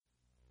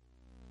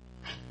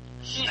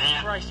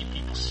Christ, you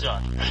people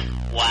suck.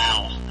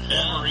 Wow.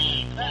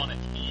 Wolverine on it.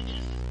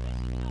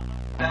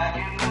 Back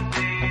in the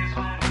days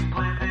when we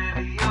played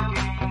video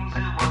games,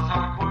 it was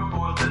hardcore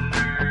for the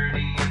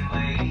nerdy and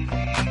lazy.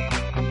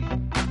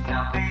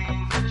 Now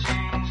things have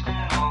changed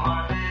and all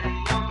our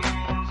video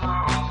games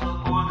are also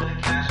for the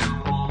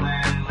casual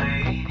and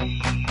lady.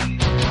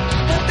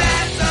 But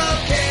that's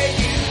okay,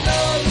 you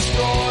know the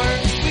score.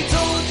 We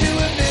told you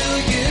a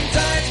million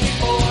times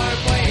before.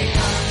 Playing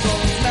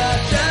consoles, not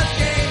just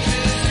games,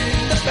 is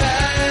in the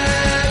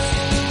past.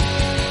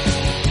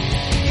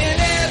 And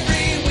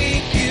every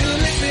week you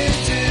listen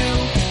to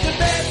the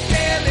best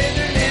damn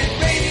internet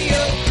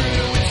radio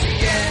crew. It's the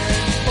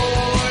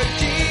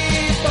N4G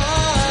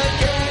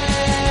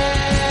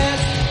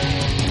podcast.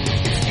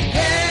 It's the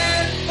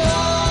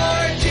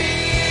N4G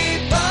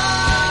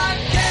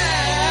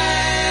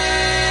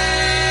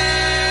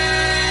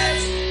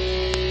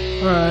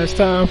podcast. Alright, it's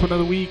time for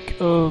another week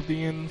of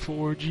the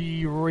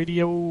N4G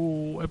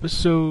Radio,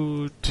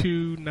 episode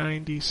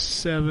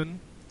 297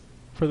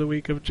 for the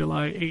week of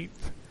July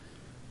 8th,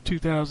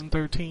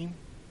 2013.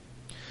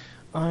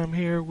 I'm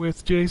here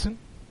with Jason,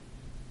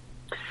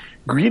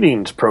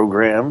 Greetings,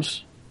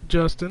 programs.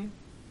 Justin,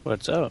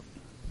 What's up?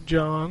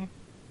 John,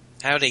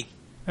 Howdy.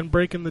 and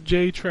breaking the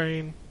J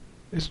train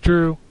is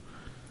Drew.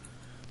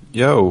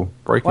 Yo,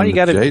 breaking Why you the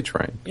gotta- J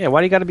train. Yeah,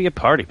 why do you got to be a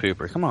party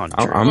pooper? Come on,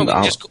 Drew. I'm we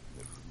can just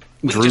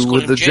Drew call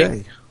with him the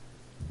J.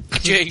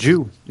 J.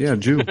 Jew. Yeah,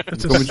 Jew.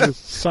 It's Go with a Jew.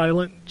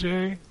 silent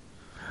J.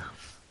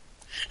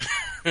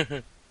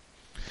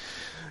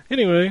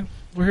 Anyway,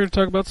 we're here to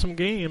talk about some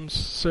games,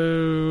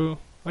 so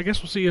I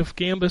guess we'll see if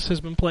Gambus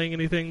has been playing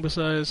anything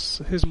besides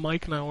his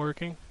mic not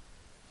working.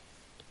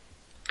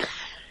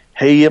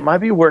 Hey, it might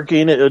be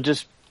working. It'll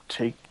just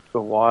take a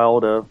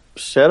while to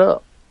set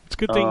up. It's a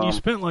good thing you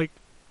spent like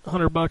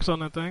 $100 on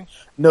that thing.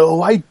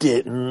 No, I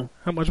didn't.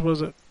 How much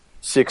was it?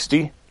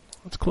 60?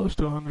 It's close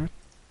to 100.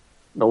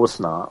 No, it's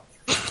not.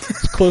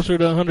 It's closer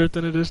to 100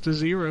 than it is to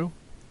 0.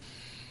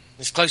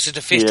 It's closer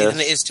to 50 Yes. than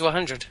it is to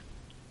 100.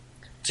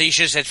 So you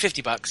should have said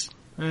 $50.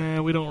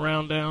 We don't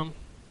round down.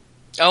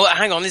 Oh,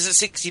 hang on. Is it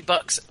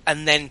 $60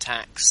 and then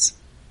tax?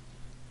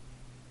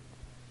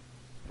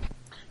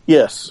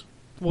 Yes.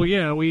 Well,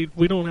 yeah, we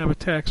don't have a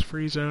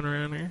tax-free zone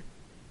around here.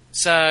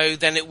 So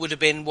then it would have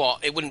been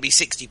what? It wouldn't be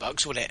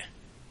 $60, would it?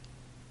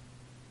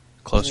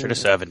 Closer to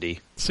 70.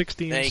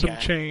 60 There and you some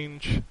go.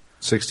 change.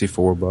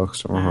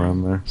 $64 or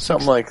around there.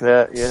 Something like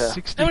that, yeah.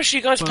 60 How much do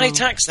you guys pay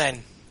tax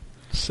then?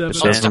 7.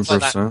 On stuff like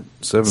that.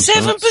 7%. 7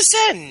 cents.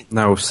 7%!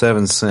 No,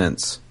 7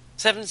 cents.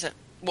 7 cents.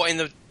 What, in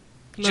the...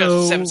 No.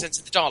 Just 7 cents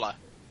of the dollar?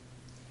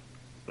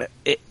 Well,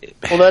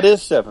 that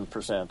is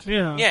 7%.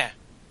 Yeah, Yeah.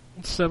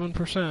 it's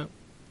 7%.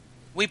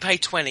 We pay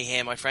 20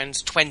 here, my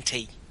friends.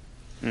 20.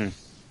 Well,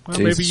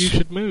 maybe Jesus. you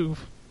should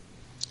move.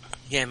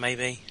 Yeah,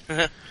 maybe.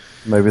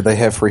 Maybe they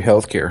have free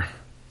health care.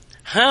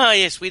 Ah,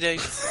 yes, we do.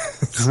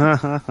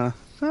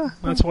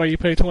 That's why you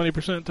pay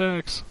 20%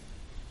 tax.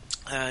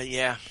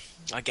 Yeah,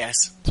 I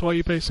guess. That's why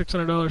you pay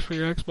 $600 for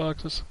your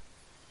Xboxes.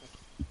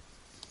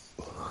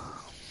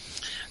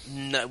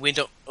 No, we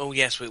don't... Oh,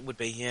 yes, it would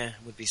be, yeah. It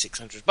would be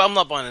 600. But I'm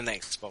not buying an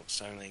Xbox,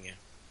 so there you go.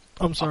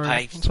 I'm sorry.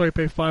 pay. That's why you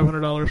pay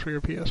 $500 for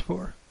your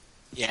PS4.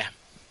 Yeah.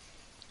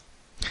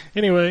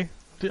 Anyway,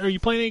 are you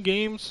playing any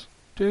games,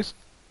 Jason?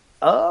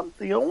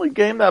 The only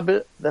game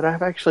that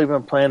I've actually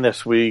been playing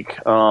this week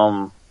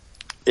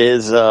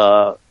is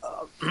Animal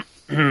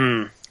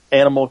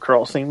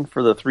Crossing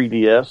for the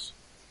 3DS.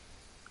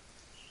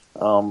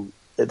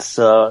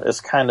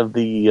 It's kind of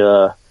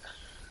the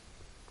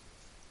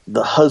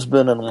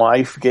husband and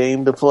wife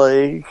game to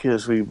play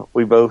because we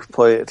both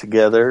play it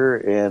together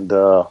and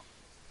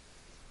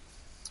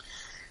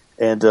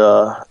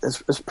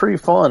it's pretty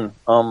fun.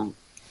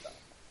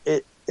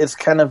 It's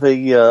kind of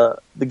the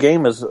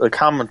game is a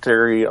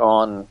commentary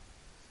on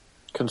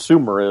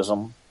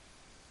consumerism,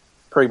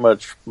 pretty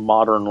much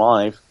modern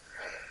life.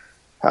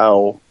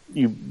 How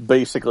you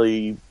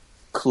basically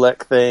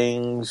collect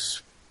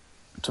things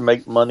to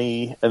make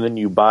money, and then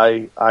you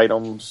buy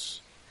items,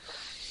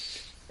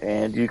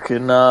 and you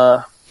can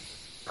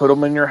put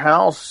them in your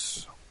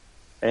house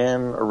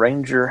and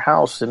arrange your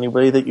house any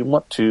way that you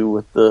want to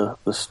with the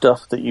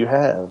stuff that you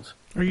have.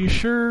 Are you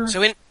sure?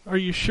 So in... Are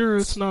you sure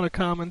it's not a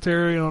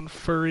commentary on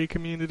furry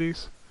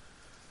communities?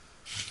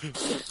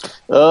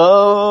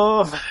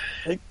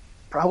 It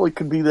probably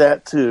could be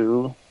that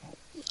too.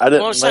 I didn't.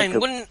 Well, I was saying,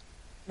 make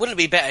wouldn't it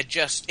be better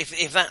just,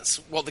 if that's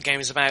what the game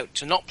is about,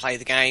 to not play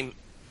the game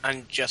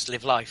and just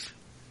live life?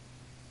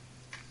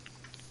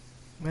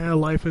 Yeah,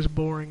 life is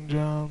boring,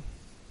 John.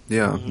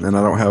 Yeah, and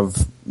I don't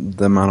have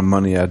the amount of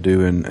money I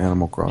do in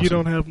Animal Crossing. You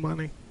don't have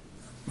money.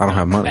 I don't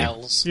have money.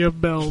 Bells. You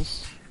have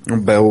bells.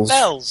 Bells.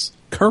 Bells.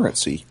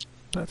 Currency.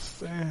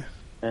 That's,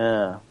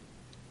 Yeah.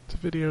 it's a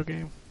video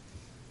game.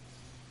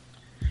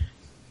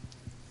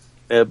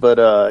 But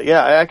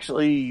I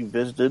actually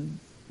visited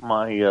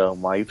my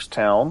wife's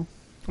town.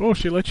 Oh,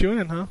 she let you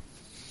in, huh?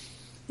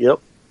 Yep.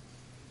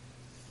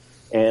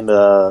 And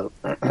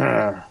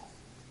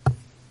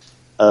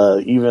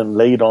even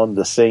laid on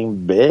the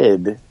same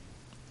bed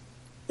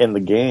in the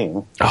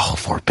game. Oh,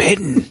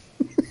 forbidden.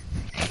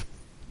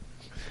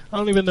 I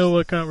don't even know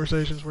what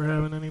conversations we're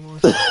having anymore.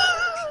 I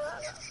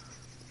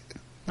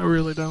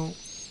really don't.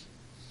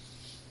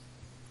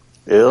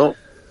 Yep.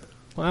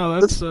 Wow,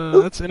 that's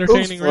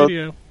entertaining fun.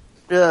 radio.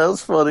 Yeah, it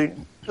was funny. It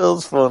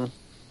was fun.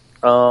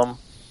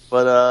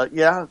 But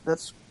yeah,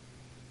 that's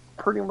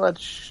pretty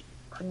much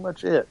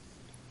it.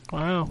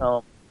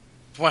 Wow.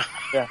 Wow.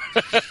 Yeah.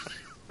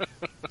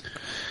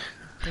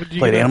 Would you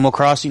Played get a- Animal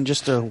Crossing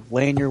just to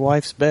lay in your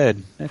wife's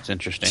bed. That's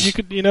interesting. You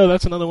could,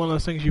 that's another one of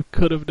those things you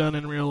could have done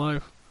in real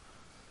life.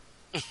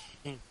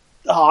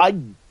 I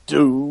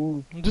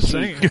do. I'm just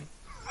saying.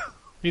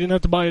 You didn't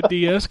have to buy a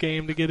DS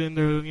game to get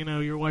into,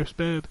 your wife's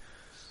bed.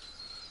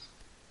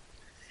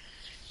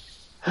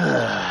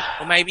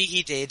 Or maybe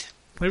he did.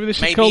 Maybe they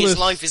should Maybe call his this.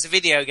 life is a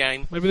video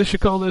game. Maybe they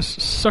should call this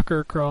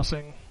Sucker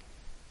Crossing.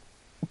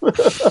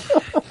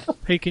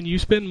 Hey, can you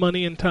spend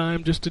money and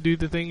time just to do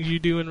the things you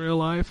do in real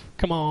life?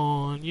 Come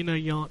on,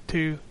 you ought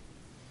to.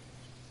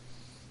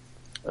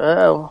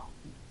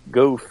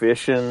 Go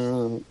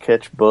fishing,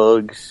 catch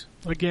bugs.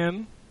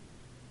 Again,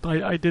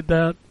 I did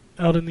that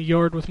out in the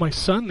yard with my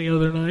son the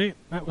other night.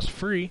 That was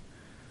free.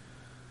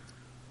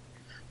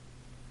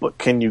 But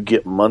can you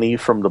get money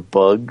from the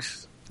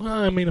bugs?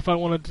 I mean, if I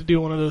wanted to do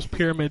one of those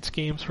pyramid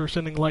schemes for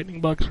sending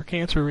lightning bugs for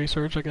cancer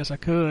research, I guess I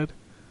could.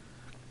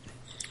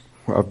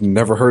 I've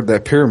never heard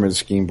that pyramid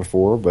scheme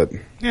before, but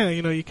Yeah,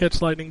 you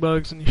catch lightning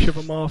bugs and you ship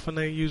them off and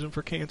they use them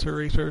for cancer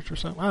research or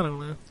something. I don't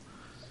know.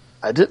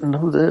 I didn't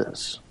know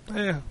this.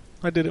 Yeah,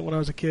 I did it when I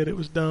was a kid. It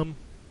was dumb.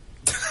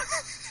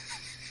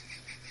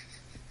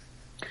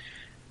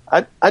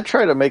 I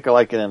try to make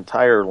an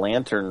entire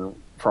lantern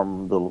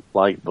from the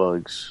light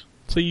bugs.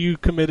 So you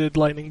committed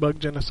lightning bug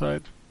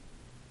genocide.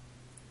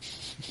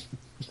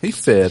 he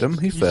fed them.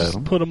 He You fed just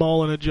them. put them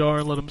all in a jar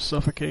and let them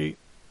suffocate.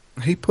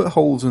 He put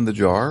holes in the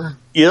jar.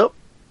 Yep.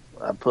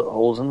 I put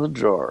holes in the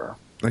jar.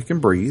 They can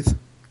breathe.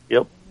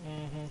 Yep.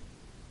 Mm-hmm.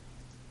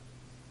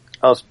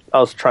 I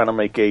was trying to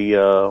make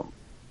a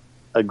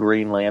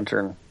green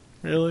lantern.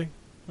 Really?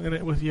 In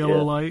it with yellow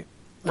Yeah. light?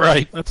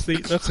 Right. That's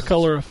the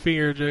color of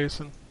fear,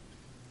 Jason.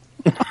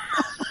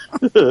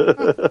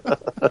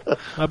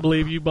 I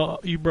believe you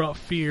brought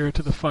fear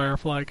to the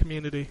Firefly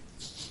community.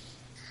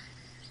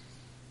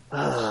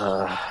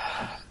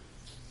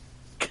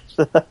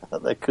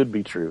 That could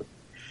be true.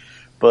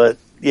 But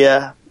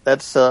yeah,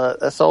 that's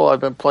all I've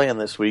been playing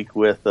this week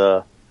with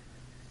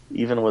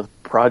even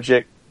with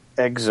Project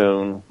X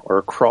Zone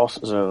or Cross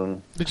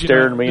Zone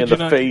staring me in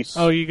the face.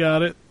 Oh, you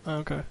got it?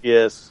 Okay.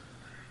 Yes.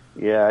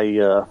 Yeah,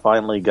 I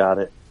finally got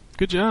it.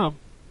 Good job.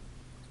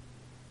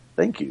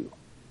 Thank you.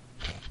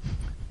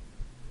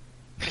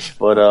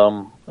 But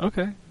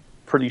Okay.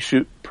 pretty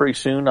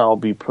soon I'll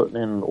be putting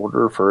in an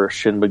order for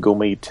Shin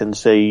Megami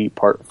Tensei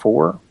Part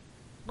 4.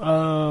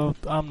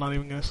 I'm not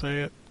even going to say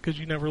it because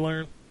you never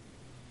learn.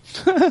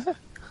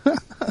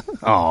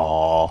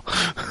 Aww.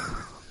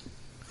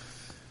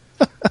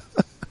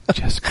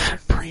 Just go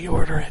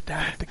pre-order it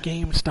down at the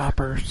Game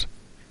Stoppers.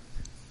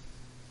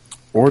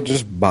 Or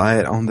just buy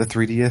it on the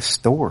 3DS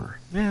store.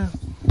 Yeah.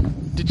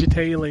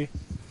 Digitally.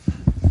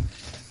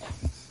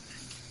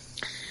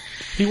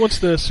 He wants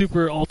the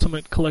Super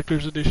Ultimate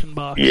Collector's Edition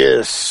box.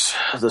 Yes,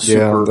 the Yeah,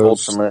 Super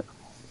those- Ultimate.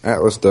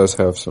 Atlas does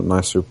have some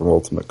nice Super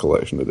Ultimate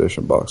Collection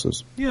Edition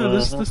boxes. Yeah,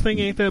 this thing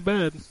ain't that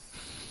bad.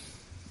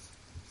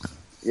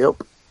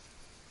 Yep.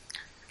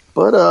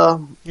 But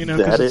that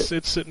because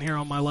it's sitting here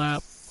on my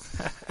lap.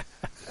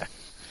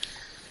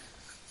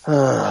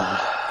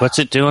 What's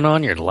it doing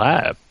on your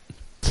lap?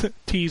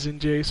 Teasing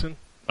Jason.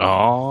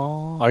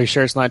 Oh, are you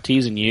sure it's not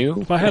teasing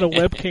you? If I had a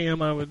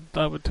webcam, I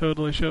would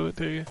totally show it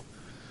to you.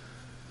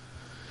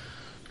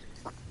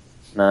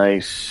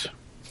 Nice.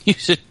 You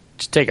should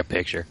just take a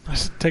picture.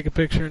 Just take a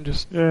picture and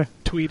just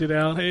tweet it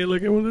out. Hey,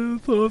 look at what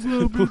it is. What's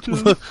up,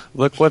 bitches?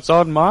 Look what's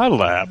on my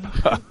lap.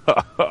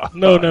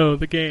 No,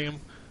 the game.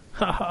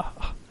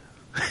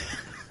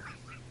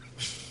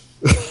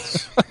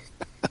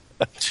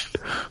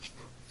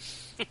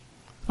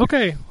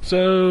 Okay,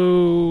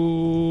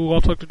 so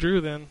I'll talk to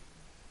Drew then.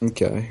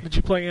 Okay. Did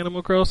you play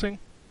Animal Crossing?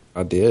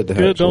 I did. Good,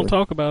 actually. don't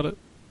talk about it.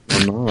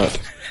 I'm not.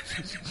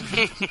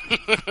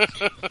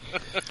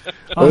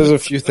 There's a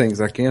few things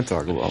I can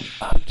talk about.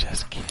 I'm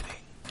just kidding.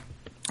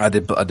 I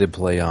did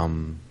play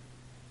Shin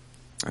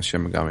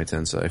Megami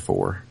Tensei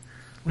 4.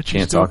 But you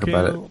Can't still talk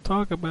about it. can't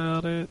talk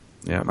about it.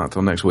 Yeah, not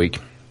till next week.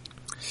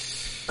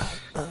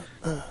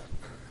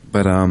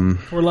 But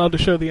We're allowed to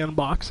show the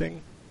unboxing.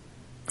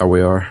 oh,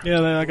 we are.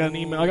 Yeah, I got an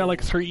email. I got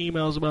like 3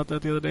 emails about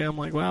that the other day. I'm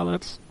like, wow,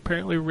 that's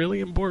apparently really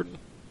important.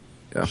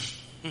 Yeah.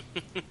 I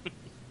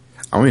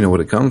don't even know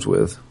what it comes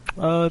with.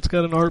 It's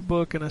got an art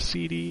book and a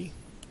CD.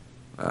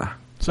 Ah.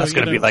 So That's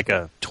going to be like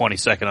a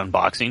 20-second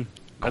unboxing.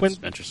 That's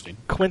interesting.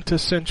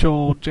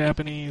 quintessential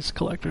Japanese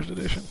collector's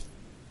edition.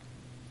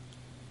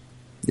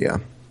 Yeah.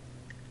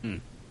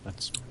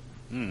 That's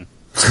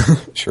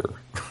Sure.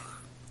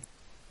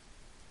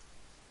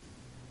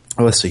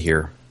 Let's see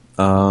here.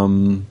 I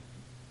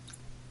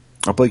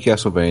played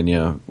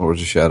Castlevania,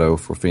 Lords of Shadow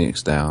for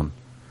Phoenix Down.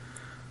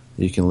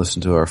 You can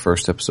listen to our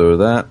first episode of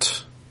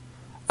that.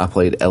 I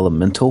played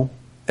Elemental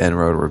and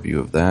wrote a review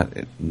of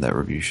that. That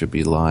review should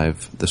be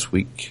live this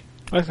week.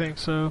 I think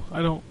so.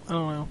 I don't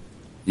know.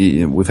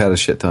 Yeah, we've had a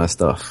shit ton of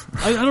stuff.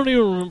 I don't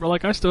even remember.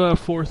 Like, I still have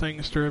 4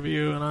 things to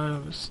review, and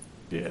I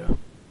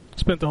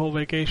spent the whole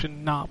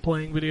vacation not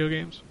playing video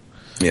games.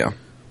 Yeah.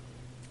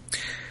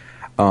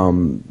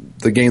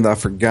 The game that I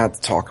forgot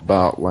to talk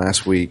about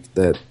last week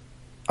that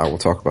I will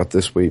talk about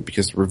this week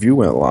because the review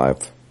went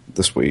live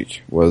this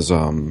week was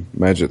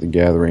Magic the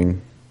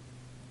Gathering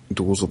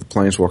Duels of the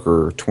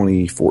Planeswalker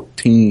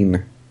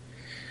 2014.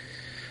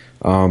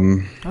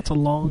 That's a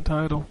long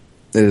title.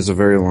 It is a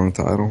very long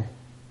title.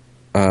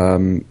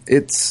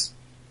 It's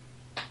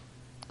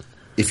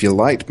if you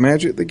liked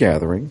Magic the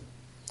Gathering,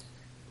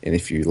 and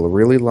if you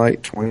really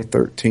liked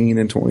 2013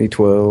 and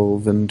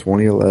 2012 and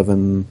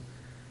 2011,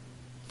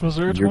 Was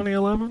there a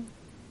 2011?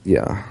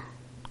 yeah.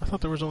 I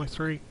thought there was only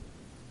 3.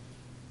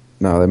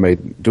 No, they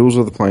made Duels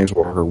of the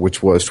Planeswalker,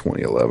 which was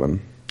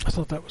 2011. I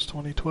thought that was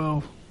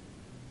 2012.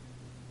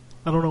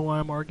 I don't know why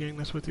I'm arguing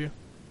this with you.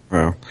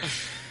 Well,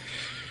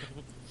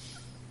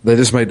 they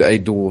just made a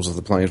Duels of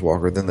the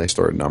Planeswalker, then they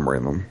started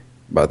numbering them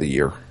by the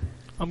year.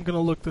 I'm going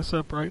to look this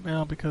up right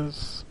now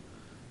because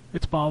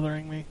it's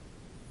bothering me.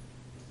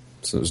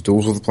 So it's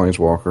Duels of the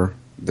Planeswalker,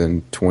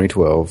 then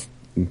 2012,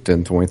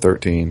 then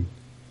 2013,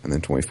 and then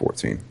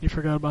 2014. You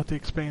forgot about the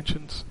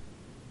expansions.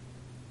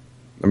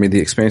 I mean, the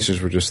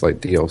expansions were just like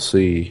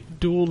DLC.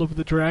 Duel of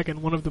the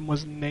Dragon, one of them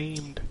was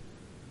named.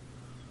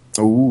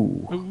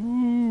 Ooh.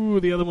 Ooh,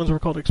 the other ones were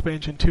called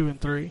Expansion 2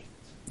 and 3.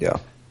 Yeah.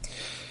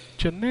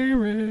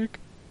 Generic.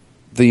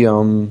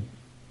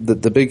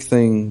 The big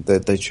thing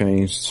that they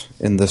changed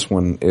in this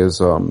one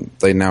is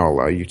they now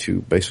allow you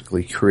to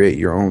basically create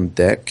your own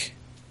deck.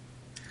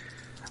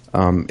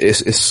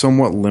 It's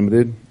somewhat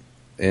limited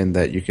in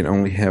that you can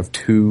only have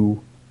 2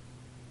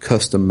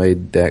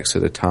 custom-made decks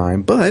at a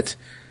time, but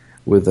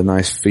with a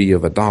nice fee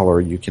of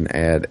 $1, you can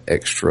add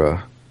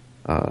extra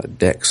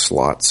deck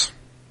slots.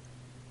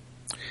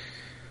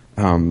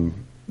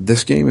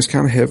 This game is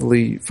kind of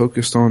heavily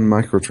focused on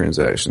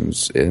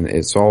microtransactions, and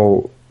it's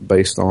all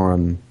based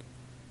on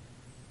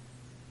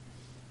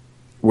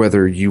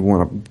whether you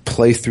want to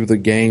play through the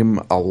game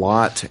a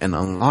lot and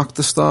unlock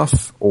the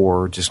stuff,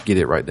 or just get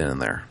it right then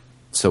and there.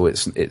 So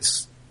it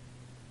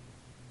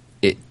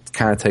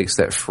kind of takes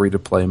that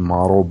free-to-play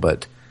model,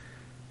 but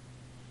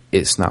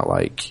it's not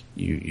like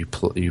you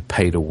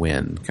pay to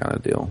win kind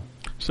of deal.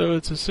 So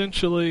it's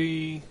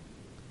essentially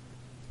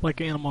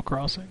like Animal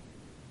Crossing.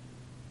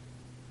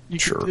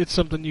 Sure. It's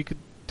something you could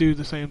do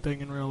the same thing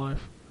in real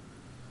life.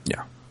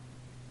 Yeah.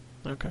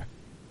 Okay.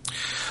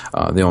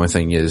 The only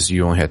thing is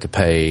you only have to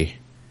pay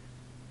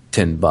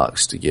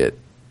 $10 to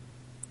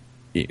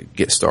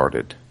get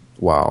started.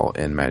 While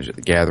in Magic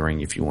the Gathering,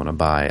 if you want to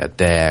buy a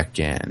deck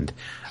and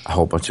a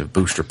whole bunch of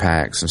booster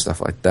packs and stuff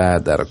like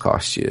that, that'll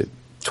cost you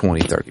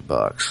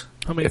 $20-$30.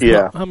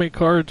 How many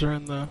cards are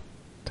in the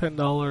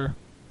 $10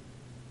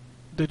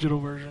 digital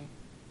version?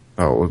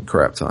 Oh, a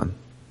crap ton.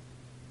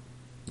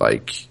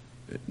 Like,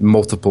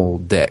 multiple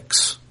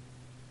decks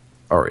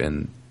are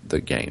in the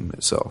game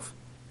itself.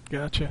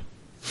 Gotcha.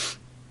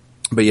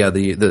 But yeah,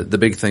 the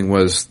big thing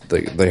was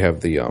they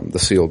have the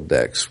sealed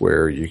decks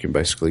where you can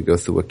basically go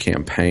through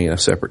a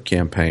separate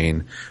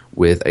campaign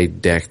with a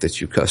deck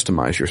that you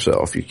customize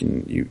yourself.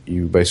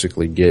 You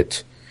basically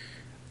get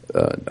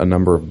a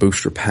number of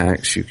booster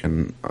packs. You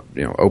can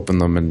open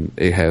them and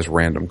it has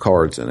random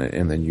cards in it,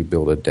 and then you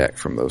build a deck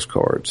from those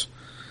cards.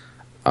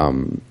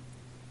 And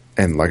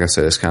like I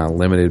said, it's kind of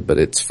limited, but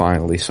it's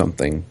finally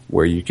something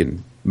where you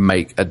can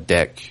make a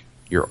deck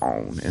your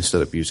own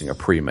instead of using a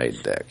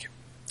pre-made deck.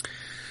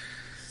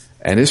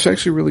 And it's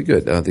actually really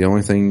good. The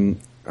only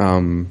thing,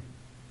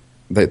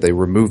 they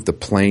removed the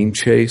plane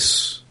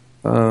chase.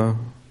 It's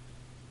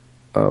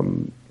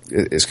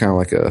kind of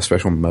like a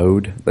special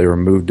mode. They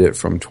removed it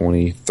from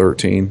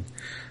 2013,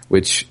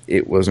 which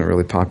it wasn't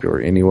really popular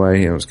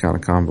anyway. It was kind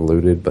of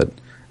convoluted, but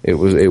it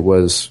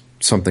was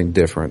something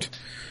different.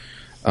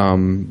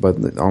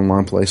 But the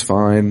online play's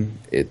fine.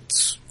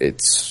 It's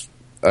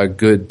a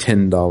good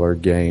 $10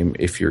 game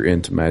if you're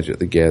into Magic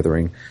the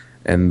Gathering.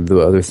 And the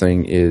other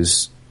thing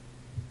is,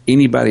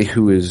 anybody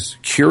who is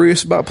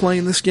curious about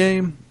playing this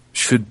game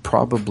should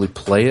probably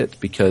play it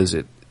because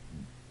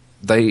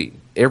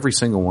every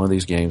single one of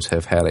these games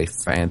have had a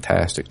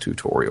fantastic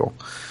tutorial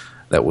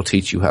that will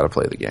teach you how to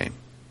play the game.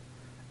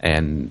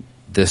 And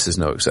this is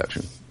no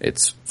exception.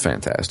 It's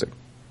fantastic.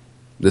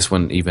 This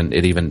one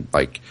even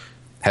like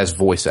has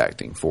voice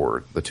acting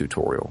for the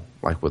tutorial.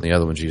 Like with the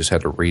other ones, you just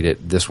had to read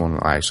it. This one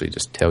I actually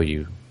just tell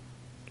you,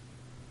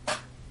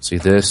 see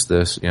this,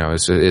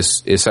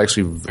 it's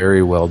actually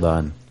very well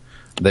done.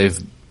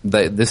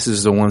 This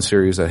is the one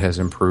series that has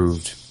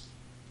improved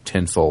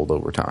tenfold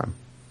over time.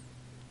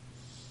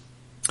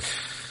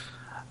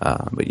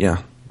 But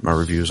yeah, my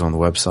review is on the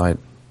website.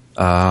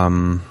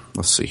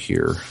 Let's see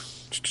here.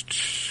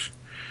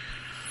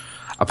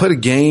 I played a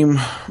game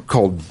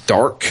called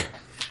Dark.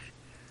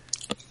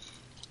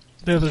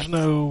 Yeah, there's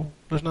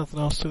nothing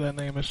else to that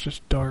name. It's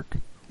just Dark.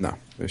 No,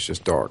 it's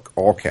just dark.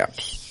 All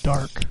caps.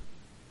 Dark.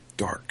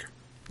 Dark.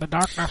 The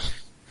darkness.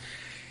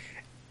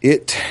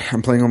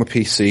 I'm playing on the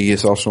PC.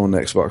 It's also on the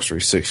Xbox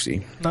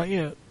 360. Not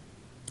yet.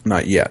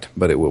 Not yet,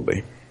 but it will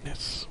be.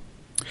 Yes.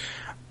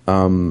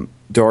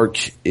 Dark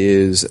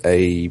is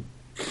a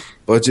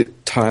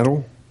budget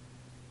title.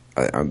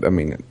 I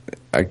mean,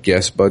 I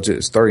guess budget.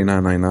 It's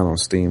 $39.99 on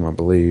Steam, I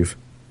believe.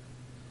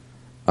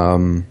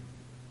 But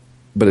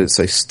it's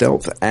a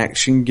stealth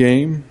action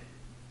game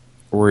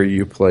where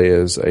you play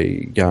as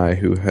a guy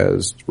who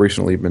has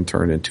recently been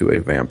turned into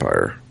a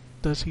vampire.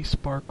 Does he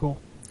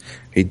sparkle?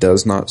 He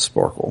does not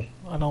sparkle.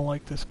 I don't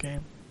like this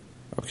game.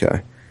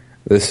 Okay.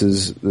 This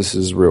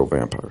is real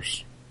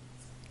vampires.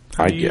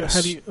 How I do you, guess.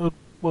 How do you,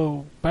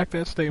 whoa, back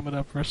that statement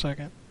up for a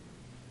second.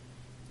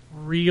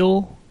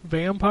 Real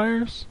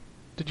vampires?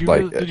 Did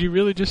you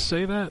really just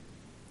say that?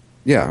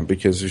 Yeah,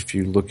 because if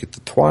you look at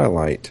the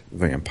Twilight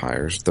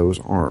vampires,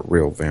 those aren't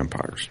real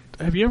vampires.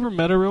 Have you ever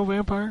met a real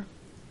vampire?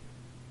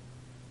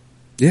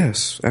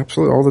 Yes,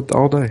 absolutely,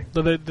 all day.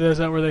 Is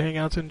that where they hang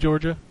out in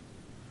Georgia?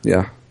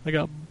 Yeah. They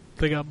got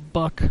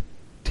buck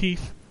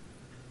teeth.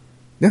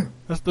 Yeah.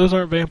 Those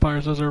aren't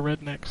vampires. Those are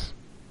rednecks.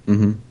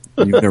 Mm-hmm.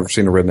 You've never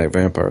seen a redneck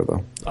vampire,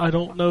 though. I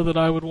don't know that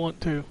I would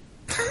want to.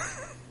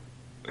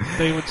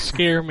 They would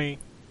scare me.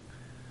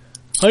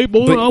 Hey,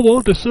 boy, I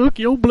want to suck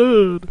your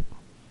blood.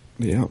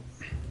 Yeah.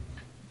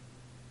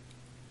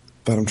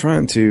 But I'm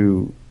trying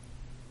to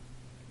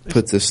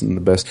put this in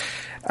the best.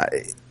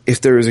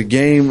 If there was a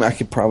game I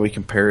could probably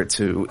compare it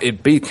to,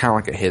 it'd be kind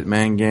of like a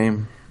Hitman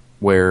game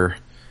where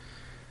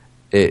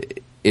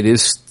it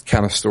is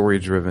kind of story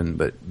driven,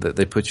 but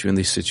they put you in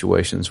these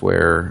situations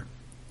where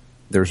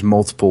there's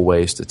multiple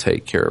ways to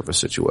take care of a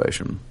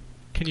situation.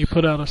 Can you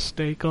put out a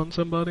stake on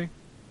somebody?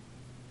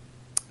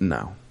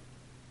 No.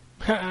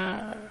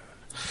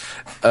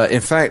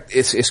 In fact,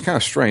 it's kind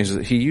of strange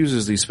that he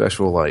uses these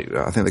special, like,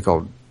 I think they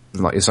call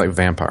it's like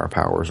vampire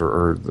powers,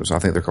 or I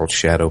think they're called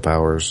shadow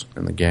powers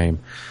in the game.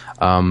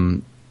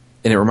 And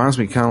it reminds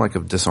me kind of like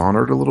of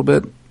Dishonored a little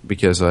bit,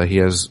 because he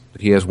has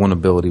one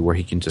ability where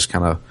he can just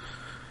kind of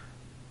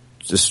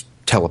just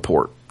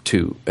teleport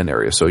to an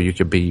area. So you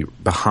could be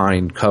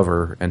behind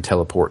cover and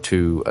teleport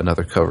to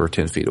another cover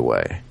 10 feet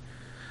away.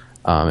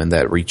 And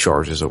that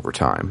recharges over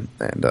time.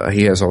 And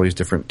he has all these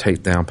different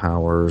takedown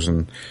powers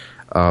and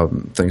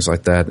things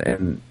like that.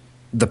 And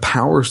the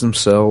powers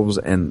themselves,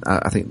 and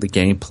I think the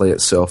gameplay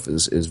itself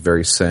is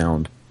very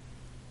sound.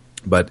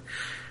 But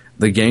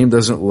the game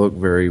doesn't look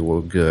very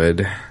well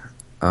good.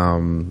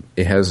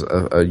 It has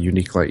a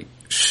unique, like,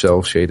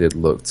 cel-shaded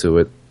look to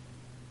it.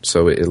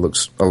 So it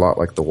looks a lot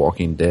like The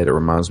Walking Dead. It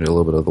reminds me a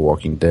little bit of The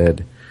Walking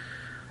Dead.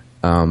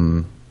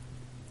 And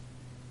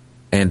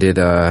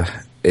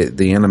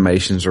the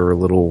animations are a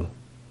little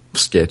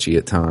sketchy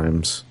at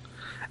times.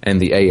 And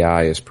the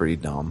AI is pretty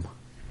dumb.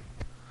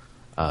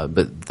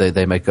 But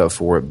they make up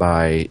for it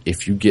by,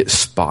 if you get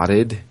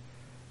spotted,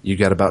 you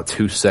got about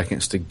 2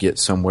 seconds to get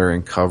somewhere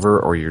in cover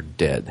or you're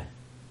dead.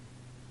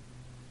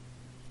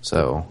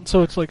 So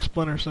it's like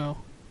Splinter Cell.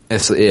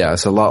 It's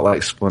a lot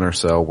like Splinter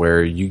Cell,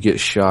 where you get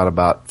shot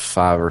about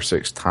 5 or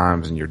 6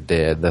 times and you're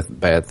dead. The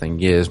bad thing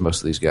is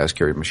most of these guys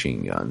carry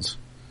machine guns.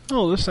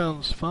 Oh, this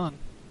sounds fun.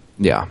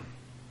 Yeah.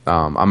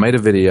 I made a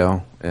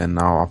video and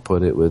now I'll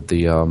put it with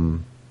the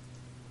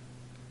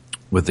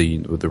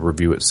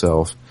review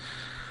itself.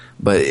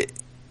 But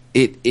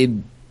it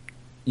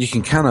you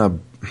can kind of,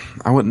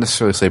 I wouldn't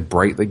necessarily say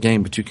break the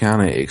game, but you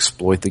kind of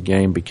exploit the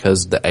game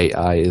because the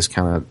AI is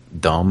kind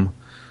of dumb.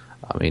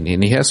 I mean,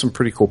 and he has some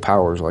pretty cool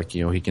powers, like,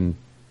 you know, he can,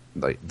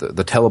 like,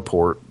 the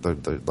teleport,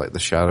 the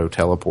shadow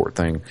teleport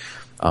thing,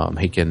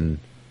 he can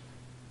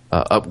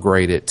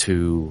upgrade it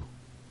to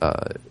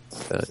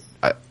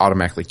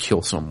automatically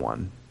kill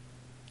someone.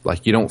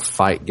 Like, you don't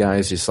fight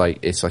guys, it's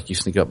like you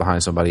sneak up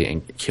behind somebody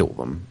and kill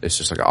them. It's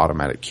just like an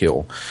automatic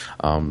kill.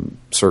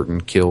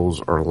 Certain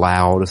kills are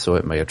loud, so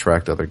it may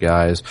attract other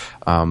guys.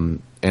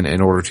 And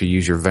in order to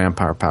use your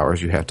vampire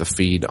powers, you have to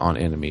feed on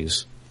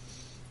enemies.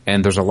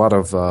 And there's a lot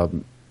of,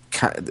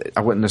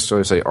 I wouldn't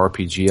necessarily say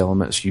RPG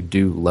elements. You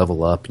do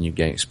level up and you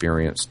gain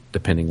experience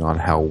depending on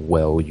how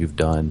well you've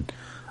done.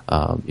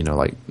 You know,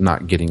 like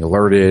not getting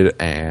alerted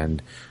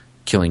and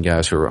killing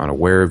guys who are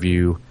unaware of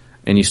you.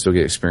 And you still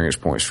get experience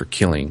points for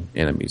killing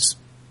enemies.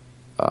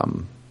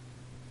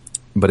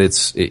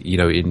 But you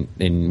know,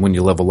 when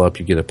you level up,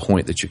 you get a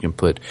point that you can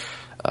put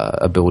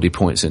ability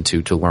points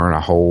into to learn a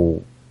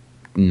whole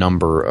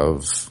number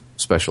of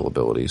special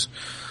abilities.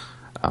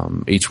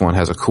 Each one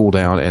has a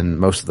cooldown, and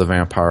most of the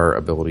vampire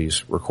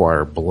abilities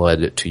require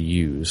blood to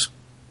use.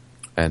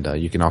 And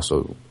you can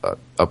also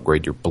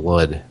upgrade your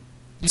blood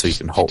so you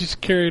can hold. You just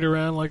carry it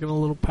around like in a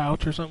little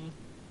pouch or something?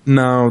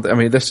 No, I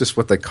mean, that's just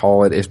what they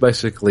call it. It's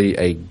basically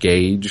a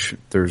gauge.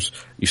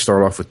 You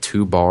start off with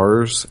 2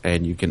 bars,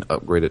 and you can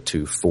upgrade it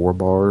to 4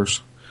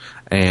 bars.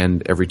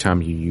 And every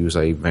time you use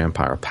a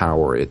vampire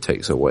power, it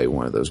takes away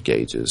one of those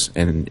gauges.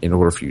 And in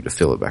order for you to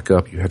fill it back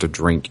up, you have to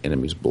drink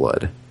enemies'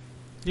 blood.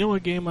 You know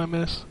what game I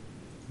miss?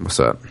 What's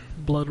that?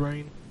 Blood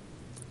Rain.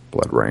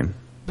 Blood Rain.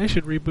 They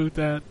should reboot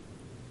that.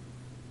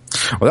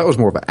 Well, that was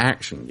more of an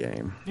action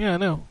game. Yeah, I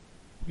know.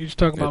 You're just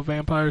talking about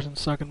vampires and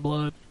sucking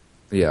blood.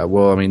 Yeah,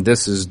 well, I mean,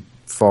 this is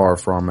far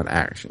from an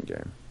action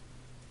game.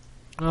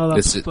 Oh,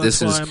 that's This why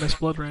is- I miss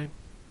Blood Rain.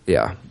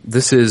 Yeah,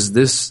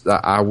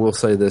 I will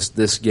say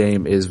this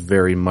game is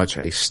very much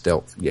a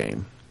stealth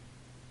game.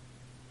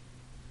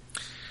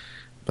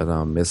 But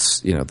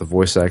it's, you know, the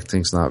voice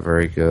acting's not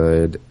very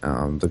good.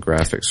 The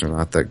graphics are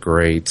not that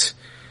great.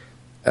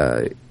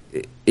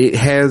 It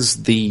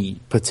has the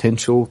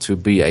potential to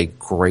be a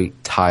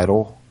great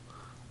title.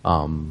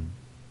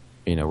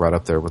 You know, right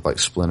up there with like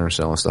Splinter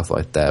Cell and stuff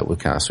like that with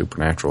kind of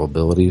supernatural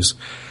abilities,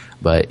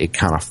 but it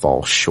kind of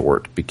falls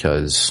short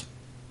because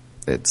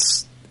it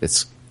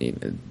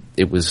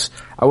was,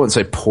 I wouldn't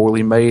say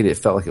poorly made. It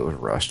felt like it was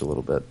rushed a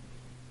little bit.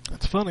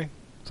 That's funny.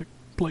 It's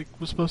like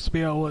was supposed to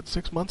be out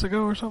 6 months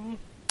ago or something.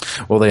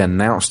 Well, they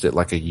announced it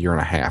like a year and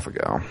a half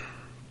ago,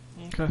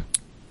 Okay.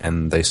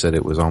 and they said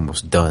it was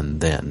almost done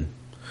then.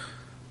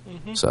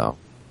 Mm-hmm. So,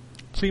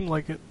 Seemed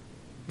like it.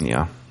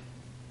 yeah.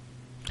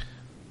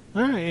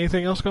 All right.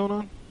 Anything else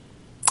going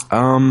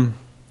on?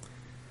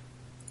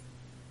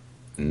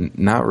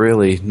 Not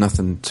really.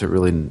 Nothing to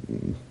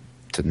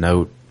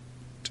note.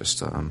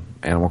 Just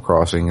Animal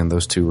Crossing and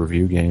those 2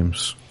 review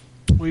games.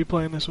 What are you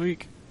playing this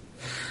week?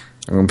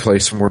 I'm gonna play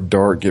some more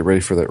Dark. Get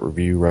ready for that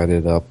review. Write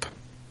it up.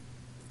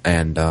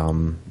 And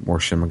more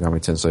Shin Megami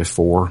Tensei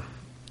 4.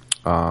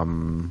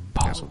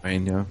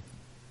 Castlevania.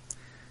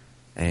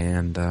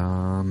 And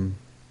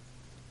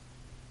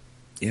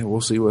yeah,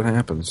 we'll see what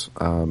happens.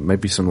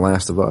 Maybe some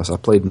Last of Us. I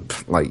played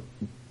like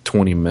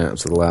 20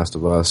 minutes of The Last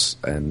of Us,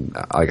 and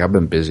I've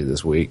been busy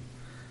this week.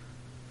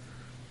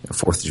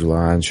 4th of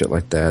July and shit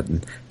like that,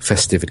 and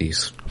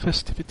festivities.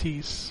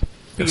 Festivities.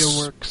 Yes.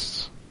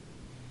 Fireworks.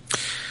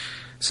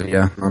 So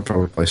yeah, I'll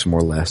probably play some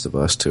more Last of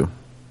Us too.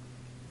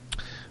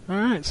 All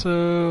right.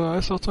 So I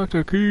shall talk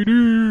to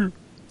Katie.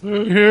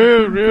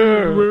 Yeah.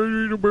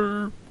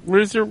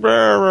 Mr.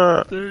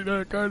 Barra.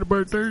 That kind of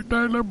birthday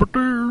number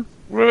 2.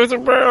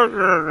 Mr.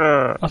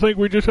 Barra. I think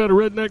we just had a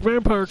redneck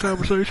vampire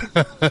conversation.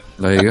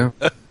 There you go.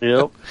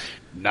 Yep.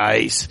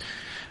 Nice.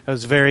 That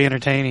was very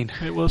entertaining.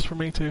 It was for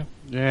me too.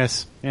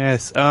 Yes.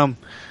 Not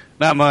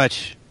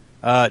much.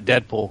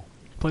 Deadpool.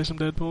 Play some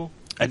Deadpool.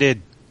 I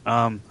did.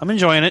 I'm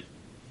enjoying it.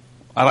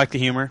 I like the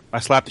humor. I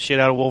slapped the shit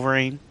out of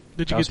Wolverine.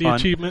 Did you That get the was fun.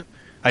 achievement?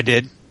 I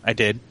did.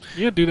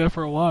 You had to do that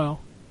for a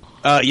while.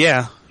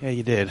 Yeah,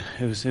 you did.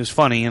 It was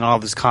funny, and all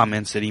of his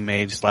comments that he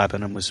made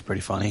slapping him was pretty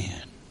funny.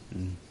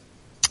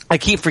 I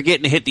keep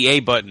forgetting to hit the A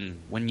button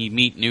when you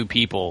meet new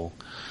people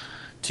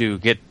to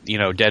get,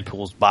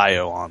 Deadpool's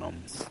bio on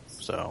them.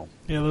 So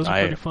Yeah, those are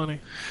pretty funny.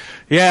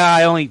 yeah,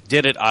 I only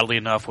did it oddly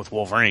enough with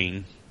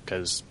Wolverine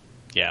because,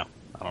 I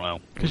don't know.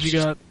 Because you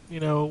got,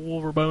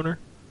 Wolver Boner.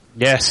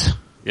 Yes,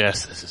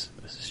 this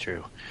is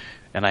true,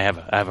 and I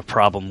have a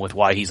problem with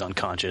why he's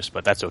unconscious,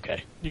 but that's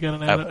okay. You got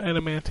an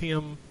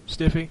adamantium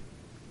stiffy.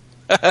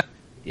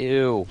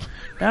 Ew,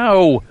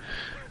 no,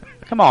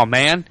 come on,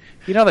 man.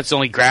 You know that's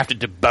only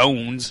grafted to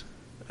bones.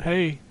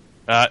 Hey,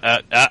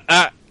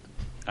 I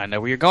know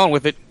where you're going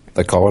with it.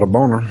 They call it a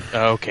boner.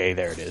 Okay,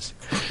 there it is.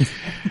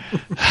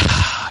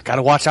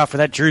 Gotta watch out for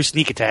that Drew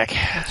sneak attack.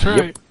 that's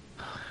right.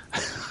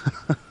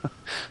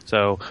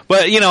 So,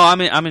 but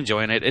I'm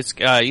enjoying it. It's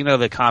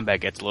the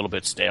combat gets a little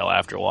bit stale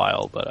after a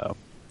while, but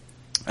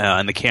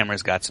and the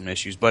camera's got some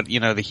issues. But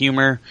the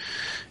humor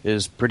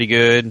is pretty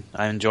good.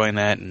 I'm enjoying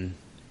that, and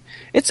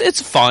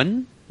it's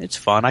fun. It's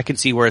fun. I can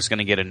see where it's going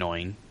to get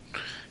annoying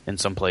in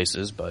some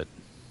places, but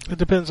It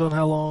depends on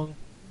how long.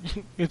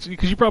 It's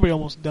because you're probably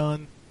almost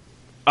done.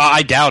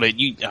 I doubt it.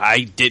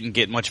 I didn't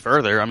get much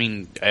further. I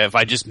mean, if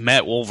I just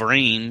met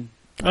Wolverine.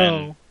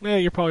 Oh, yeah,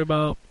 you're probably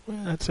about,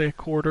 I'd say, a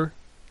quarter.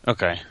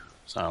 Okay.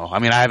 So, I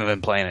mean, I haven't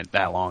been playing it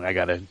that long. I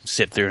got to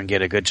sit through and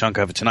get a good chunk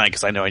of it tonight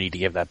because I know I need to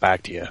give that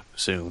back to you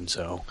soon.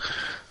 So,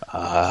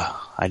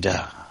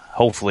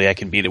 hopefully I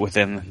can beat it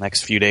within the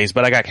next few days.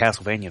 But I got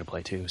Castlevania to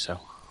play too,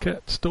 so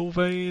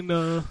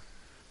Castlevania.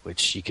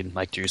 which you can,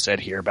 like Drew said,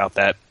 hear about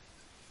that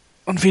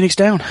on Phoenix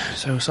Down.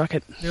 So suck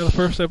it. Yeah, the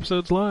first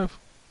episode's live.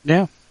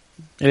 Yeah,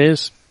 it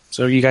is.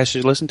 So you guys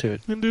should listen to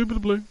it.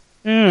 Indubitably.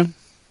 Yeah.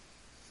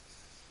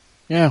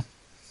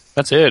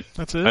 That's it.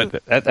 That's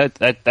it.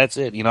 That's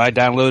it. I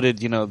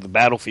downloaded, the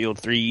Battlefield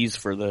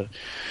 3s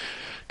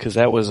because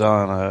that was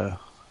on,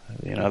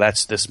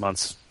 that's this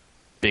month's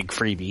big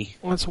freebie.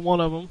 That's one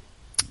of them.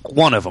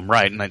 One of them,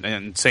 right?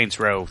 And Saints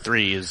Row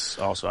 3 is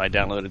also, I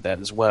downloaded that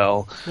as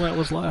well. That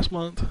was last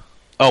month.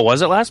 Oh,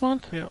 was it last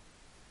month? Yeah.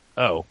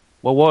 Oh.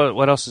 Well,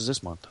 what else is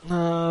this month?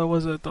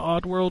 Was it the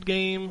Oddworld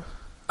game?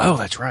 Oh,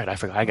 that's right. I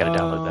forgot. I gotta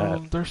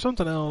download that. There's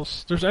something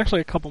else. There's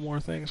actually a couple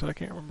more things, but I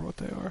can't remember what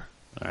they are.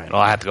 All right.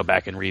 Well, I have to go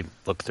back and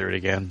look through it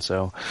again.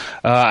 So,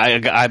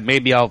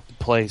 maybe I'll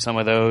play some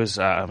of those.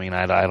 I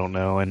don't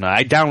know. And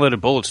I downloaded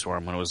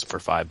Bulletstorm when it was for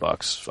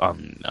 $5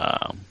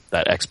 on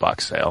that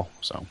Xbox sale.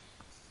 So,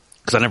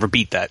 because I never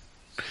beat that,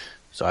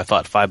 so I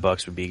thought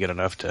 $5 would be good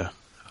enough to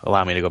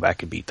allow me to go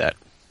back and beat that.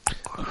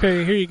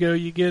 Okay, here you go.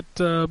 You get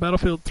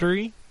Battlefield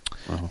 3.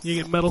 Uh-huh. You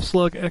get Metal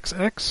Slug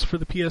XX for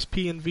the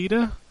PSP and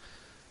Vita.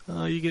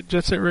 You get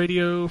Jet Set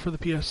Radio for the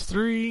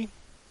PS3,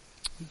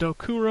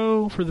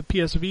 Dokuro for the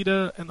PS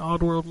Vita, and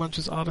Oddworld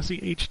Munch's Odyssey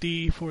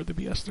HD for the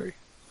PS3.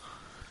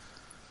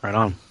 Right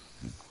on.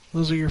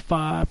 Those are your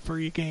 5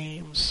 free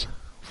games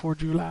for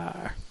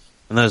July.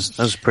 And those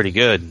are pretty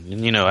good.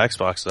 And you know,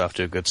 Xbox is off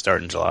to a good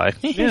start in July.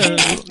 Yeah,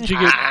 did you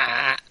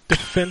get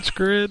Defense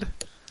Grid?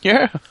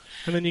 Yeah.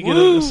 And then you get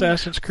an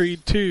Assassin's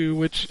Creed 2,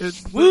 which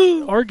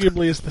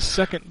arguably is the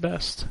second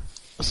best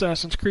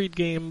Assassin's Creed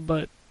game,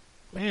 but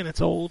man,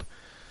 it's old.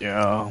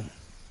 Yeah.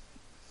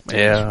 Man,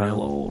 Yeah. It's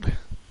real old.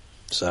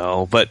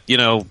 So, but, you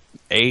know,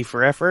 A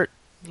for effort?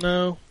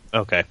 No.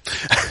 Okay.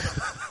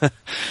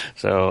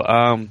 So,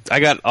 I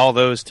got all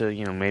those to,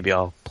 you know, maybe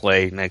I'll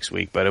play next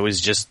week, but it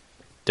was just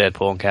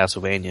Deadpool and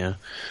Castlevania.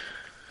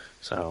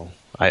 So,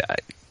 I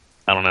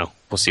don't know.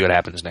 We'll see what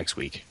happens next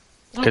week.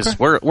 Because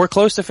Okay. we're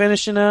close to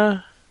finishing,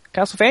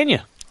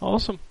 Castlevania.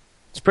 Awesome.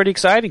 It's pretty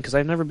exciting because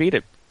I've never beat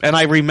it. And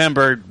I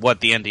remembered what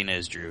the ending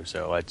is, Drew,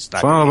 so it's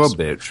not... Son of a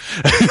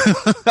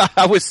bitch.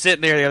 I was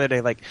sitting there the other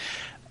day like,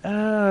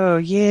 oh,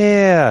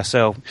 yeah.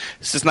 So,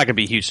 it's just not going to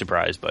be a huge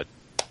surprise, but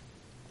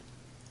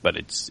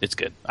it's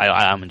good.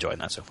 I'm enjoying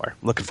that so far.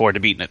 Looking forward to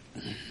beating it.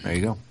 There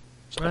you go.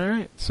 All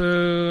right,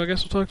 so I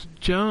guess we'll talk to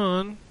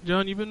John.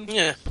 John, you been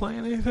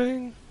playing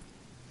anything?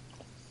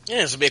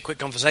 Yeah, this will be a quick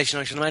conversation,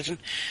 I should imagine.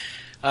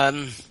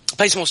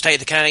 Played some more State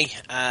of Decay.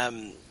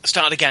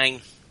 Started a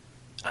game.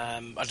 I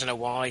don't know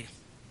why,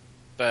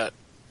 but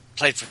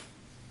played for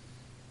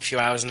a few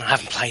hours and I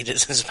haven't played it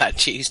since about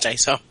Tuesday.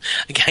 So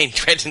again,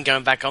 dreading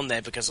going back on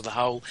there because of the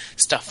whole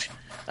stuff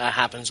that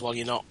happens while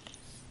you're not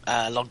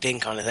logged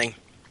in, kind of thing.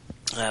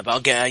 But I'll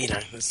get,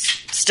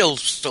 it's still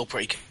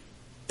pretty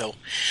cool.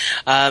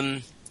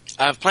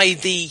 I've played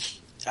the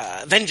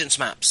Vengeance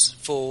maps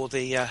for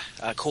the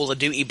Call of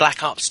Duty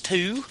Black Ops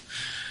 2.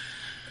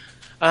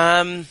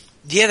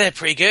 Yeah, they're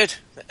pretty good.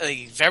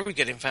 Very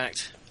good, in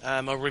fact.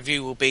 My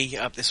review will be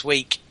up this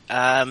week.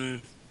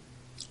 I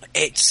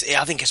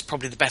think it's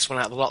probably the best one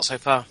out of the lot so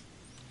far.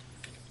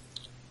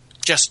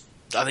 Just,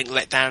 I think,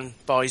 let down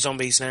by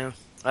zombies now.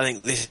 I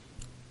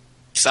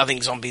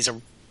think zombies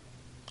are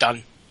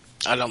done.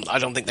 I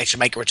don't think they should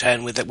make a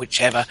return with it,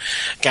 whichever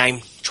game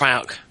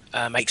Treyarch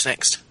makes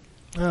next.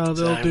 Oh,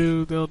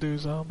 they'll do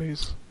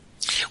zombies.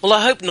 Well,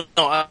 I hope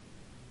not.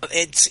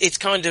 It's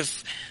kind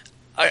of...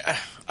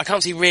 I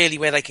can't see really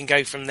where they can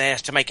go from there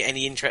to make it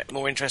any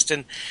more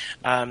interesting.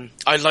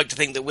 I'd like to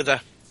think that with a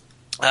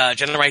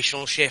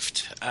generational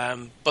shift,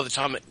 by the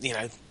time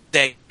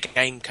their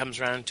game comes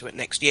around to it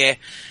next year,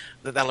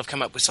 that they'll have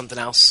come up with something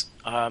else.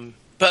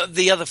 But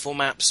the other four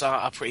maps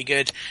are pretty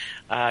good.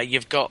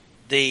 You've got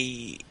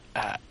the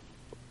I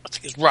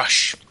think it's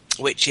Rush,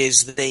 which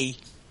is the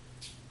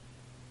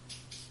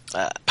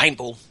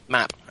paintball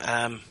map,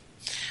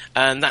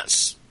 and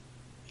that's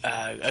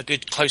a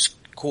good close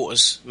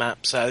quarters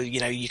map. So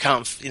you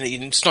can't.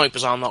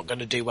 Snipers are not going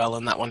to do well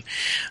on that one.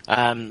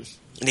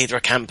 Neither are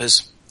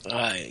campers.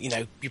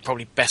 You're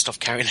probably best off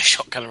carrying a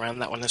shotgun around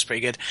that one. That's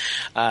pretty good.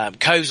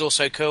 Cove's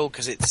also cool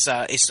because it's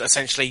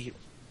essentially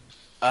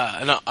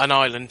an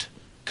island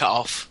cut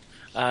off,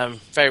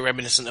 very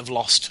reminiscent of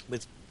Lost,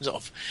 with sort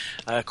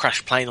of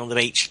crash plane on the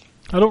beach.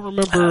 I don't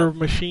remember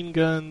machine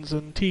guns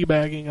and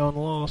teabagging on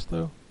Lost,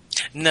 though.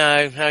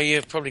 No,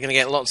 you're probably going to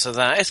get lots of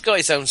that. It's got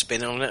its own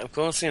spin on it, of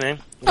course. I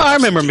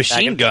remember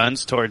machine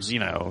guns towards the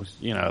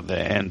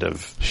end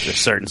of the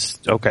certain.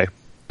 Okay,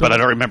 but I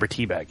don't remember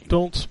teabagging.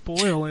 Don't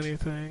spoil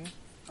anything.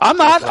 I'm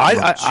not.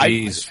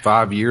 Jeez,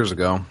 5 years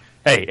ago.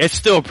 Hey, it's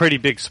still a pretty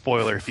big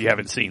spoiler if you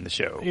haven't seen the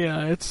show.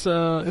 Yeah, it's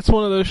one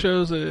of those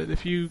shows that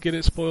if you get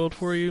it spoiled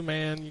for you,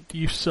 man,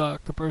 you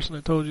suck. The person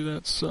that told you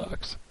that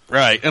sucks.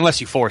 Right,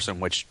 unless you force them,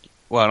 which,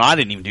 well, I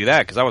didn't even do that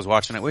because I was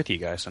watching it with you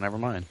guys, so never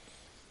mind.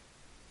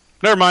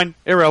 Never mind.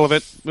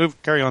 Irrelevant.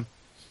 Carry on.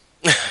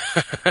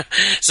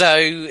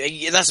 So,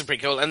 that's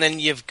pretty cool. And then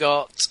you've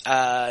got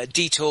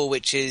Detour,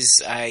 which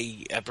is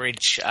a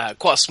bridge,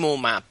 quite a small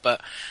map,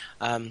 but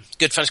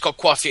good fun. It's got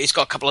quite a few. It's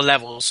got a couple of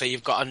levels, so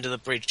you've got under the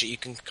bridge that you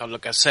can kind of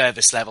look at a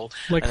service level.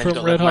 Like and from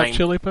then Red Hot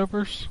Chili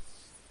Peppers?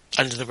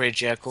 Under the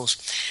bridge, yeah, of course.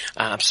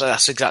 So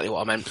that's exactly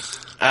what I meant.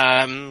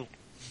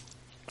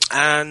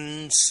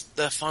 And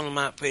the final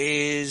map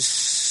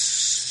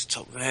is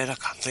top of my head. I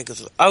can't think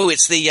of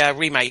it's the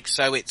remake.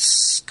 So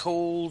it's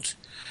called.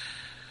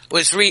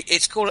 Well,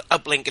 it's called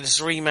Uplink, and it's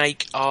a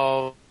remake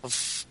of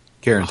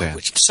Carentan.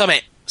 which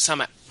Summit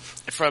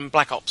from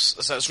Black Ops.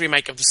 So it's a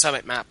remake of the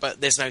Summit map,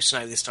 but there's no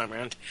snow this time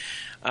around.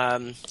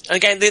 And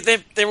again,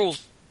 they're all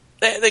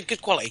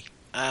good quality,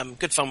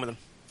 good fun with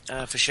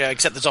them for sure.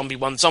 Except the zombie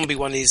one. Zombie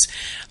one is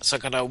some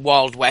kind of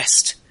Wild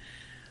West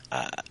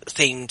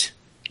themed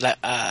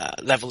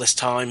level this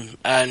time,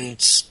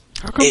 and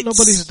how come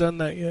nobody's done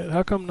that yet?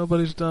 How come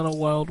nobody's done a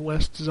Wild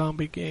West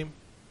zombie game?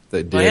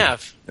 They did. I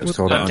have. It's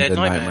called Undead Undead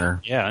Nightmare.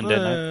 Nightmare. Yeah,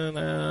 Undead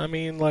Night. I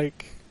mean,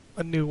 like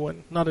a new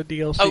one, not a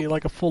DLC,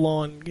 like a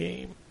full-on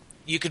game.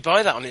 You could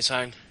buy that on its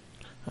own.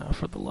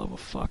 For the love of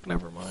fuck,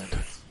 never mind.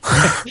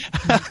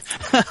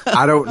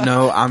 I don't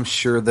know. I'm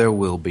sure there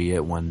will be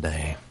it one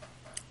day.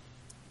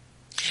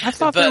 I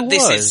thought But there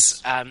this was.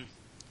 is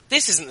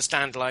this isn't a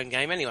standalone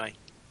game anyway.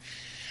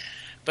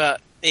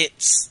 But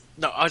it's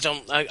no, I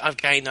don't.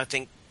 Again, I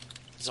think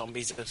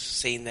zombies have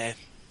seen their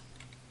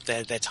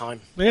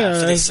time. Yeah,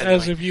 for this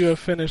as anyway. if you have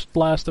finished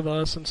Last of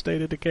Us and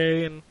State of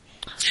Decay, and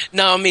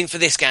No, I mean for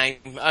this game.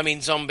 I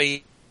mean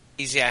zombies.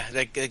 Yeah,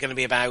 they're going to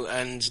be about,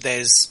 and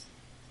there's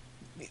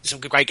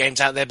some great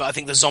games out there. But I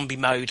think the zombie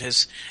mode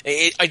has.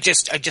 I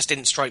just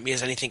didn't strike me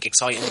as anything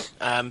exciting.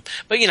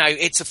 But you know,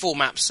 it's the 4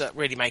 maps that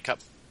really make up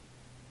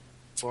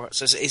for it.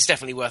 So it's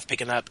definitely worth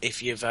picking up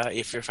if you're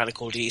a fan of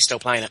Call of Duty, still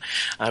playing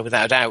it,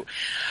 without a doubt.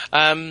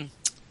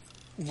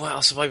 What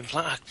else have I been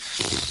playing?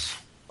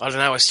 I don't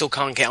know. I still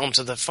can't get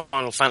onto the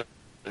Final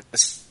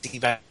Fantasy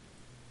beta.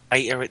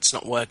 It's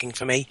not working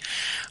for me.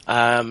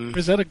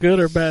 is that a good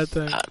or bad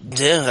thing?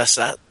 Yeah, that's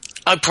that.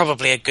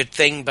 Probably a good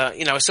thing, but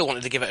you know, I still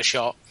wanted to give it a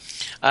shot.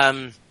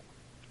 Nothing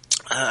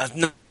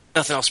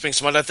else springs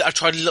to mind. I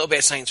tried a little bit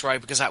of Saints Row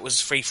because that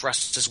was free for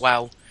us as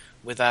well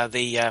with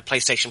the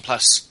PlayStation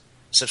Plus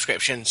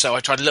subscription. So I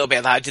tried a little bit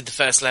of that. I did the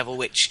first level,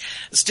 which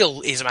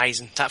still is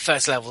amazing. That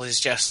first level is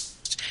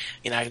just,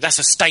 you know, that's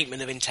a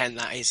statement of intent.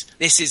 That is,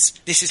 this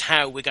is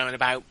how we're going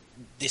about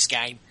this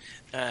game.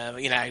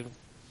 You know,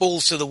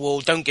 balls to the wall,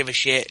 don't give a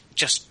shit,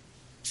 just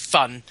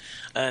fun,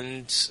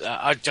 and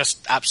I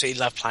just absolutely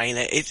love playing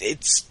it.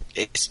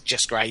 It's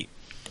just great.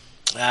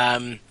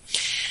 And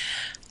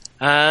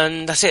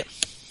that's it,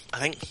 I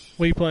think.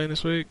 What are you playing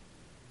this week?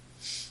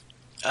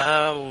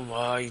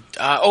 I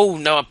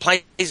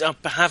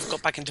have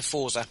got back into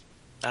Forza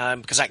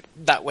because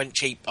that went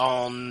cheap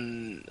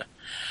on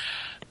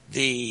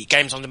the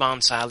Games on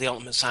Demand sale, the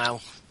Ultimate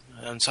sale,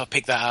 and so I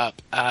picked that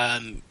up.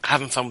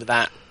 Having fun with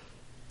that.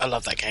 I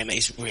love that game.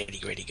 It's really,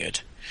 really good.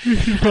 You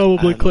should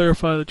probably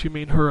clarify that you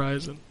mean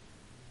Horizon.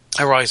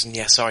 Horizon,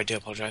 yes. Sorry, I do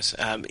apologise.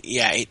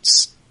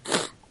 It's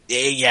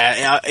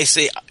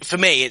for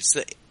me, it's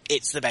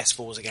the best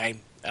Forza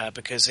game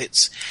because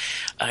it's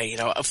you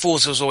know,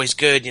 Forza was always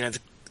good. You know, the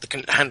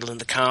handling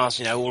the cars,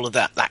 you know, all of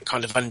that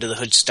kind of under the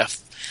hood stuff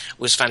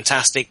was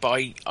fantastic.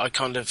 But I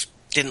kind of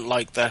didn't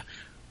like the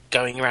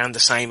going around the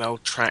same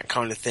old track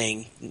kind of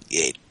thing.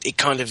 It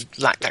kind of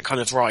lacked that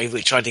kind of drive,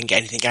 which I didn't get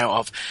anything out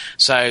of.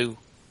 So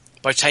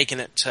by taking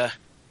it to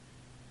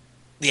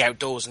the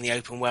outdoors and the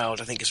open world,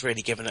 I think it's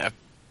really given it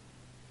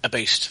a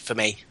boost for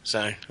me.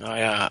 So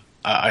I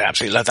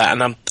absolutely love that,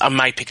 and I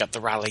may pick up the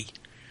Rally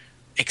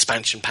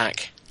expansion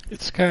pack.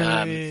 It's kind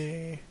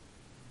of...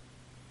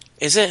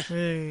 Is it?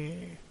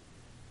 Hey.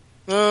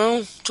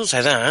 Well, don't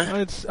say that.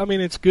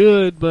 It's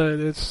good, but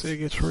it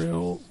gets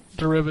real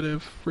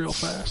derivative real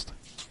fast.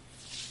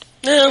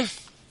 Yeah,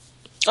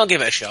 I'll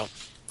give it a shot.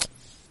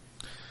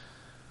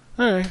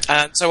 Alright.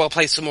 So I'll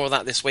play some more of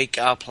that this week.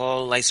 I'll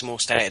play some more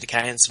State of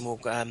Decay and some more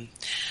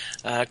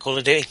Call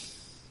of Duty.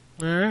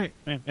 Alright.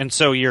 And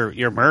so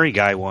your Murray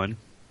guy won.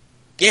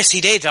 Yes,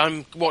 he did.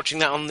 I'm watching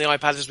that on the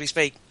iPad as we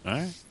speak. All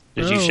right.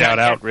 Did Oh, you shout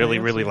out really,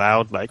 really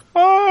loud, like,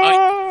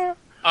 ah!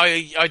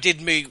 I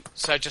did mute,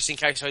 so just in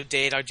case I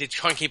did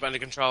try and keep it under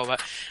control,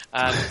 but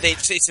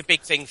it's a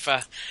big thing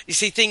for... You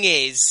see, thing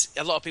is,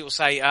 a lot of people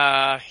say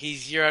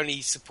you're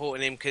only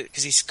supporting him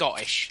because he's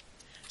Scottish.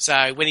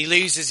 So when he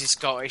loses, he's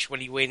Scottish. When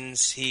he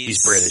wins,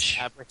 he's British.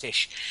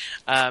 British.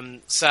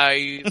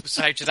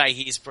 So today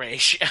he's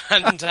British.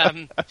 And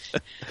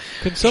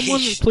Can someone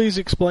please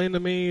explain to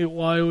me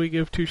why we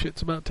give two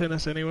shits about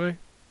tennis anyway?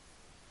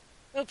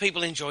 well,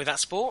 people enjoy that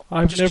sport.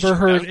 I've Just 'cause never you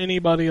heard don't.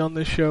 anybody on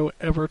this show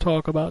ever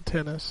talk about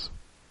tennis.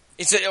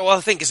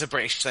 I think it's a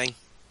British thing.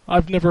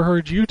 I've never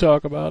heard you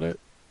talk about it.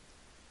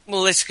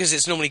 Well, it's because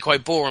it's normally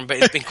quite boring, but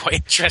it's been quite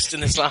interesting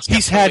this last couple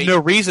He's of had weeks. no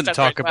reason to Done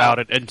talk very well. about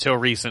it until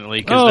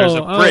recently because there's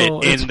a Brit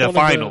it's in the one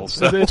of finals.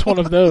 those. So. It's one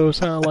of those,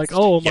 huh? Like,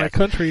 my Yeah.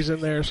 country's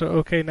in there, so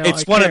okay, now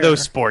It's I one of care.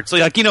 those sports.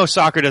 Like, you know,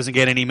 soccer doesn't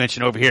get any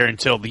mention over here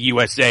until the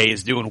USA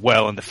is doing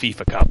well in the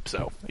FIFA Cup.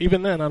 So,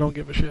 Even then, I don't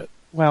give a shit.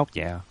 well,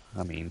 yeah.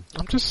 I mean,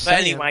 I'm just But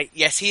saying. anyway,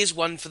 yes, he has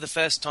won for the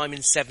first time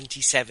in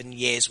 77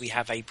 years. We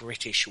have a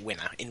British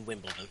winner in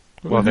Wimbledon.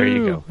 well, there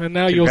you Woohoo. go. And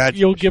now you'll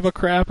Congratulations. give a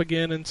crap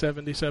again in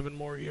 77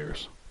 more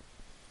years.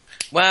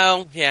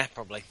 Well, yeah,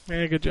 probably.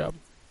 Yeah, good job.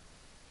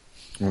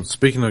 Well,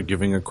 speaking of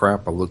giving a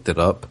crap, I looked it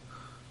up.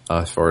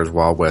 As far as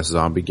Wild West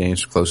zombie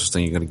games, the closest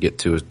thing you're going to get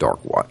to is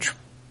Dark Watch.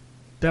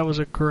 That was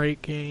a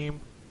great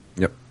game.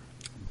 Yep.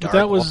 But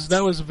that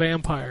was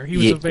vampire. He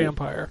was Yeah. a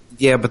vampire.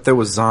 Yeah, but there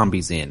was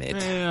zombies in it.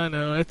 Yeah, I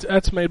know.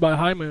 That's made by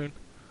High Moon.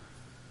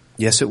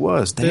 Yes, it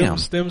was. Damn.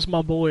 Them's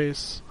my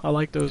boys. I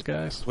like those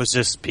guys. was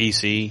this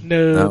PC?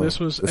 No, No, this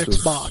was this was-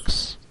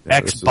 Xbox. Yeah,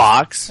 this was-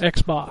 Xbox?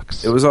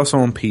 Xbox. It was also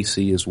on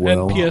PC as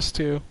well. And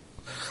PS2.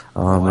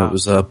 Wow. It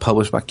was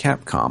published by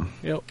Capcom.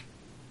 Yep.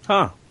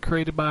 Huh.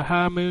 Created by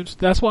High Moon.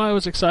 That's why I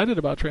was excited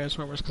about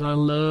Transformers, because I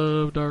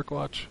love Dark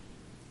Watch.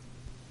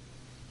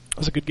 It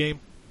was a good game.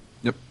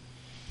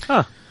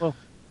 Huh. Well,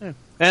 yeah.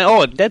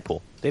 And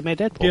Deadpool. They made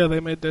Deadpool. Yeah, they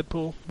made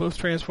Deadpool. Both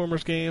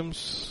Transformers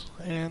games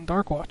and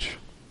Dark Watch.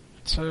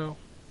 So,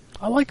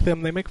 I like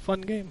them. They make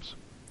fun games.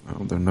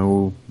 Well, they're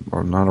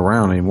not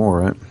around anymore,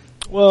 right?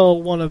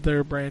 Well, one of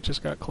their branches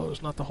got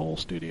closed, not the whole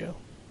studio.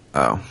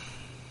 Oh.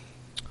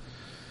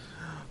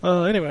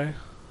 Anyway,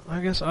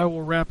 I guess I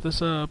will wrap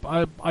this up.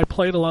 I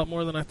played a lot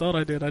more than I thought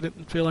I did. I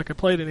didn't feel like I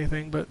played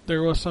anything, but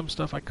there was some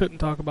stuff I couldn't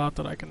talk about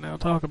that I can now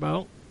talk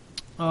about.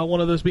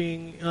 One of those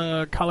being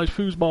College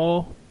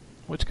Foosball,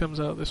 which comes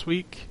out this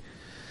week.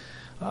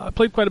 I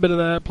played quite a bit of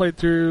that. Played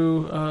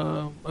through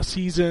a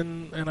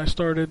season, and I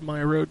started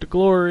my Road to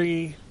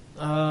Glory.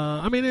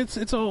 I mean,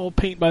 it's all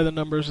paint by the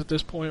numbers at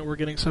this point. We're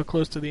getting so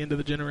close to the end of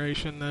the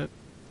generation that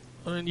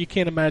you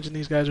can't imagine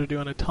these guys are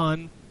doing a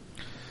ton.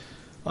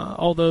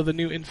 Although the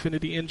new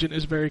Infinity engine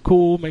is very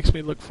cool, makes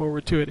me look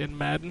forward to it in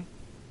Madden.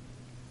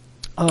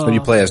 So you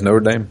play as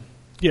Notre Dame?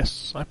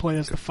 Yes, I play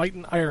as the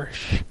Fighting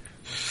Irish.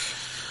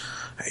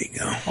 There you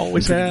go.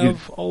 Always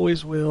have,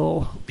 always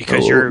will.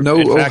 Because you're no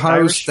in fact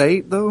Ohio Irish?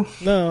 State though.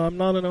 No, I'm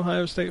not an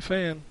Ohio State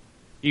fan.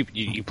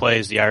 You play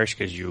as the Irish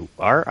because you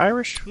are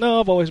Irish? No,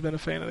 I've always been a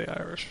fan of the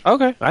Irish.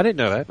 Okay, I didn't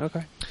know that.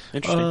 Okay,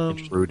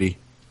 interesting. Rudy.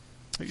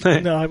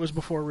 No, I was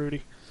before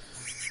Rudy.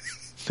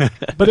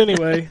 But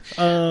anyway,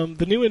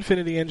 the new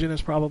Infinity engine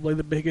is probably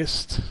the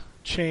biggest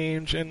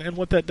change, and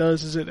what that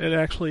does is it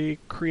actually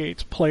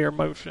creates player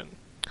motion.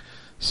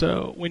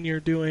 So when you're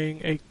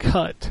doing a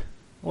cut,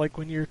 like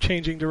when you're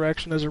changing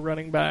direction as a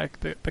running back,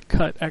 the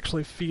cut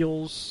actually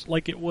feels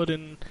like it would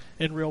in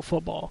real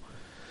football.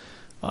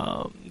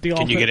 Can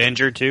you get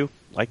injured too,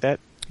 like that?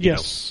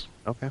 Yes.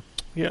 Okay.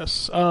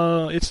 Yes.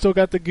 It's still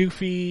got the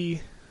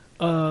goofy,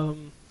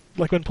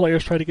 like when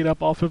players try to get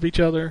up off of each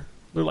other,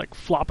 they're like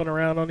flopping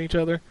around on each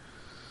other.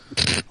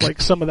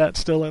 Like some of that's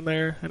still in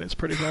there, and it's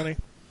pretty funny.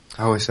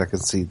 I wish I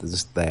could see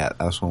just that.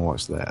 I just want to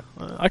watch that.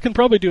 I can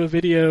probably do a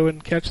video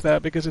and catch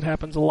that because it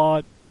happens a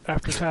lot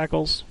after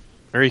tackles.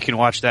 Or you can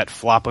watch that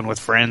Flopping with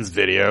Friends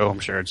video. I'm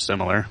sure it's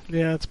similar.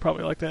 Yeah, it's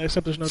probably like that,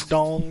 except there's no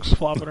dongs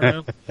flopping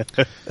around.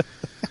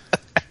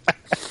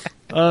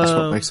 That's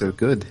what makes it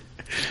good.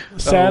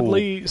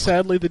 Sadly,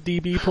 the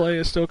DB play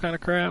is still kind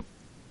of crap.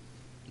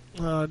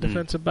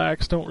 Defensive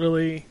backs don't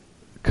really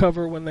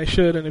cover when they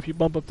should, and if you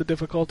bump up the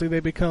difficulty, they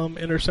become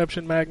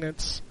interception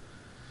magnets.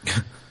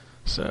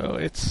 So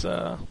it's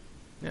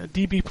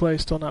DB play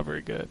is still not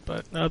very good,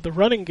 but the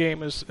running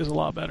game is a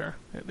lot better.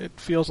 It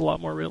feels a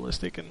lot more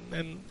realistic,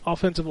 and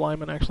offensive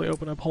linemen actually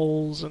open up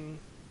holes, and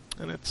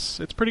it's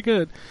pretty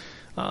good.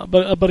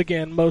 But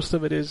again, most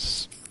of it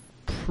is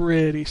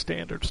pretty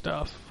standard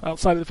stuff.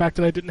 Outside of the fact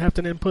that I didn't have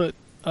to input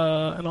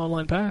an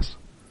online pass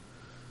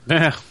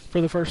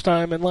for the first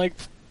time in like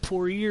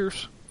 4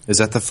 years. Is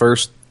that the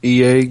first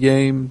EA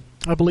game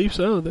I believe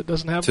so. That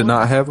doesn't have to one.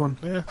 not have one?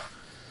 Yeah.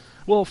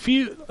 Well,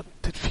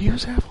 did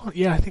Fuse have one?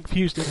 Yeah, I think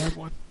Fuse did have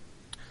one.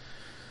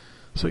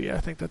 So yeah, I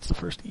think that's the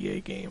first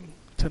EA game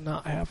to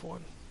not have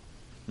one.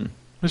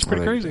 It's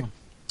pretty There you crazy.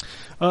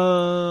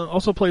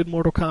 Also played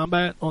Mortal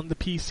Kombat on the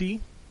PC.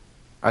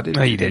 I did.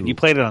 No, you did. You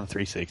played it on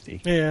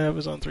 360. Yeah, it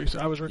was on 360.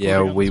 I was recording Yeah,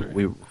 on we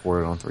 360.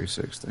 recorded on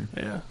 360.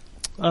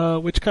 Yeah.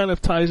 Which kind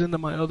of ties into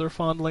my other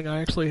fondling.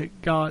 I actually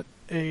got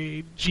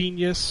a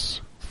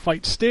Genius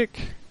fight stick.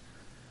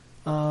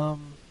 That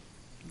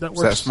works.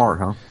 Is that smart,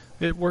 huh?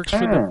 It works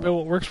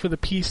for the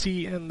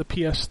PC and the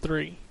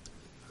PS3,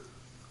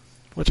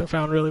 which I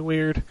found really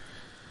weird.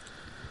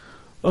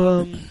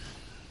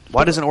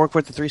 Why doesn't it work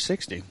with the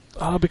 360?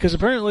 Because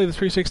apparently the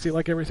 360,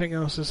 like everything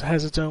else,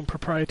 has its own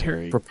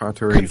proprietary fucking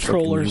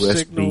controller USB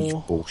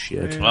signal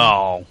bullshit. and-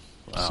 Oh.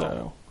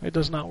 So it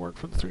does not work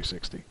for the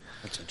 360.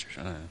 That's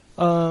interesting.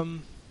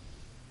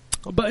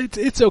 But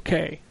it's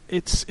okay.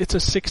 It's a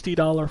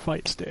 $60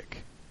 fight stick,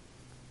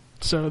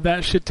 so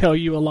that should tell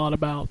you a lot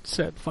about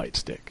said fight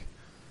stick.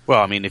 Well,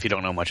 I mean, if you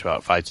don't know much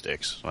about fight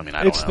sticks, I mean,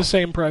 I don't It's know. the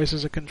same price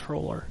as a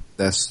controller.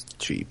 That's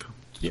cheap.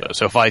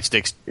 So fight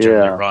sticks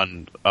generally Yeah.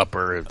 run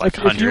upper like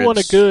If hundreds. you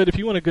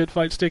want a good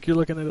fight stick, you're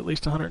looking at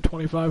least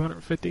 125,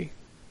 150.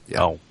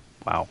 Yeah. Oh,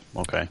 wow.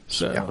 Okay.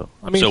 So Yeah.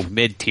 I mean, So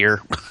mid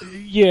tier.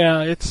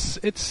 yeah, it's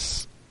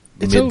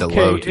Mid to low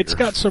okay. tier. It's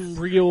got some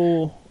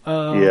real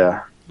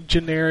Yeah.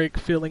 generic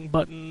feeling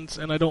buttons,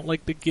 and I don't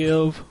like the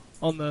give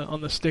on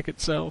the stick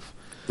itself.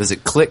 Does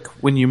it click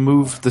when you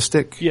move the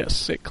stick?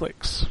 Yes, it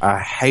clicks. I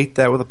hate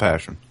that with a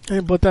passion.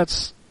 But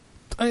that's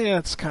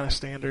kind of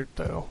standard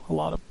though. A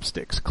lot of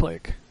sticks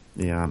click.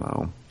 Yeah, I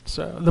know.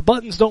 So the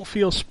buttons don't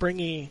feel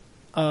springy,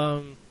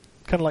 kind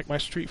of like my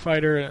Street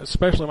Fighter, and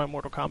especially my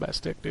Mortal Kombat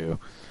stick do.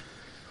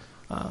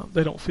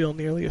 They don't feel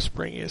nearly as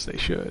springy as they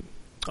should.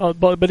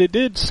 But it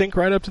did sync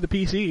right up to the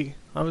PC.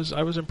 I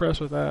was impressed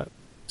with that.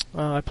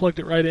 I plugged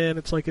it right in.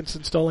 It's like it's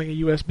installing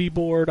a USB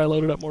board. I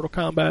loaded up Mortal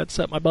Kombat,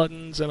 set my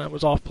buttons, and I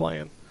was off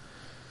playing.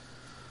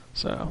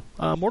 So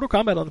Mortal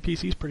Kombat on the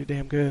PC is pretty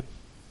damn good.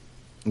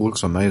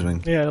 Looks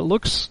amazing. Yeah, it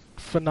looks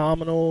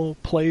phenomenal.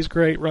 Plays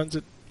great. Runs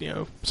at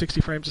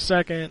 60 frames a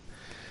second.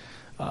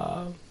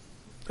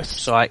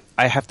 So I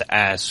have to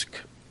ask,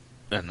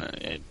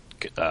 and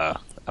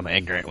I'm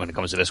ignorant when it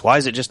comes to this. Why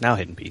is it just now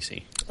hitting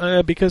PC?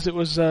 Because it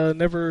was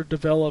never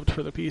developed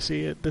for the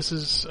PC. This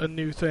is a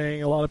new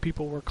thing. A lot of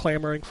people were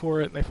clamoring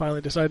for it, and they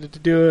finally decided to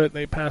do it. And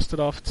they passed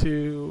it off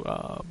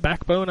to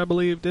Backbone, I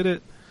believe, did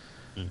it.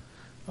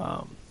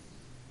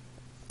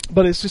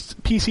 But it's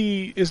just,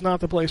 PC is not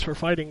the place for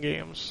fighting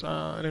games.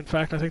 And in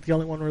fact, I think the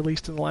only one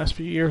released in the last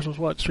few years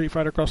was Street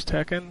Fighter Cross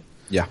Tekken.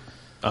 Yeah.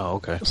 Oh,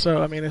 okay.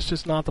 So, I mean, it's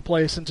just not the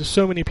place, and just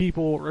so many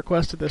people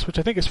requested this, which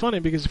I think is funny,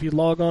 because if you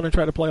log on and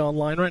try to play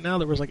online right now,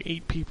 there was like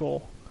 8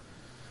 people.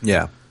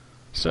 Yeah.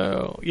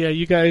 So, yeah,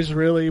 you guys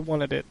really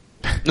wanted it.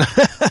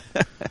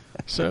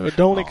 So,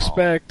 don't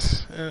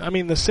expect... I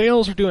mean, the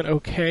sales are doing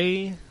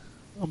okay,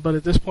 but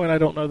at this point, I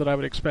don't know that I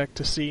would expect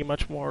to see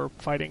much more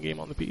fighting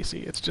game on the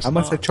PC. It's just How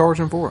much not. they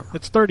charging for it?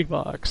 It's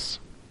 $30,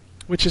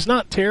 which is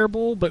not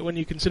terrible, but when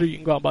you consider you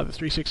can go out and buy the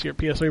 360 or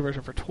PSA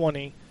version for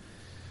 $20...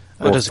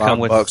 What does it come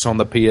with? $5 on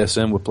the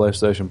PSN with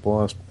PlayStation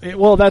Plus.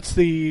 Well, that's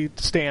the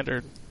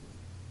standard.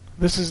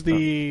 This is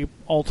the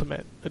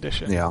Ultimate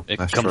Edition. Yeah, It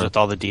that's comes true. with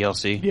all the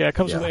DLC. Yeah, it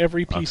comes Yeah. with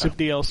every piece of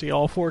DLC,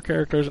 all 4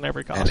 characters and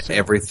every and costume.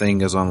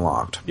 everything is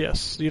unlocked.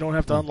 Yes, you don't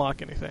have to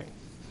unlock anything.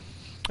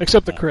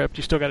 Except the crypt.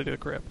 You still got to do the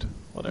crypt.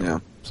 Whatever. Yeah.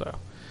 So,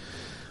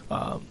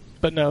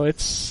 but no,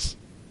 it's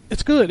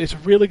good. It's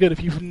really good.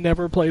 If you've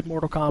never played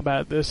Mortal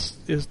Kombat, this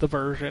is the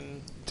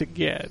version to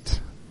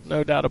get.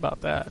 No doubt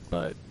about that.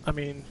 But, I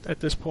mean, at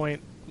this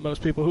point,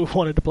 most people who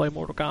wanted to play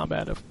Mortal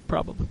Kombat have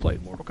probably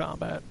played Mortal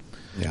Kombat.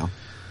 Yeah.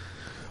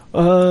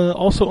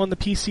 Also on the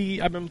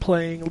PC, I've been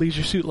playing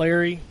Leisure Suit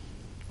Larry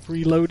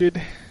Reloaded.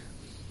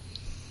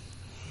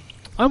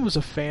 I was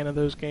a fan of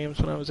those games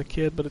when I was a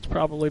kid, but it's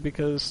probably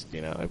because, you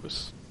know,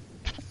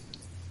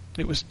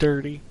 it was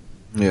dirty.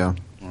 Yeah.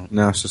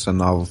 Now it's just a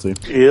novelty.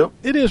 Yep.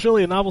 It is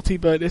really a novelty,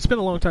 but it's been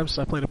a long time since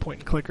I played a point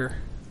and clicker.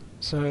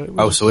 So it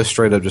was, So it's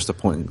straight up just a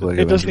point and click.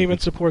 it doesn't even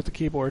support the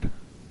keyboard.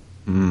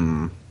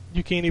 Hmm.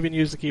 You can't even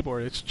use the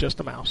keyboard. It's just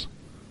a mouse.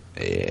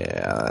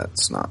 Yeah,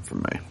 that's not for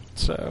me.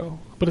 So,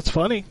 but it's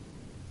funny.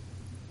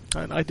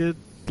 And I did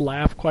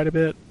laugh quite a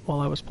bit while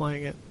I was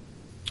playing it.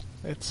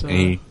 It's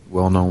Any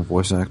well-known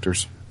voice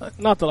actors?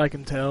 not that I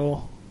can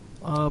tell.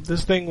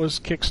 This thing was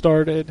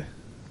kickstarted,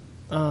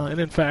 and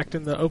in fact,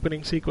 in the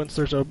opening sequence,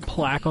 there's a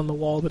plaque on the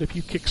wall that if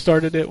you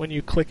kickstarted it, when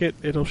you click it,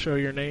 it'll show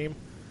your name,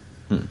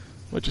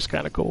 which is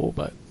kind of cool.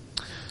 But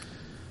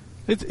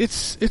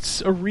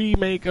it's a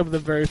remake of the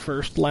very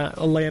first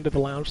Land of the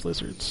Lounge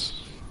Lizards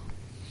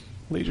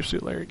Leisure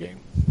Suit Larry game.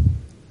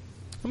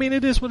 I mean,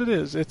 it is what it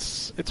is.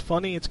 It's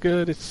funny. It's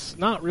good. It's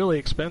not really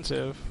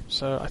expensive.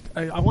 So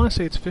I want to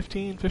say it's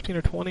 15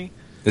 or 20.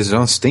 Is it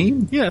on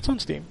Steam? Yeah, it's on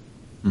Steam.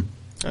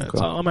 Okay.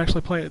 So I'm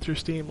actually playing it through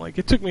Steam. Like,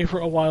 it took me for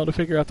a while to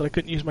figure out that I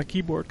couldn't use my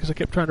keyboard because I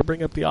kept trying to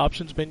bring up the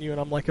options menu, and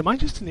I'm like, am I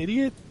just an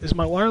idiot? Is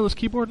my wireless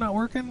keyboard not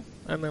working?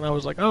 And then I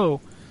was like, oh,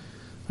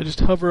 I just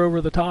hover over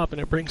the top and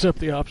it brings up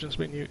the options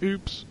menu.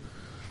 Oops.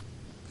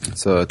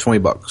 It's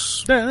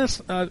 $20. Yeah,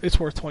 that's it's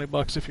worth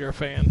 $20 if you're a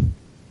fan.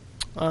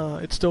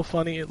 It's still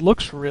funny. It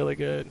looks really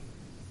good.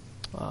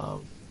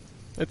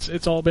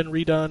 It's all been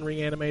redone,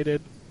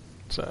 reanimated.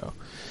 So,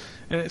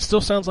 and it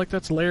still sounds like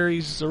that's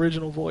Larry's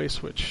original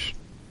voice, which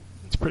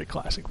it's a pretty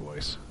classic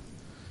voice.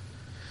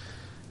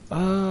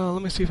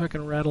 Let me see if I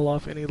can rattle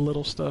off any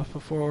little stuff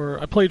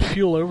before. I played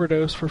Fuel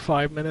Overdose for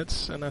 5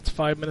 minutes, and that's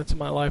 5 minutes of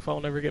my life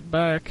I'll never get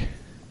back.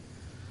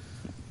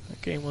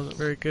 That game wasn't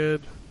very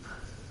good.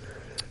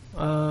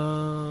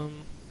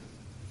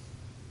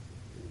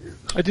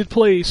 I did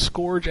play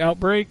Scourge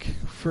Outbreak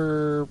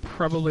for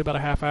probably about a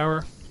half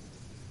hour.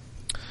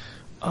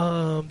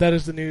 That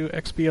is the new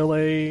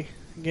XBLA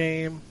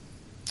game.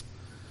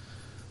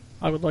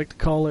 I would like to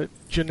call it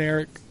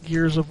generic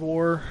Gears of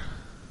War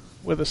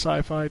with a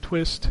sci-fi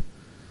twist.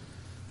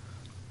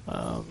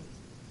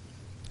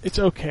 It's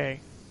okay.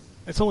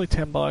 It's only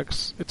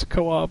 $10. It's a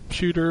co-op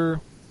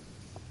shooter.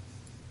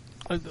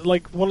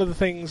 Like, one of the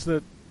things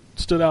that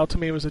stood out to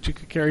me was that you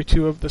could carry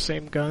 2 of the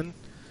same gun.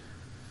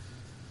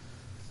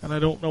 And I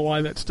don't know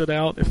why that stood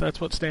out. If that's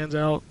what stands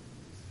out,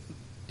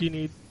 do you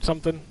need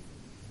something?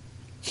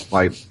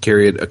 Like,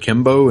 carry it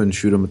akimbo and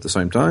shoot them at the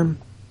same time?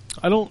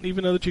 I don't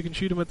even know that you can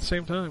shoot them at the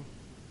same time.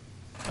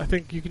 I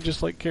think you can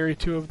just, like, carry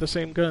 2 of the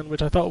same gun,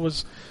 which I thought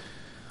was...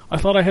 I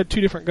thought I had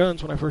 2 different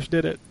guns when I first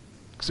did it.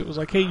 Because it was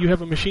like, hey, you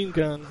have a machine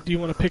gun. Do you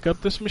want to pick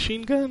up this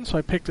machine gun? So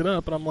I picked it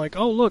up, and I'm like,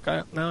 oh, look,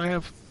 now I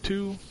have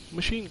 2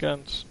 machine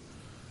guns.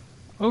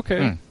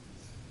 Okay.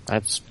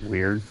 That's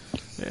weird.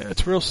 Yeah,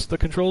 it's real. The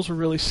controls are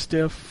really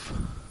stiff.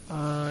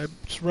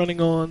 It's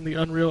running on the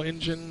Unreal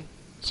Engine,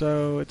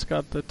 so it's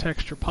got the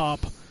texture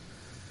pop.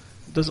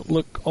 It doesn't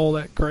look all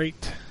that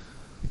great.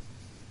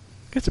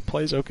 I guess it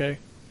plays okay.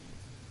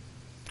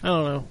 I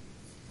don't know.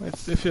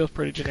 It feels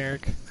pretty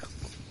generic.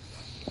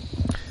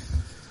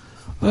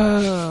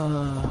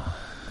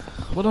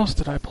 What else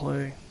did I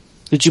play?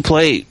 Did you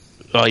play...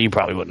 Oh, you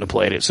probably wouldn't have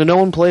played it. So no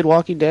one played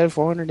Walking Dead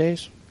 400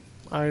 Days?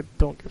 I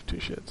don't give 2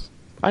 shits.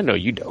 I know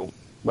you don't,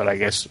 but I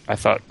guess I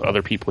thought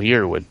other people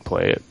here would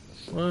play it.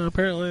 Well,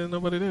 apparently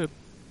nobody did.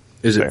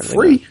 Is it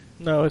Apparently free?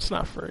 No, it's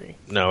not free.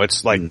 No,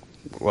 it's like,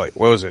 what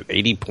was it,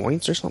 80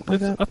 points or something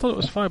like that? I thought it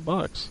was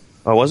 $5.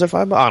 Oh, was it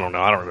 $5? I don't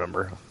know. I don't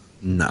remember.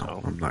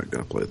 No, I'm not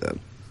going to play that.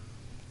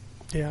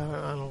 Yeah,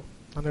 I don't.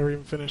 I never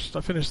even finished.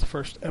 I finished the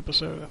first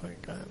episode, I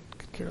think. I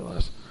could care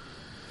less.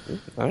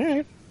 All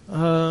right.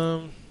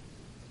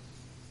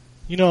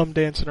 You know I'm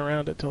dancing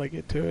around it till I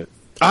get to it.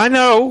 I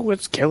know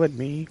it's killing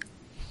me.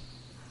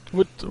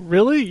 What?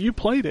 Really? You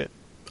played it?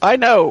 I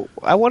know.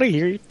 I want to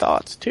hear your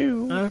thoughts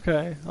too.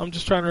 Okay. I'm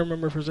just trying to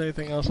remember if there's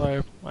anything else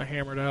I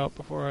hammered out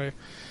before I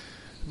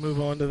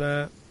move on to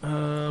that.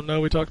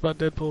 No, we talked about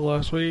Deadpool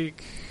last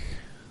week.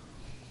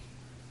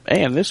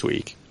 And this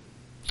week.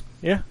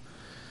 Yeah.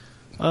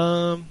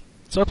 So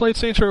I played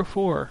Saints Row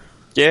 4.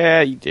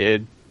 Yeah, you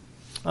did.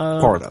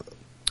 Part of it.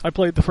 I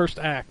played the first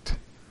act,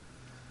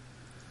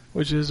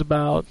 which is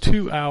about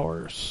 2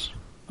 hours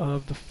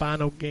of the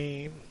final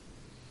game.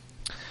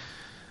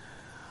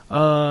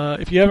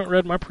 If you haven't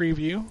read my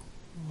preview,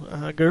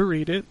 go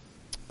read it.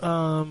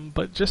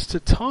 But just to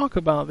talk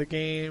about the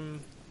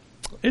game,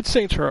 it's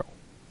Saints Row.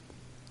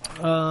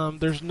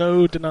 There's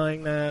no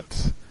denying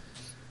that,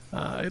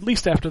 at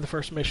least after the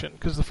first mission,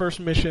 because the first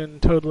mission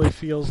totally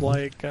feels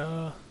like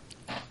a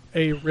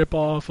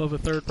rip-off of a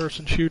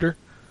third-person shooter.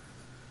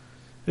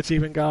 It's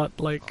even got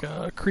like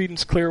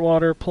Creedence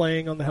Clearwater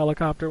playing on the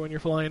helicopter when you're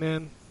flying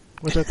in,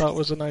 which I thought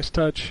was a nice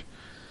touch.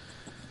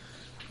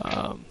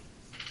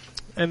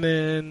 And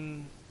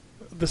then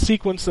the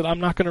sequence that I'm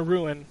not going to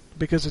ruin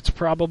because it's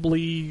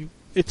probably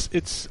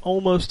it's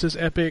almost as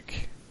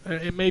epic.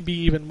 It may be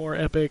even more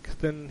epic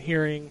than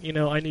hearing,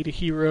 I need a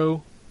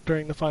hero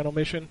during the final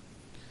mission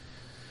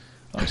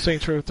of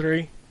Saints Row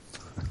 3.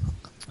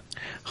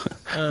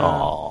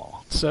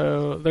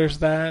 So there's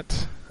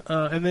that.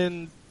 And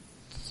then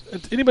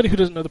anybody who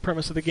doesn't know the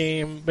premise of the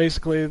game,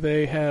 basically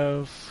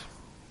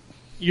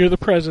you're the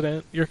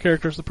president, your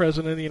character's the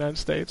president of the United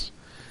States,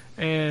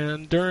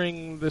 and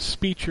during the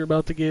speech you're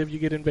about to give, you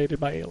get invaded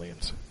by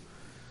aliens.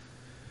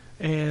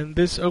 And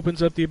this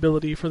opens up the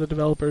ability for the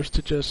developers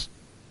to just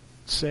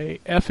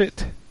say, F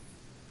it,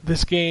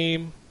 this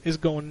game is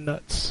going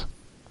nuts.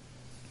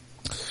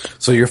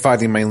 So you're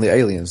fighting mainly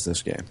aliens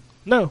this game?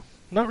 No,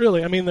 not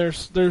really. I mean,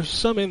 there's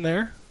some in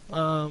there.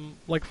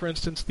 Like, for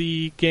instance,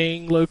 the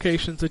gang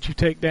locations that you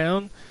take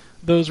down,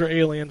 those are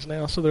aliens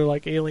now. So they're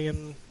like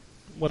alien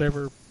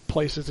whatever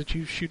places that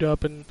you shoot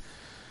up.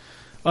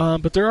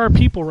 But there are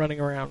people running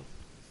around.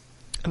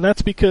 And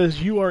that's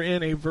because you are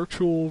in a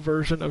virtual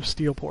version of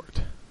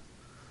Steelport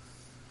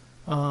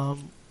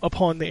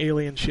upon the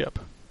alien ship.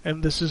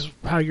 And this is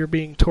how you're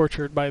being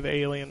tortured by the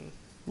alien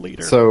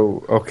leader.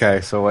 So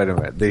wait a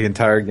minute. The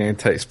entire game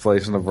takes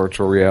place in a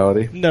virtual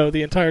reality? No,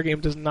 the entire game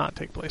does not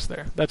take place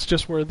there. That's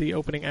just where the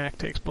opening act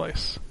takes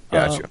place.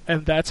 Gotcha.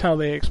 And that's how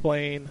they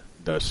explain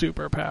the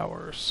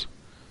superpowers.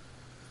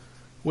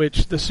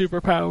 Which the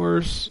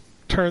superpowers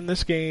turn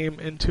this game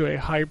into a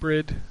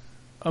hybrid,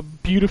 a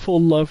beautiful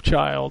love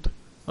child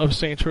of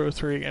Saints Row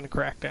 3 and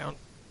Crackdown.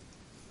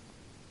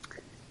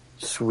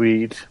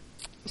 Sweet.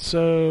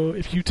 So,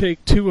 if you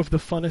take two of the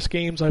funnest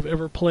games I've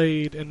ever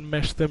played and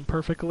mesh them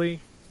perfectly,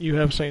 you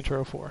have Saints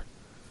Row 4.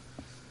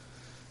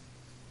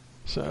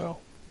 So,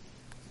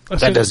 If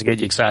that doesn't get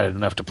you excited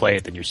enough to play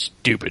it, then you're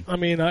stupid. I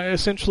mean, I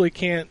essentially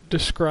can't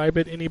describe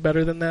it any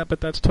better than that,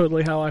 but that's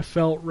totally how I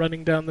felt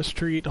running down the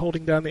street,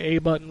 holding down the A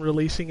button,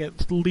 releasing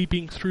it,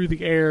 leaping through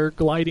the air,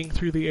 gliding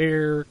through the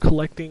air,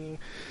 collecting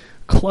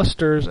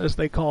clusters, as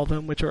they call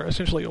them, which are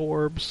essentially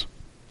orbs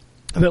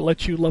that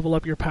let you level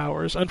up your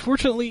powers.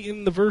 Unfortunately,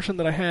 in the version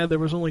that I had, there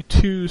was only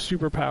 2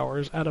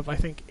 superpowers out of, I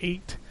think,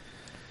 8.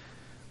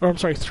 Or, I'm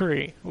sorry,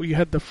 3. Well, you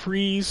had the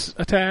freeze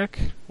attack,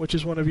 which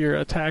is one of your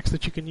attacks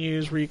that you can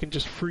use where you can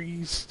just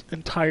freeze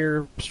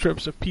entire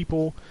strips of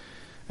people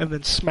and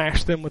then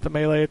smash them with a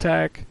melee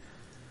attack.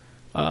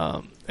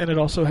 And it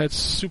also had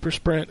super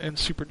sprint and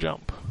super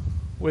jump,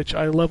 which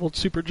I leveled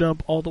super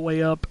jump all the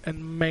way up,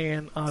 and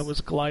man, I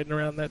was gliding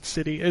around that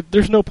city.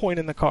 There's no point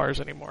in the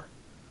cars anymore.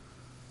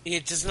 Yeah,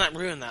 doesn't that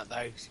ruin that,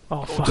 though? Oh,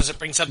 Or fuck. does it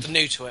bring something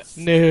new to it?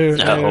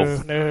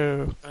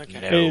 No.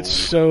 Okay. It's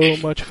so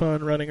much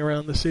fun running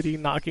around the city,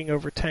 knocking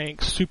over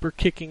tanks, super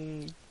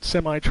kicking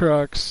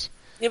semi-trucks.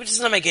 Yeah, but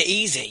doesn't that make it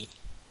easy?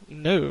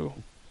 No.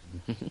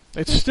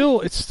 It's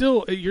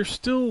still, you're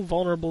still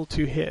vulnerable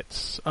to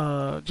hits,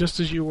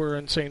 just as you were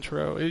in Saints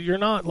Row. You're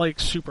not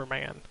like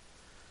Superman.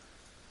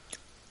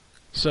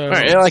 So,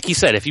 Right, like you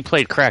said, if you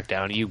played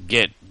Crackdown, you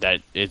get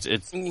that it's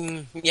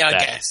Yeah, I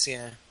that. guess,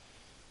 yeah.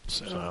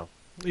 so.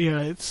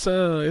 yeah,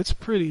 it's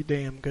pretty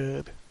damn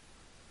good.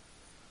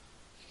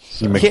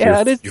 You make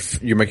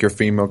you make your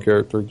female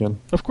character again?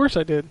 Of course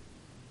I did.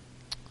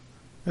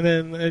 And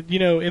then,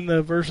 in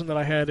the version that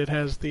I had, it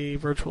has the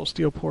virtual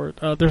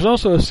Steelport. There's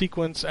also a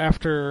sequence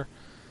after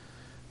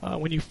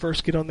when you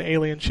first get on the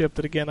alien ship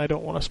that, again, I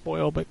don't want to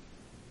spoil, but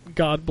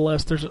God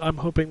bless, I'm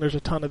hoping there's a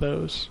ton of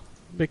those,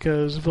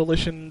 because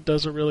Volition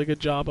does a really good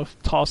job of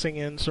tossing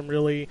in some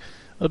really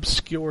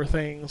obscure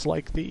things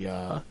like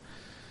the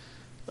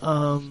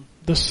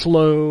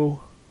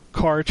slow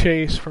car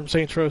chase from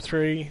Saints Row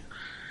 3,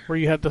 where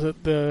you had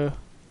the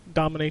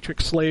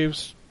dominatrix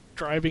slaves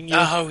driving you.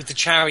 Oh, the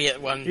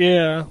chariot one.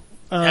 Yeah.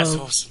 That's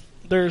awesome.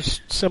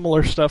 There's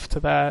similar stuff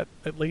to that,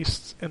 at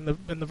least in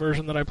the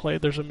version that I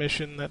played. There's a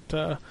mission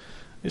that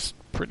is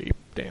pretty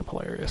damn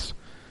hilarious.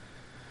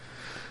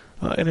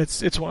 And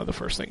it's one of the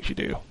first things you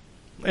do.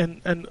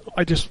 And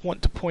I just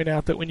want to point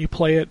out that when you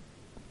play it,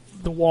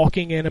 the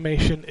walking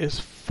animation is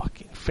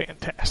fucking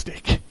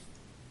fantastic.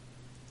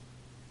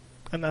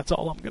 And that's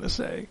all I'm going to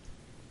say.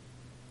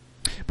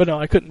 But no,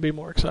 I couldn't be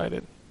more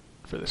excited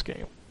for this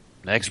game.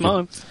 Next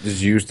month. Did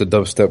you use the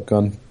dubstep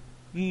gun?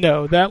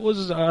 No, that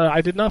was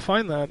I did not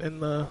find that in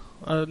the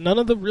none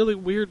of the really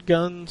weird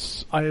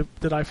guns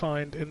that I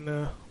find in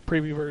the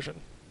preview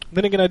version.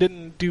 Then again, I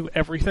didn't do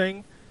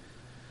everything.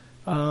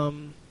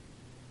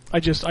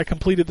 I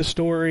completed the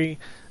story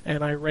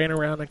and I ran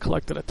around and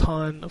collected a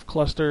ton of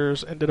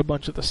clusters and did a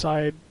bunch of the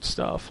side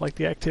stuff, like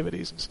the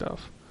activities and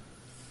stuff.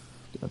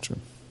 Gotcha.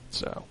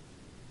 So,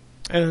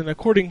 and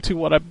according to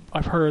what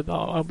I've heard,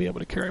 I'll be able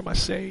to carry my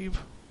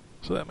save,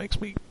 so that makes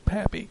me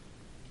happy.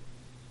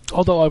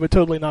 Although I would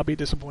totally not be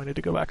disappointed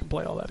to go back and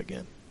play all that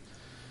again,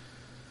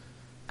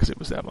 because it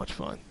was that much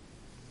fun.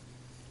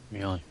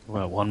 Really?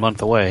 Well, 1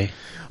 month away.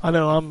 I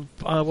know.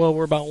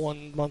 We're about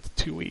 1 month,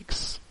 2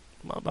 weeks,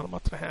 about a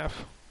month and a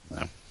half.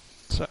 Yeah.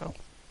 So,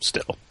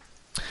 Still.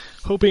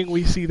 hoping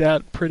we see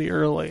that pretty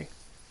early,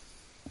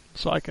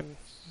 so I can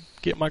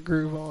get my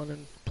groove on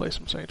and play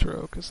some Saints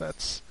Row, because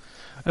that's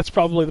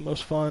probably the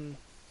most fun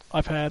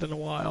I've had in a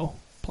while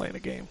playing a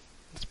game.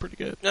 It's pretty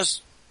good.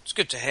 It's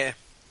good to hear.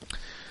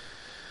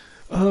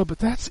 But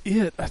that's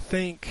it, I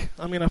think.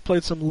 I mean, I've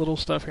played some little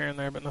stuff here and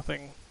there, but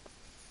nothing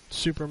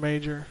super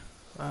major.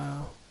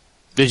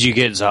 Did you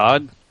get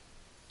Zod?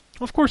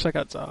 Of course I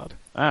got Zod.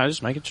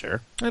 Just making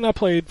sure. And I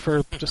played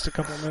for just a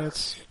couple of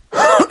minutes.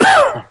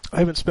 I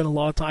haven't spent a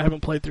lot of time. I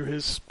haven't played through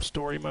his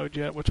story mode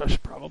yet, which I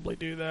should probably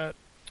do that.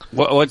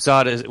 What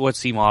Zod is?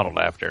 What's he modeled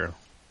after?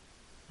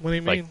 What do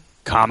you Like mean?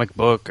 comic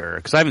book, or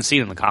because I haven't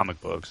seen it in the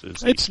comic books.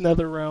 It's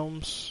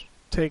NetherRealm's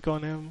take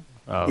on him.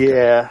 Oh, okay.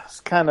 Yeah, it's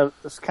kind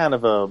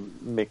of a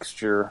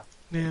mixture.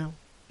 Yeah.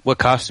 What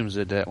costumes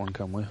did that one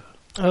come with?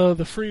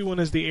 The free one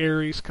is the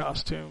Ares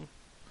costume.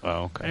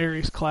 Oh, okay.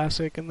 Ares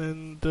Classic, and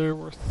then there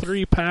were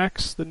 3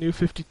 packs: the New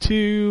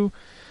 52,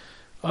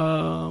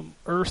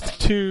 Earth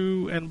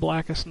 2, and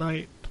Blackest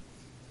Night.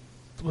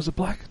 Was it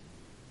Black?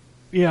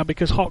 Yeah,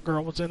 because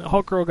Hawkgirl was in it.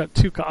 Hawkgirl got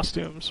 2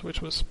 costumes,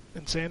 which was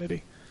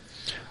insanity.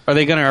 Are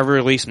they going to ever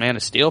release Man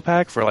of Steel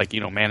pack for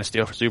Man of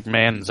Steel for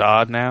Superman and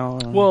Zod now?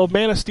 Well,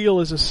 Man of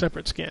Steel is a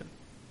separate skin.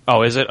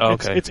 Oh, is it? Oh,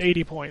 okay. It's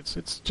 80 points.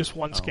 It's just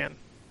one skin.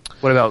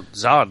 What about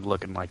Zod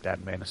looking like that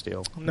in Man of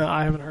Steel? No,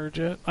 I haven't heard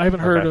yet. I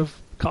haven't heard of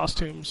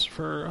costumes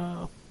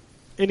for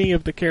any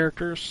of the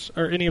characters,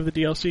 or any of the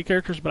DLC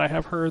characters, but I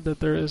have heard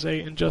that there is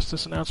a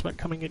Injustice announcement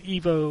coming at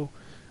EVO,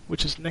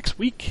 which is next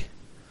week,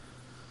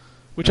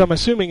 which I'm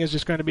assuming is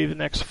just going to be the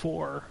next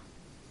 4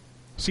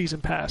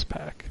 Season Pass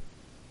pack.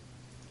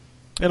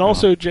 And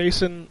also,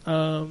 Jason,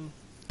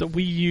 the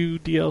Wii U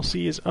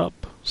DLC is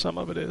up. Some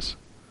of it is.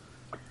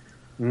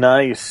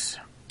 Nice.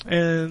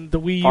 And the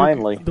Wii U,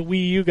 Finally. the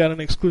Wii U got an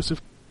exclusive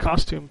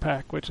costume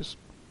pack, which is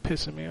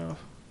pissing me off.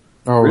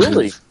 Oh,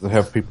 Really? They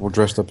have people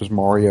dressed up as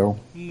Mario.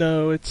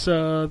 No, it's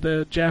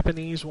the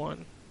Japanese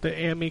one, the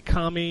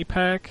Amikami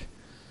pack.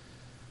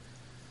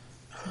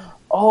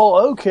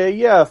 Oh, okay,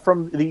 yeah,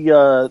 from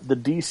the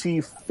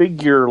DC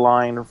figure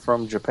line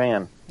from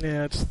Japan.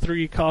 Yeah, it's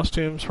 3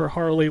 costumes for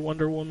Harley,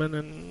 Wonder Woman,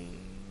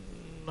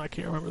 and I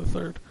can't remember the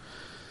third.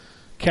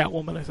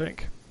 Catwoman, I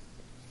think.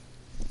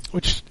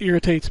 Which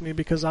irritates me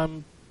because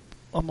I'm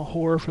a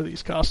whore for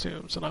these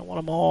costumes and I want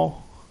them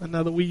all. And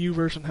now the Wii U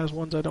version has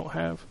ones I don't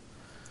have.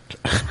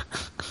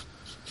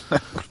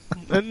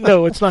 And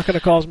no, it's not going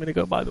to cause me to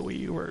go buy the Wii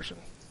U version.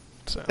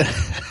 So,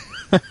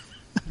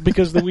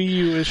 because the Wii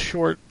U is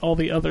short all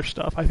the other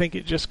stuff. I think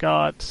it just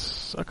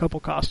got a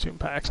couple costume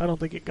packs. I don't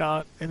think it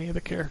got any of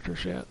the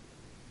characters yet.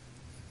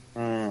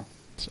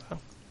 So,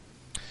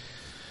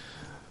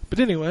 but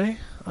anyway,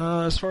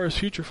 as far as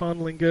future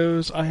fondling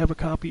goes, I have a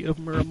copy of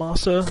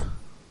Muramasa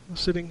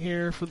sitting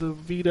here for the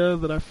Vita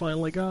that I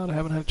finally got. I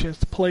haven't had a chance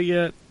to play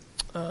yet.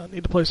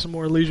 Need to play some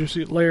more Leisure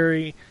Suit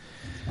Larry,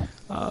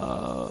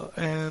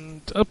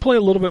 and I'll play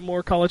a little bit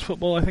more college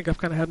football. I think I've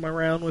kind of had my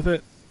round with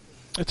it.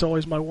 It's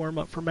always my warm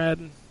up for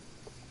Madden.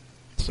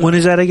 So, When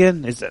is that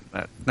again? Is that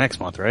next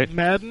month, right?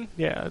 Madden?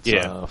 Yeah, it's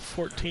Yeah.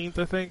 14th,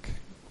 I think.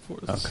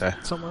 Okay.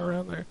 Somewhere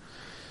around there.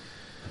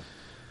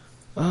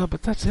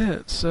 But that's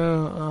it.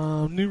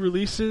 So, new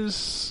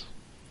releases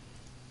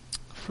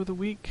for the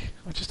week.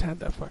 I just had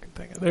that fucking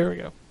thing. There we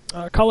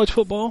go. College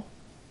football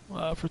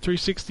for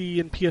 360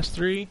 and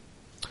PS3.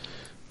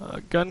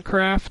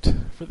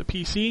 Guncraft for the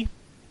PC.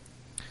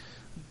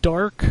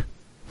 Dark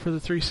for the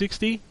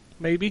 360,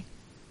 maybe.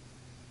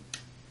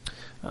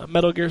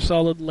 Metal Gear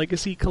Solid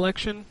Legacy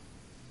Collection.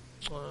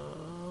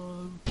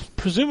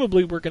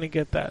 Presumably we're going to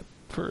get that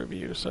for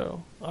review.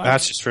 So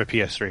That's just for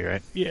PS3,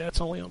 right? yeah,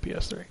 it's only on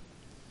PS3.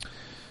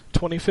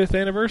 25th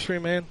anniversary,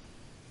 man.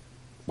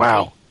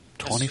 Wow.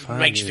 This 25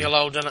 makes you years. feel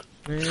old, doesn't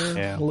it?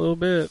 Yeah, a little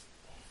bit.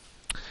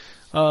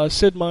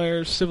 Sid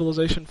Meier's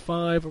Civilization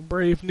 5, A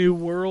Brave New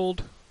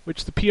World,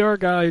 which the PR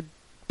guy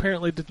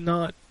apparently did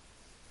not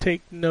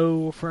take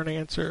no for an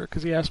answer,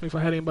 because he asked me if I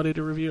had anybody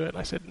to review it, and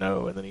I said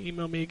no, and then he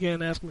emailed me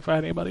again asking me if I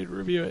had anybody to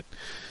review it.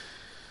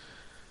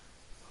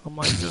 I'm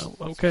like, no,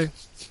 okay.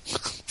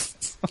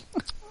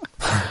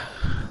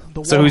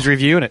 So who's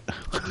reviewing it?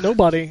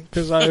 Nobody,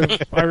 because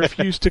I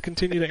refuse to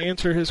continue to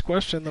answer his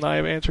question that I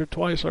have answered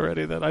twice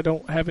already, that I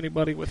don't have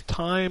anybody with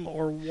time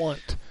or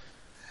want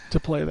to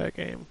play that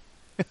game.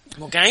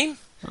 What game?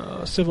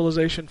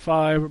 Civilization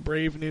 5, A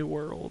Brave New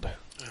World.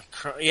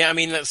 Yeah, I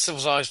mean, that's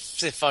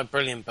Civilization 5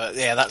 brilliant, but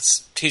yeah,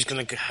 that's who's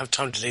going to have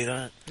time to do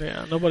that?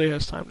 Yeah, nobody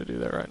has time to do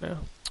that right now.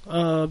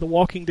 The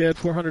Walking Dead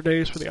 400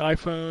 Days for the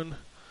iPhone.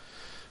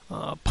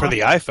 For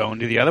the iPhone?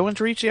 Do the other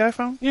ones reach the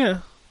iPhone?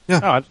 Yeah.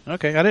 Oh,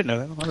 okay. I didn't know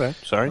that. My bad.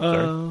 Sorry. Maybe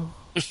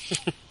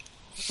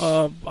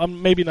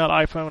not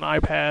iPhone,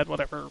 iPad,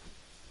 whatever.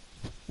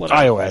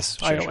 iOS.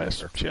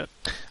 iOS. Shit.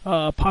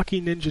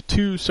 Pocky Ninja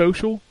 2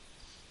 Social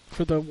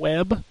for the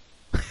web.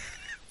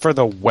 For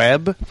the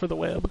web? For the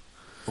web.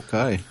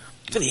 Okay.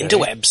 For the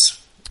interwebs.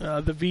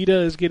 The Vita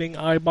is getting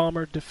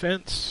iBomber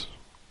Defense.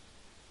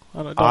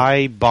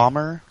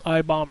 iBomber?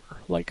 iBomber.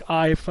 Like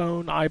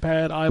iPhone,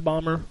 iPad,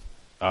 iBomber.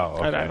 Oh,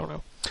 okay. I don't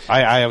know.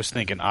 I was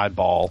thinking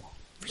eyeball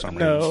for some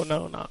reason.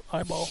 No, not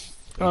eyeball.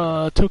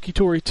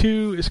 Tokitori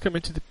 2 is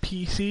coming to the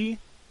PC.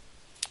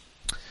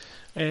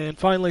 And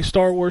finally,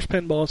 Star Wars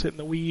Pinball is hitting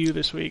the Wii U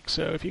this week.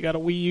 So if you got a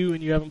Wii U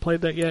and you haven't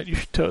played that yet, you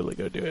should totally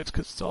go do it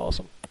because it's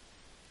awesome.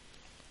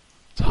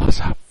 It's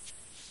awesome.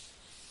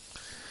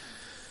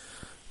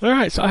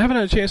 Alright, so I haven't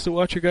had a chance to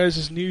watch your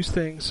guys' news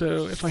thing,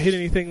 so if I hit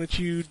anything that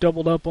you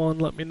doubled up on,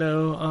 let me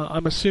know.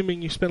 I'm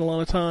assuming you spent a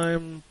lot of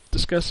time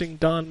discussing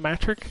Don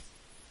Matrick,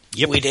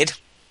 Yep, we did.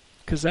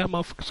 because that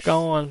motherfucker's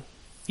gone.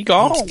 He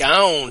gone. He's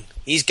gone.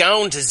 He's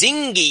gone to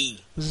Zingy.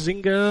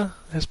 Zynga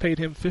has paid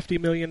him $50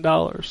 million,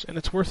 and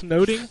it's worth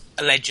noting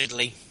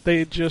Allegedly.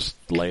 they just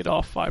laid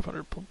off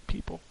 500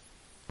 people.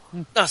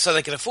 Oh, so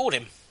they can afford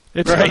him.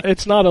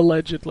 It's not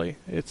allegedly.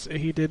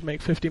 He did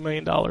make $50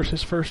 million.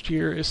 His first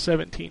year is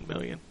 $17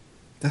 million.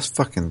 That's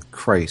fucking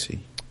crazy.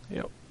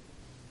 Yep.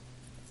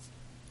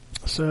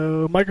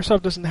 So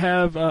Microsoft doesn't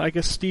have, I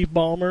guess Steve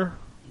Ballmer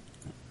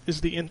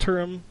is the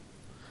interim,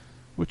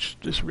 which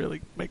is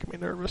really making me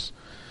nervous.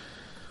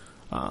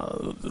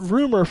 The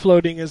rumor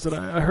floating is that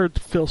I heard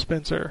Phil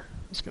Spencer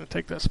is going to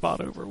take that spot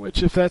over,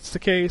 which if that's the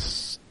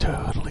case,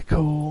 totally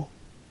cool.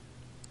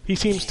 He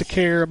seems to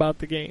care about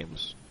the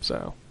games,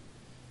 so.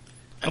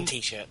 And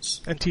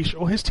t-shirts. And t-shirt.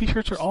 Well, his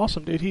t-shirts are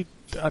awesome, dude.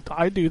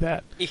 I do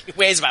that. He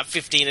wears about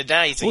 15 a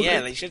day, so Well,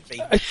 yeah, they should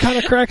be. It kind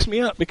of cracks me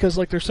up because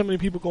like there's so many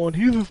people going,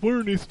 he's just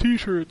wearing his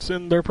t-shirts,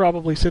 and they're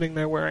probably sitting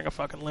there wearing a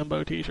fucking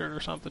Limbo t-shirt or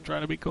something,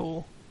 trying to be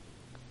cool.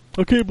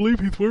 I can't believe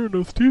he's wearing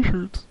those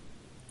t-shirts.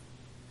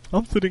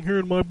 I'm sitting here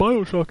in my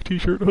Bioshock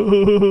t-shirt.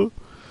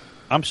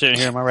 I'm sitting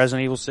here in my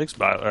Resident Evil 6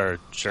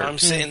 shirt. I'm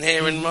sitting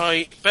here in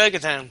my Burger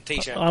Town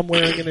t-shirt. I'm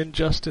wearing an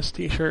Injustice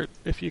t-shirt,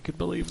 if you could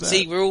believe that.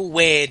 See, we're all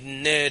weird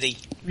and nerdy.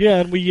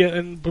 Yeah,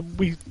 but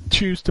we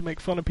choose to make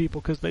fun of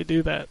people because they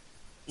do that.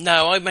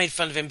 No, I made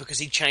fun of him because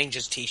he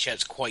changes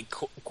t-shirts quite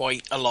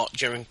a lot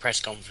during press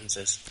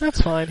conferences.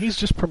 That's fine. He's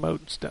just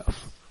promoting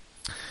stuff.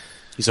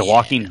 He's a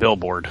walking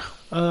billboard.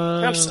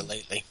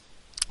 Absolutely.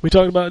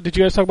 Did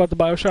you guys talk about the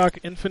Bioshock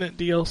Infinite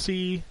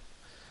DLC?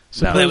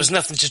 No, there was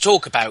nothing to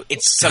talk about.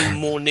 It's some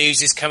more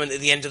news is coming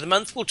at the end of the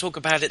month. We'll talk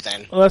about it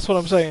then. Well, that's what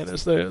I'm saying,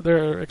 is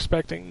they're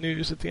expecting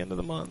news at the end of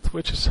the month,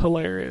 which is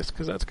hilarious,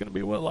 because that's going to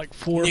be, like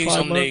 4 news or 5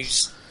 on months?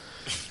 News.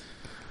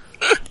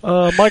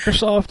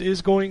 Microsoft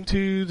is going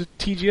to the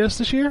TGS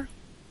this year?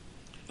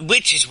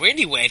 Which is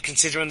really weird,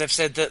 considering they've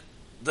said that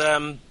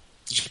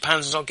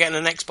Japan's not getting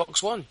an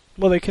Xbox One.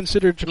 Well, they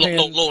consider Japan...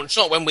 Not launch,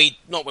 not when we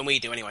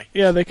do anyway.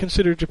 Yeah, they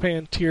consider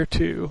Japan Tier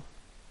 2,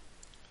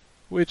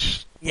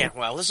 which... Yeah,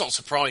 well, that's not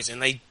surprising.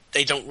 They've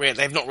not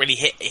really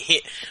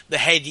hit the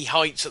heady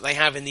heights that they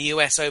have in the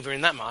US over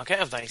in that market,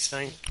 have they?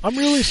 So I'm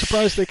really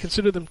surprised they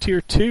consider them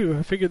Tier 2.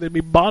 I figured they'd be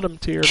bottom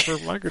tier for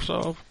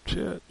Microsoft.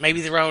 Shit.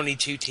 Maybe there are only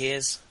 2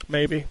 tiers.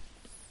 Maybe.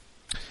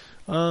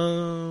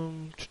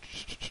 Nintendo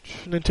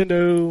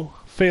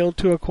failed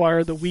to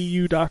acquire the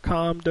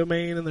WiiU.com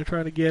domain, and they're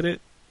trying to get it.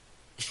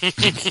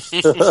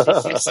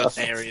 It's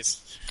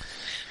hilarious.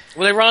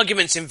 Well, their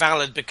argument's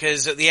invalid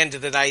because at the end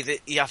of the day,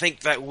 I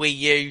think that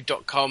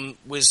WiiU.com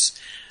was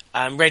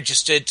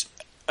registered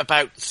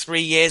about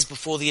 3 years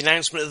before the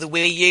announcement of the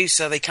Wii U,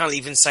 so they can't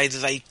even say that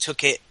they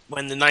took it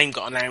when the name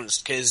got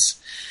announced,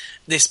 because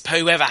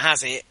whoever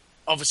has it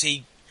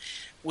obviously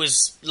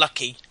was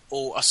lucky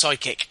or a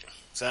psychic.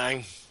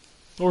 So,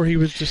 or he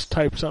was just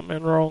typed something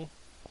in wrong.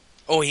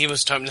 Or he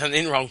was typing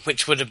something in wrong,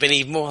 which would have been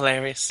even more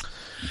hilarious.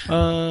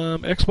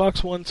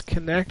 Xbox One's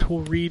Kinect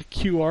will read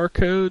QR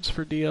codes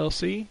for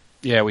DLC.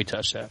 Yeah, we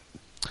touched that.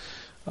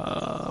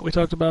 We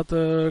talked about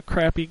the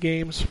crappy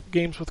games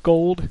with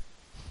gold.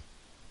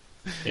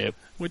 Yep.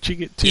 Which you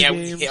get 2 games. Yeah,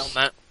 we hit on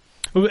that.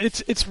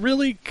 It's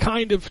really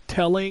kind of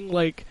telling.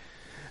 Like,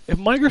 if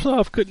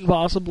Microsoft couldn't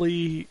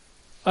possibly,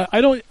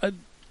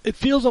 it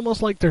feels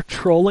almost like they're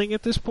trolling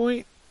at this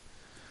point.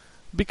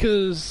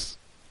 Because,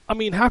 I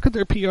mean, how could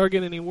their PR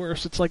get any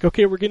worse? It's like,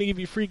 okay, we're going to give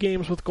you free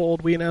games with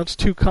gold. We announced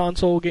 2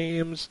 console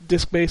games,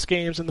 disc-based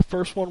games, and the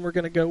first one we're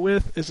going to go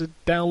with is a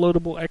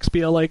downloadable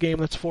XBLA game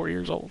that's 4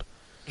 years old.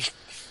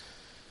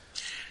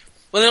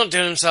 Well, they're not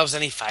doing themselves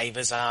any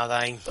favours, are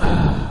they?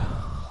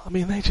 I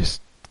mean,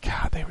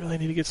 they really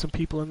need to get some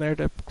people in there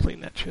to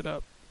clean that shit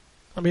up.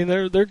 I mean,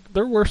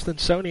 they're worse than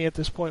Sony at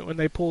this point when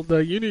they pulled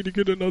the "you need to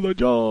get another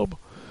job."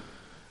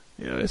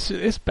 You know,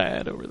 it's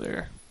bad over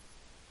there.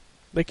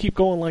 They keep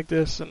going like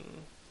this, and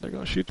they're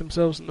going to shoot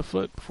themselves in the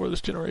foot before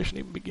this generation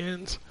even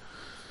begins.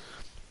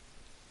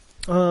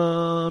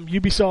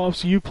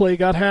 Ubisoft's Uplay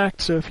got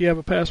hacked, so if you have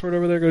a password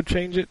over there, go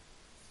change it.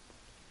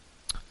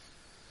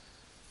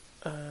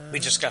 We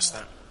discussed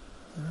that.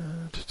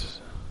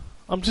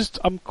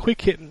 I'm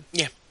quick hitting.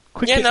 Yeah.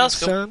 Quick Yeah, hitting, no, it's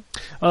cool.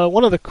 son.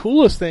 One of the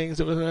coolest things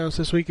that was announced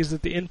this week is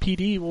that the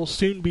NPD will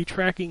soon be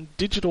tracking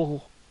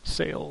digital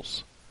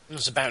sales.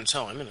 It's about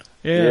time, isn't it?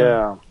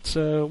 Yeah.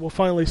 So we'll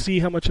finally see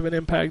how much of an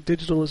impact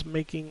digital is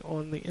making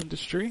on the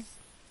industry.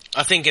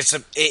 I think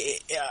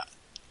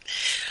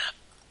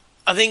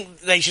I think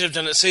they should have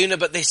done it sooner,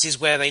 but this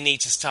is where they need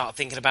to start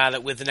thinking about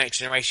it with the next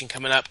generation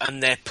coming up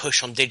and their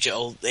push on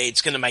digital.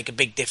 It's going to make a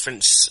big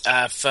difference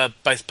for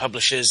both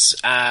publishers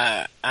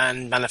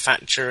and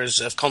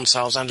manufacturers of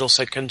consoles and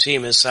also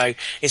consumers. So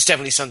it's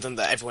definitely something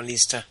that everyone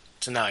needs to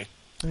know.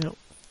 Yep.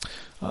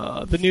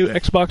 The new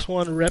Xbox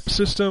One rep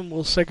system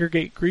will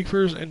segregate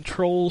griefers and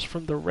trolls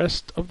from the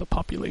rest of the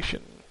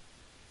population.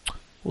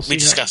 We'll see. We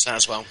discussed that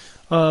as well.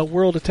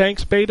 World of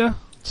Tanks beta.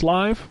 It's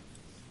live.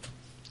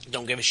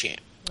 Don't give a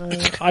shit.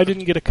 I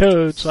didn't get a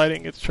code, so I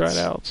didn't get to try it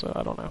out, so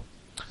I don't know.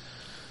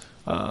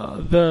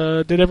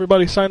 Did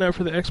everybody sign up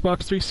for the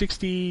Xbox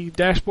 360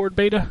 dashboard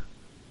beta?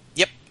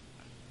 Yep.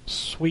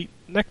 Sweet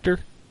nectar.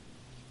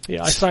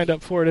 Yeah, I signed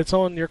up for it. It's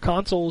on your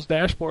console's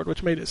dashboard,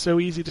 which made it so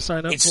easy to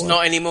sign up It's for.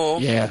 not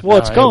anymore. Yeah. Well,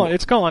 it's gone.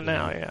 It's gone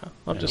now, yeah.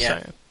 I'm just Yeah.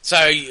 saying. So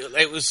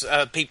it was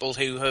people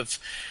who have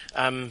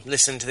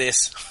listened to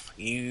this.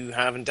 You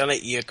haven't done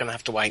it. You're going to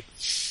have to wait.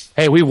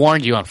 Hey, we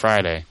warned you on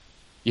Friday.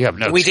 You have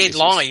no We did excuses.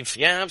 live.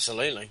 Yeah,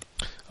 absolutely.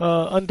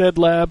 Undead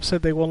Lab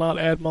said they will not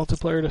add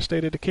multiplayer to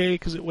State of Decay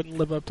because it wouldn't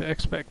live up to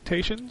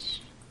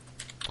expectations.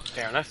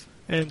 Fair enough.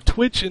 And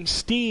Twitch and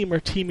Steam are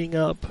teaming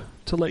up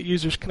to let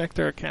users connect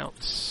their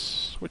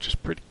accounts, which is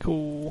pretty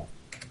cool.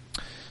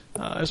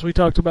 As we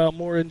talked about,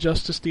 more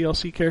Injustice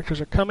DLC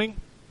characters are coming.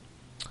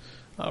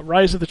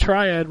 Rise of the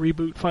Triad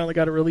reboot finally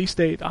got a release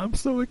date. I'm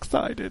so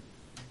excited.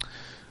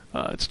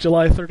 It's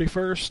July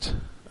 31st.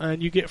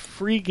 And you get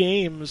free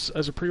games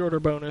as a pre-order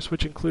bonus,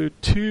 which include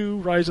 2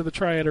 Rise of the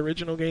Triad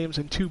original games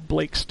and 2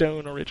 Blake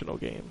Stone original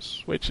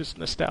games, which is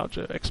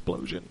Nostalgia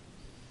Explosion.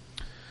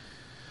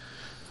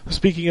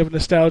 Speaking of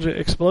Nostalgia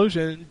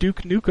Explosion,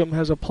 Duke Nukem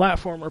has a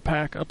platformer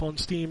pack up on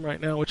Steam right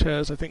now, which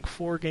has, I think,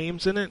 4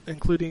 games in it,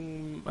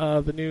 including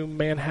the new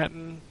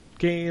Manhattan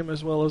game,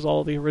 as well as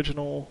all the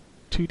original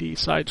 2D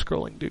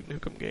side-scrolling Duke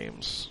Nukem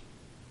games.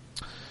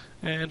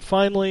 And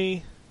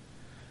finally,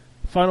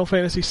 Final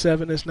Fantasy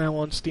VII is now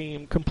on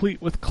Steam,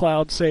 complete with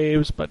cloud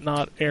saves, but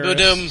not Ares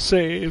Ba-dum.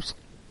 saves.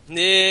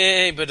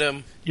 Yay, but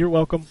You're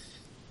welcome.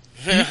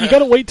 You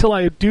gotta wait till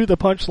I do the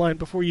punchline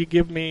before you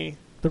give me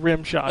the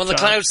rim shot. well, the John.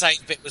 cloud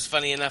save bit was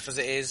funny enough as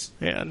it is.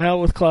 Yeah, now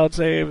with cloud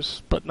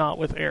saves, but not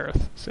with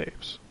Aerith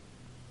saves.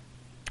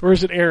 Or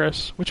is it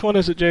Ares? Which one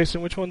is it,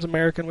 Jason? Which one's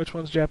American? Which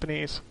one's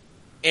Japanese?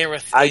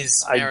 Aerith I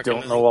is I American, don't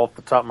isn't know off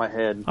the top of my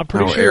head. I'm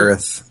pretty No, sure.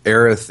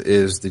 Aerith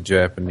is the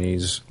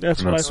Japanese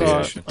That's what I thought.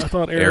 pronunciation. I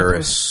thought Aerith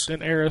was,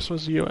 and Ares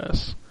was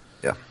U.S.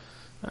 Yeah.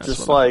 That's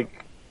Just what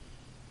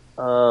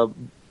I like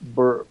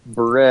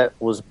Barrett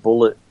was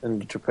Bullet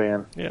in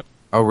Japan.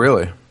 Oh,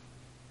 really? thought.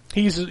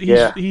 He's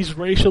Yeah. he's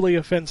racially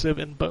offensive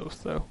in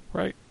both, though,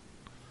 right?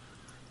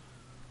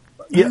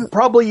 Yeah,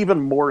 probably even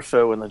more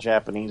so in the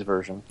Japanese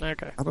version.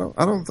 Okay. I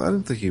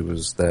didn't think he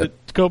was that.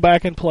 Go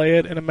back and play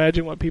it and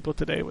imagine what people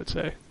today would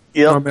say. I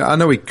Yep. mean, I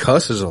know he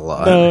cusses a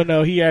lot.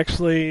 No, he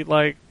actually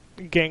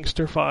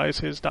gangsterfies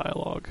his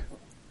dialogue.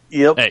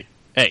 Yep. Hey,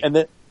 And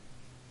then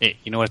hey,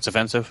 you know what's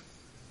offensive?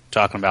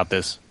 Talking about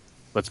this.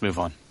 Let's move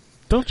on.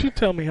 Don't you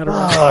tell me how to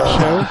run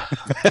my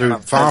show.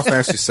 Dude, Final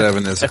Fantasy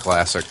VII is a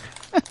classic.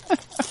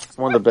 it's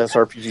one of the best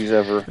RPGs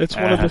ever. It's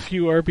one of the Uh-huh.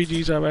 few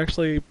RPGs I've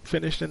actually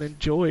finished and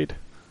enjoyed.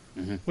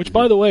 Mm-hmm. Which,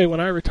 by the way,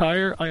 when I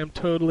retire, I am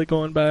totally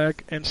going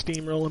back and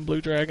steamrolling Blue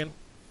Dragon.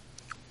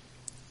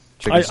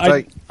 Chicken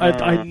steak.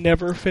 I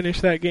never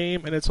finished that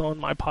game, and it's on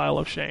my pile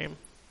of shame.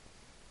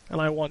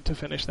 And I want to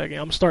finish that game.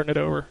 I'm starting it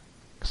over.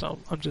 So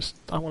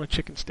I want a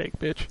chicken steak,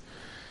 bitch.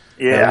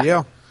 Yeah.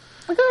 Yeah.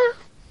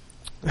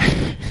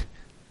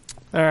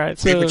 Alright,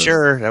 so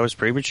Premature. That was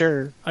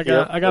premature. I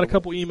got a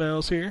couple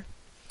emails here.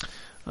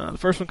 The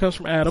first one comes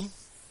from Adam.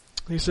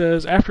 He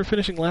says, after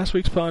finishing last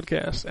week's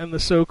podcast and the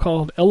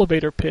so-called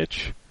elevator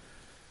pitch,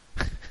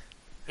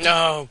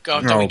 No,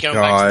 God, don't Oh, be going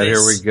God, back to here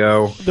this. we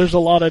go. there's a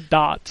lot of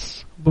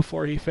dots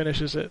before he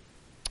finishes it.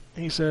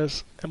 He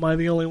says, am I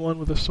the only one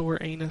with a sore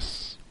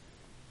anus?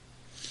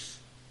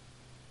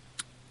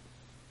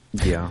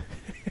 Yeah.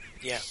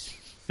 Yeah.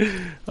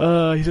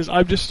 He says,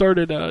 I've just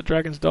started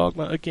Dragon's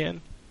Dogma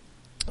again.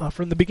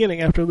 From the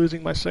beginning after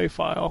losing my save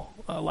file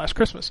last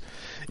Christmas.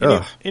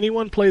 Ugh.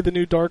 Anyone play the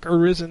new Dark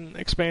Arisen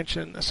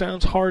expansion? It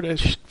sounds hard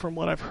as from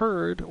what I've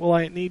heard. Well,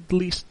 I need at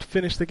least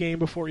finish the game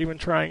before even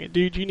trying it.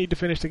 Dude, you need to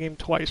finish the game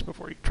twice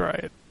before you try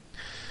it.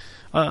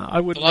 I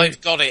would. Well, I've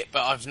got it,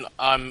 but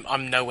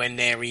I'm nowhere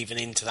near even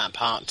into that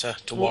part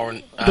to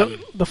warrant.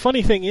 The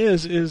funny thing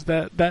is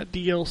that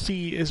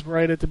DLC is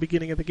right at the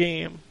beginning of the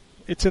game.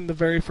 It's in the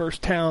very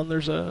first town.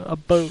 There's a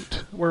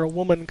boat where a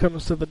woman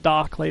comes to the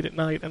dock late at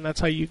night, and that's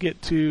how you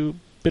get to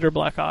Bitter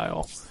Black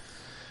Isle.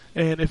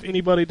 And if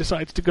anybody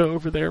decides to go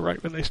over there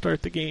right when they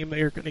start the game,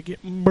 they are going to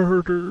get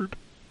murdered.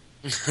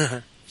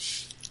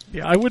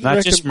 Yeah, I wouldn't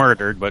Not just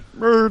murdered, but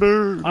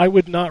murdered. I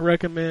would not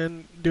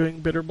recommend doing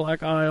Bitter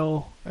Black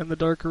Isle and the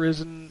Dark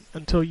Arisen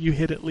until you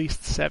hit at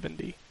least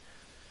 70.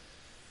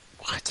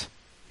 What?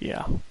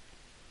 Yeah.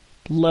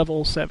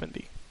 Level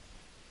 70.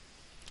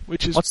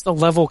 Which is What's the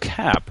level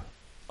cap?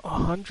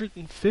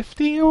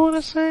 150, I want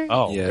to say?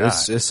 Oh, yeah, God.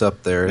 it's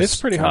up there. It's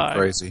pretty kinda high.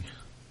 crazy.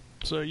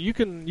 So you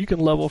can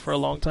level for a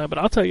long time, but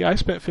I'll tell you, I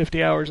spent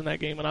 50 hours in that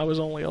game and I was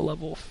only a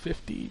level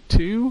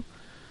 52.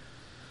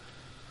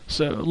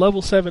 So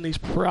level 70 is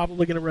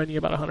probably going to run you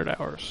about 100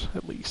 hours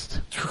at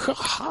least.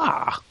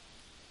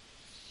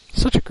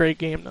 Such a great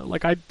game though.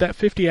 Like that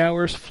 50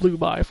 hours flew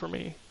by for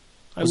me.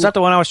 Was that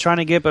the one I was trying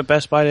to get, but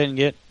Best Buy didn't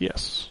get?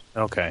 Yes.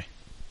 Okay.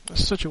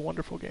 It's such a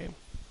wonderful game.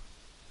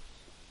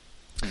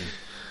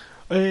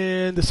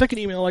 And the second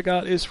email I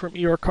got is from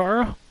Eeyore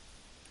Kara.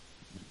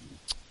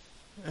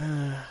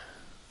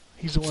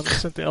 He's the one that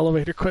sent the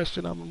elevator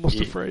question. I'm almost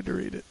afraid to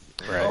read it.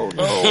 Right.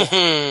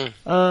 Oh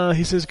no!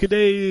 He says, "Good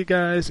day,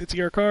 guys. It's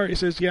Eeyore Kara." He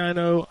says, "Yeah, I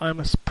know. I'm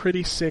a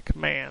pretty sick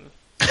man.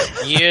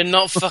 You're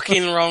not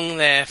fucking wrong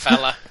there,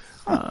 fella.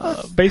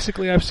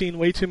 Basically, I've seen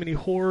way too many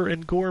horror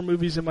and gore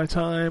movies in my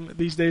time.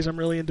 These days, I'm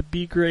really into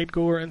B-grade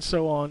gore and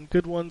so on.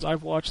 Good ones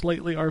I've watched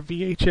lately are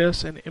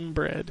VHS and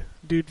Inbred.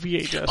 Dude,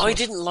 VHS. I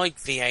didn't like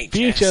VHS.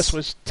 VHS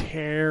was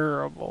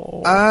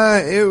terrible. The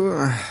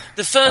I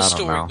first don't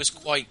story know. was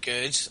quite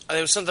good.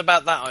 There was something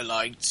about that I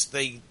liked,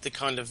 the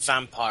kind of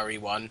vampire-y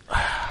one.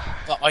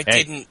 But I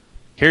Hey, didn't.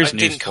 Here's I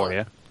news didn't for co-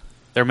 you.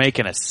 They're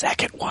making a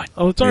second one.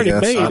 Oh, it's already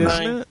Yes, made, I know.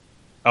 isn't it?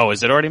 Oh,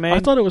 is it already made? I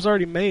thought it was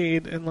already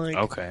made, and like,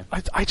 Okay.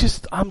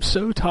 I'm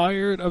so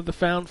tired of the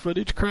found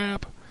footage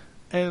crap,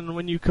 and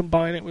when you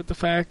combine it with the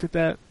fact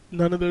that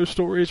none of those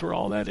stories were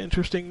all that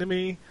interesting to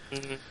me,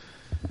 Mhm.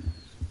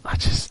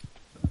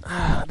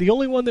 the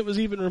only one that was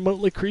even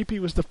remotely creepy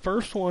was the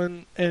first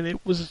one, and it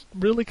was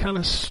really kind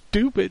of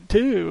stupid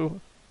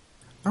too.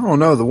 I don't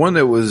know, the one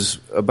that was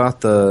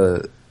about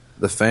the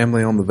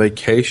family on the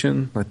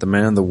vacation, like the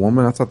man and the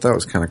woman. I thought that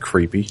was kind of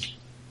creepy.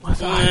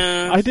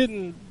 I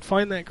didn't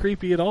find that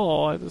creepy at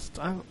all. I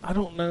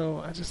don't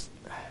know.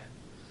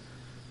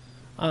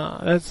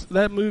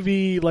 That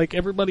movie, like,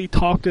 everybody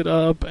talked it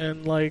up,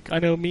 and like, I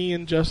know me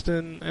and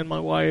Justin and my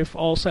wife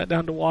all sat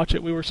down to watch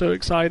it. We were so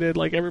excited.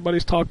 Like,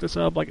 everybody's talked this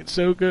up, like, it's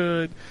so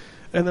good.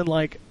 And then,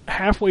 like,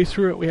 halfway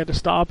through it, we had to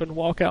stop and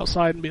walk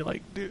outside and be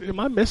like, "Dude, am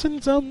I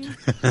missing something?"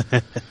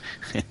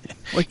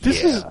 Like,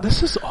 this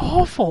is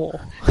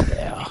awful.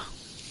 Yeah.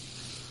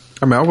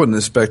 I mean, I wasn't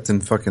expecting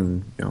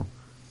fucking,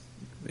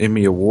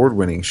 Emmy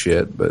award-winning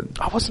shit, but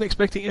I wasn't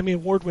expecting Emmy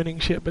award-winning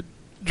shit, but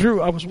Drew,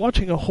 I was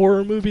watching a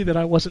horror movie that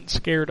I wasn't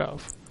scared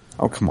of.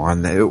 oh, come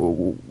on.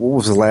 What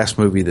was the last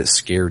movie that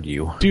scared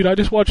you? Dude, I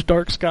just watched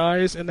Dark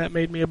Skies, and that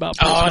made me about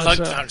piss Oh, I like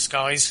myself. Dark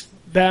Skies.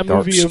 That Dark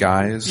movie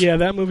Skies? Yeah,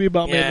 that movie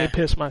about made Yeah. me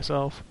piss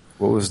myself.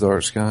 What was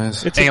Dark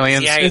Skies? It's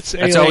Aliens. It's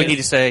That's all we Alien. need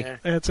to say.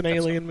 Yeah. It's an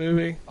alien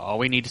movie. All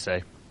we need to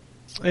say.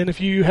 And if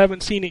you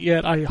haven't seen it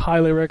yet, I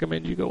highly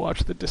recommend you go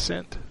watch The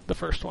Descent, the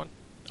first one.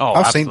 Oh,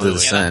 I've seen absolutely.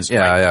 The Descent.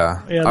 Yeah,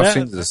 Yeah. Yeah, I've that-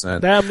 seen The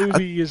Descent. That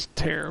movie is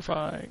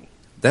terrifying.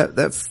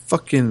 That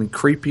fucking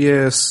creepy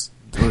ass.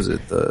 What was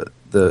it?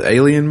 The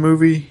Alien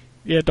movie?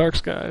 Yeah, Dark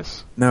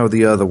Skies. No,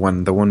 the other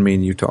one. The one me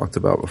and you talked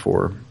about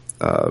before.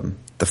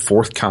 The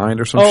Fourth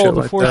Kind or some Oh, shit the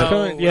like fourth that.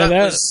 kind. Yeah,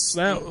 that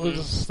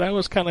that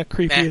was kind of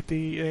creepy Nah. at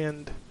the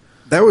end.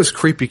 That was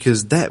creepy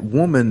because that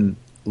woman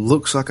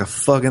looks like a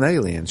fucking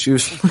alien. She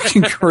was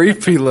fucking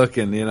creepy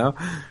looking,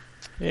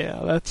 Yeah,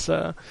 that's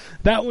that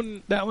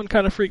one. That one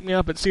kind of freaked me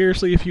out. But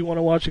seriously, if you want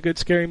to watch a good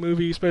scary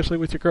movie, especially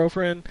with your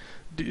girlfriend,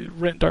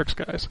 rent Dark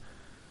Skies.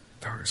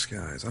 Dark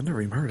Skies. I've never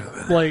even heard of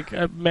it. Like,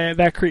 man,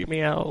 that creeped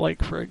me out.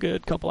 Like for a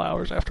good couple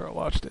hours after I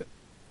watched it.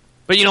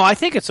 But, I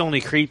think it's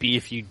only creepy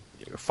if you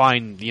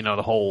find, the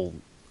whole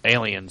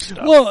alien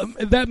stuff. Well,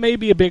 that may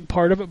be a big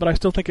part of it, but I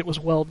still think it was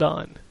well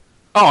done.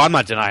 Oh, I'm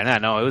not denying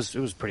that. No, it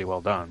was pretty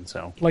well done,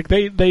 so. Like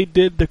they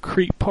did the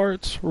creep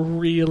parts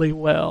really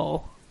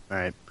well.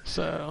 Right.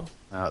 So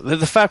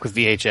The fact with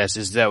VHS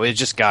is that it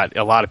just got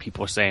a lot of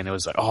people saying it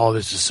was like, oh,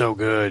 this is so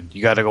good.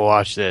 You got to go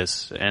watch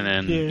this. And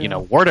then, Yeah.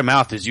 word of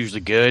mouth is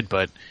usually good,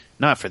 but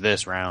not for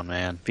this round,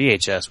 man.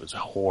 VHS was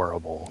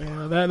horrible.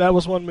 yeah, that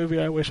was one movie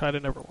I wish I'd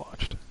have never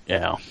watched.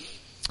 Yeah.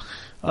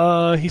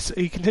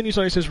 He continues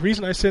on. He says,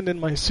 "Reason I send in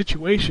my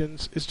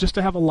situations is just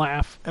to have a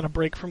laugh and a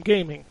break from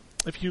gaming.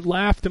 If you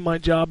laugh, then my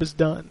job is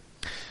done.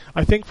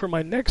 I think for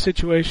my next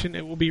situation,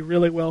 it will be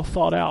really well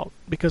thought out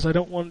because I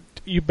don't want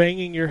you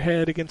banging your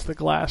head against the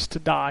glass to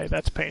die.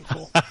 That's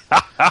painful.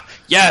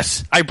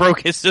 Yes, I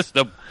broke his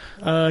system.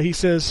 He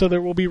says, so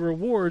there will be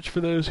rewards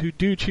for those who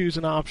do choose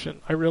an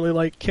option. I really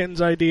like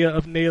Ken's idea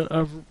of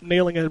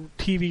nailing a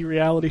TV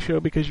reality show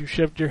because you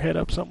shoved your head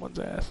up someone's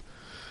ass.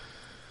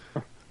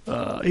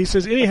 He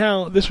says,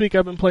 anyhow, this week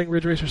I've been playing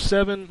Ridge Racer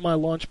 7, my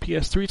launch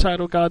PS3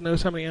 title. God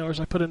knows how many hours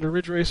I put into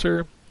Ridge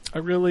Racer. I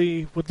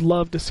really would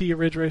love to see a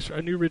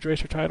new Ridge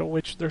Racer title,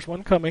 which there's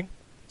one coming.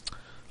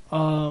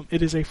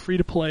 It is a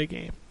free-to-play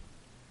game.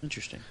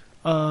 Interesting.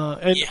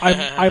 And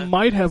Yeah. I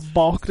might have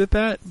balked at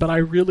that, but I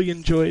really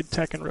enjoyed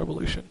Tekken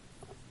Revolution.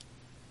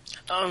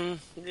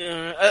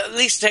 At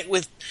least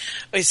with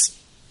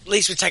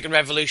Tekken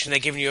Revolution, they're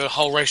giving you a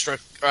whole roster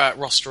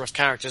of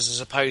characters as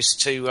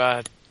opposed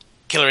to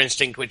Killer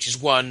Instinct, which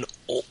is one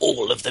or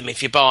all of them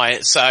if you buy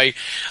it. So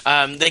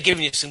they're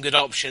giving you some good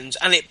options,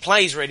 and it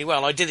plays really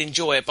well. I did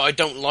enjoy it, but I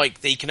don't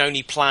like that you can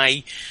only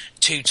play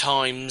 2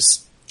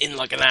 times in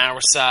like an hour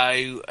or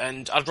so,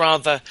 and I'd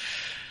rather...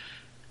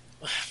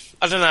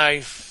 I don't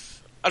know.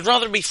 I'd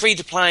rather be free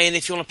to play, and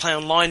if you want to play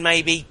online,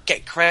 maybe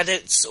get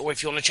credits, or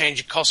if you want to change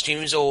your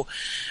costumes or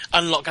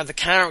unlock other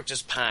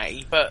characters,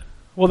 pay. But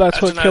Well, that's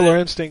I what don't know, Killer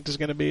that- Instinct is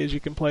going to be, is you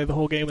can play the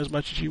whole game as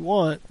much as you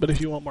want, but if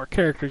you want more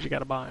characters, you got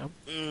to buy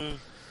them.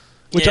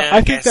 Which yeah,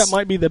 I think guess. that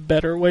might be the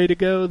better way to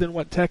go than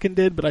what Tekken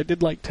did, but I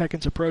did like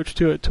Tekken's approach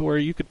to it, to where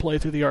you could play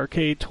through the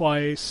arcade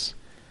twice,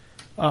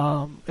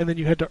 and then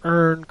you had to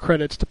earn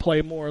credits to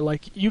play more.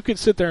 Like, you could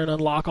sit there and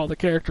unlock all the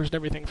characters and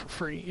everything for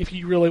free if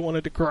you really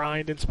wanted to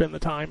grind and spend the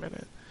time in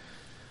it.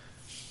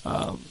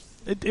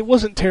 It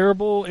wasn't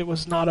terrible. It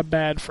was not a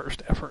bad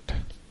first effort.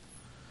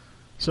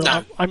 So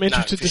No, I'm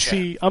interested for to sure.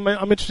 see. I'm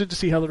interested to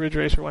see how the Ridge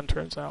Racer one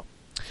turns out.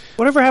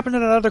 Whatever happened to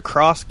that other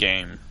cross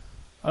game?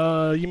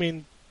 You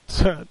mean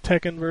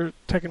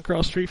Tekken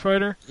Cross Street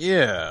Fighter?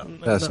 Yeah.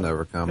 That's No.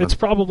 never coming. It's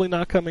probably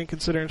not coming,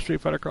 considering Street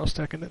Fighter Cross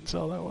Tekken didn't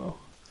sell that well.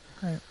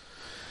 Right.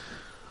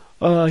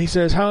 He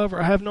says, however,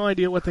 I have no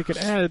idea what they could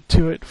add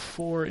to it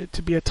for it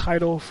to be a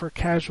title for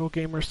casual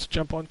gamers to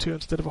jump onto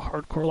instead of a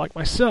hardcore like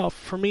myself.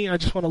 For me, I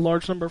just want a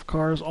large number of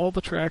cars, all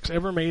the tracks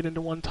ever made into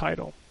one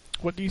title.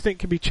 What do you think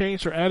can be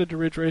changed or added to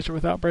Ridge Racer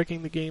without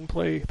breaking the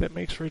gameplay that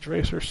makes Ridge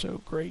Racer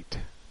so great?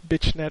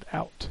 Bitchnet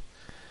out.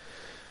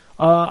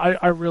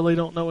 I really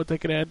don't know what they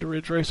could add to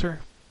Ridge Racer,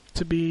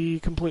 to be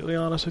completely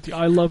honest with you.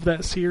 I love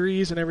that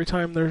series, and every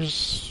time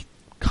there's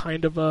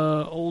kind of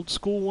a old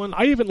school one.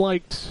 I even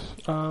liked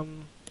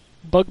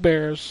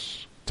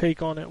Bugbear's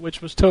take on it,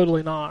 which was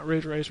totally not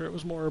Ridge Racer. It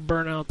was more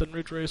Burnout than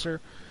Ridge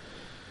Racer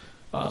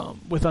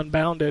with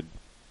Unbounded.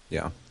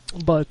 Yeah.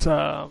 But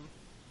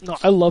no,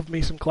 I love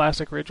me some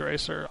classic Ridge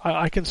Racer.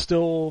 I can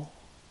still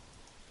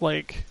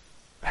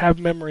have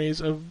memories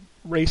of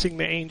racing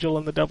the Angel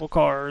and the Devil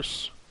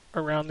cars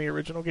around the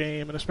original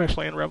game, and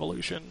especially in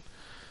Revolution.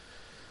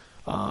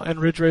 And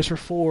Ridge Racer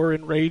 4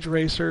 and Rage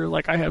Racer,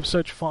 I have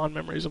such fond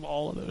memories of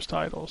all of those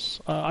titles.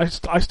 I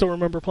still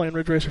remember playing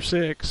Ridge Racer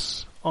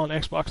 6 on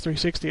Xbox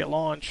 360 at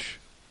launch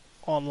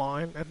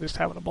online and just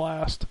having a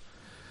blast.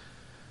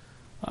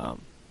 But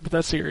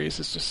that series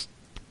is just...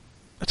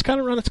 It's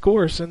kind of run its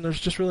course, and there's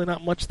just really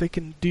not much they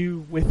can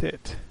do with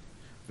it.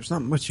 There's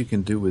not much you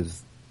can do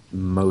with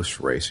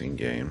most racing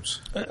games.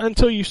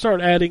 Until you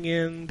start adding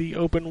in the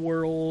open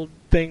world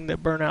thing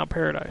that Burnout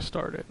Paradise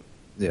started.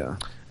 Yeah.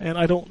 And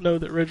I don't know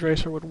that Ridge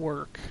Racer would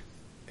work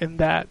in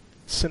that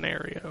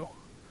scenario.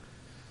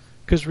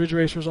 Because Ridge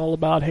Racer is all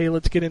about, hey,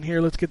 let's get in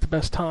here, let's get the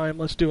best time,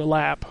 let's do a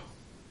lap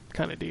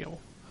kind of deal.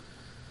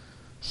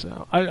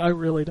 So, I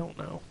really don't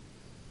know.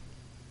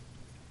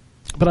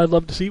 But I'd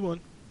love to see one.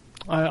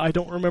 I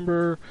don't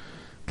remember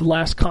the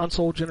last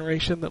console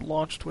generation that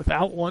launched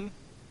without one.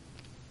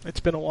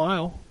 It's been a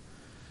while.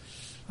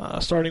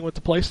 Starting with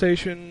the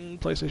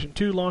PlayStation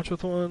 2 launched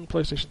with one,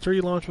 PlayStation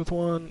 3 launched with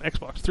one,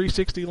 Xbox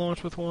 360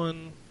 launched with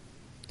one.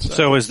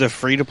 So is the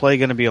free-to-play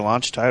going to be a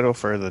launch title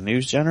for the new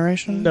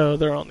generation? No,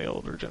 they're on the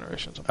older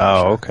generations. I'm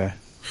Oh, pretty okay.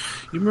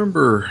 You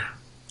remember,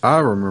 I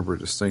remember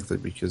distinctly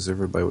because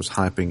everybody was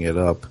hyping it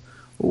up.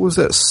 What was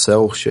that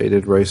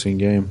cell-shaded racing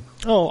game?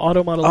 sure. Oh,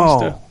 Auto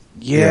Modelista. Oh,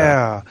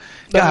 yeah.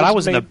 That God, was I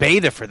was in the made-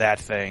 beta for that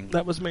thing.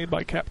 That was made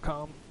by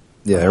Capcom.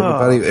 Yeah,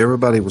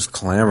 everybody was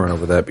clamoring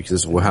over that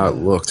because of how it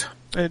looked.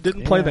 And it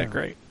didn't play that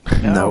great.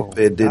 No,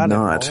 it did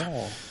not. at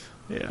all.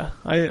 Yeah,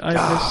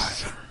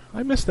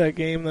 I missed that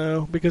game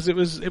though, because it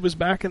was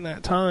back in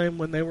that time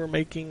when they were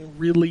making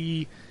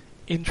really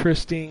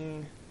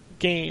interesting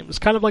games,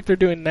 kind of like they're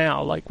doing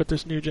now, like with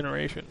this new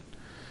generation.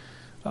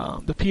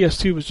 The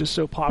PS2 was just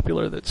so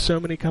popular that so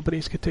many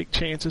companies could take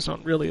chances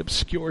on really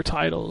obscure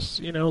titles,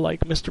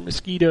 like Mr.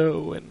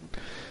 Mosquito and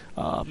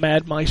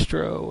Mad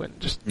Maestro, and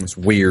just It's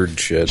weird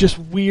shit.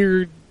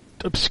 weird,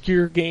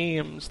 obscure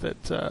games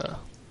that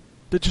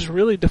just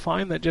really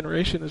defined that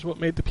generation, is what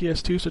made the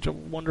PS2 such a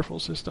wonderful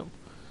system.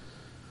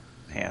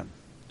 Man.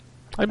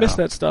 I miss Wow.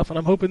 that stuff, and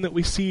I'm hoping that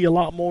we see a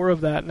lot more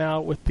of that now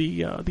with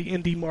the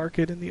indie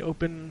market and the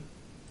open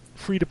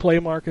free-to-play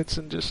markets,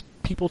 and just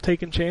people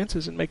taking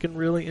chances and making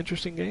really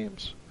interesting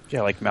games.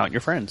 Yeah, like Mount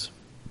Your Friends.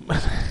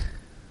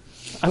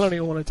 I don't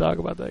even want to talk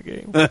about that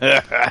game.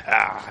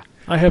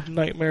 I have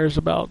nightmares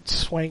about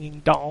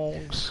swanging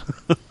dongs.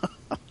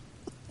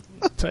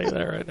 I'll tell you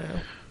that right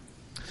now.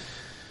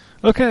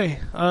 Okay,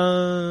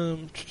 I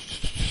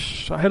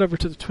head over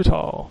to the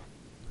Twitter.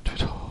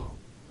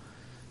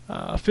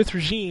 Fifth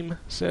Regime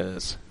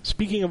says,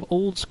 speaking of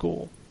old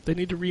school, they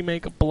need to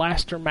remake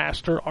Blaster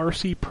Master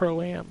RC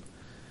Pro-Am.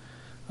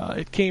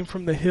 It came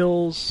from the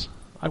hills.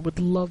 I would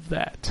love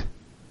that.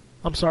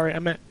 I'm sorry, I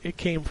meant it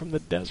came from the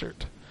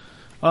desert.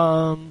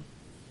 Can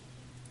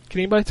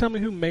anybody tell me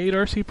who made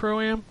RC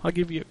Pro-Am? I'll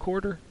give you a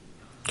quarter.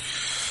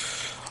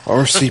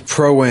 RC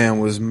Pro-Am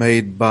was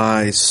made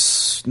by...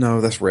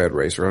 No, that's Rad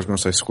Racer. I was going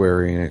to say Square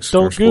Enix.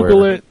 Don't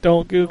Google it.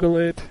 Don't Google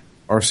it.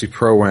 RC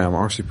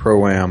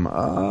Pro-Am.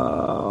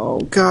 Oh,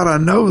 God, I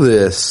know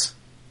this.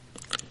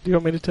 Do you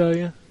want me to tell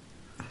you?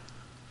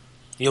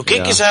 You'll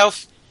kick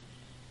yourself.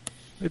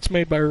 It's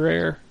made by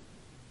Rare.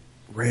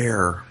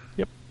 Rare.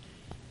 Yep.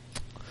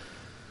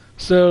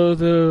 So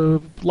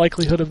the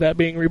likelihood of that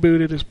being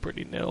rebooted is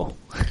pretty nil.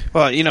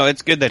 Well,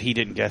 it's good that he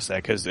didn't guess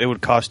that, because it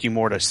would cost you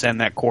more to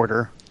send that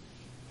quarter.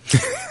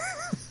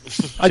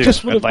 I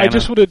just would Atlanta.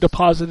 have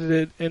deposited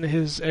it in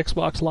his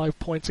Xbox Live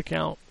points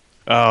account.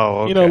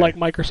 Oh, okay. Like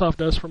Microsoft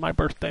does for my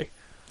birthday.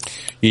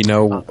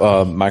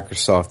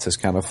 Microsoft has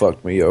kind of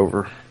fucked me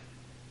over.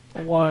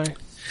 Why?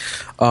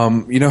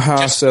 You know how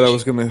I said I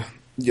was gonna.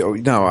 You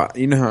know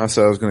how I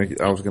said I was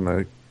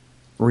gonna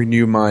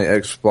renew my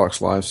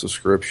Xbox Live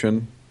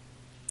subscription.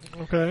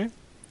 Okay.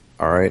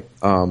 All right.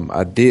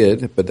 I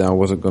did, but then I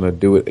wasn't gonna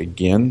do it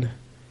again.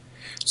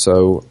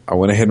 So I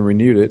went ahead and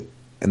renewed it,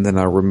 and then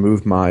I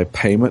removed my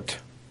payment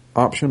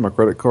option, my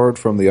credit card,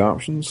 from the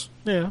options,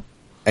 Yeah.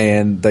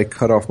 and they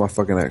cut off my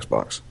fucking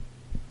Xbox.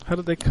 How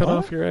did they cut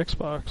off your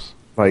Xbox?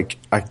 Like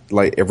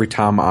every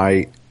time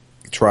I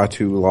try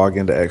to log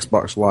into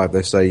Xbox Live,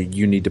 they say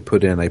you need to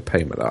put in a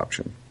payment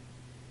option.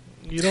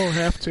 You don't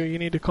have to. You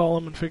need to call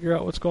them and figure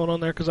out what's going on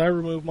there, because I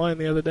removed mine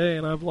the other day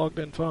and I've logged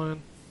in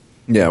fine.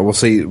 Yeah, well,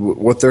 see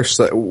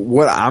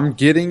what I'm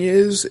getting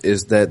is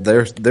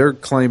that they're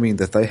claiming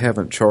that they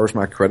haven't charged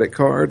my credit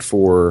card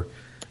for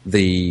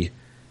the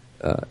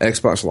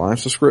Xbox Live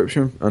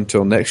subscription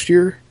until next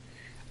year,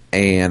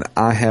 and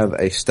I have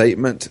a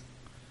statement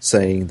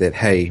saying that,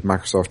 hey,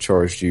 Microsoft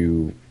charged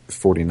you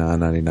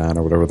 $49.99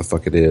 or whatever the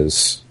fuck it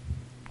is.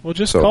 Well,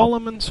 just call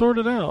them and sort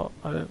it out.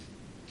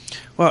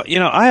 Well,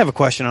 I have a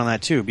question on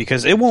that too,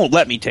 because it won't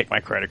let me take my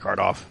credit card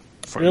off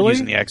for Really?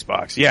 using the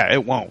Xbox. Yeah,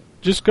 it won't.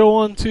 Just go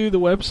onto the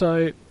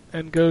website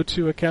and go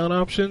to account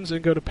options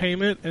and go to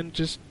payment and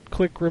just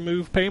click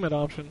remove payment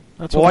option.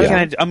 That's Well, what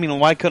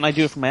why couldn't I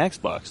do it from my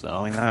Xbox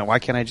though? Why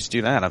can't I just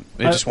do that?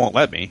 It just won't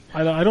let me.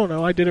 I don't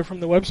know. I did it from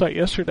the website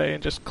yesterday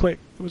and just click.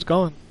 It was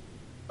gone.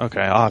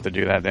 Okay, I'll have to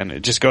do that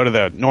then. Just go to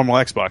the normal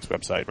Xbox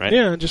website, right?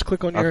 Yeah, and just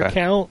click on your Okay.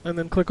 account and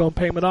then click on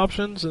payment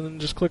options and then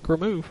just click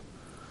remove.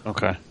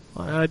 Okay.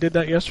 I did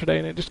that yesterday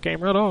and it just came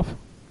right off.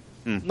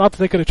 Hmm. Not that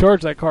they could have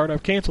charged that card.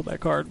 I've canceled that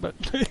card, but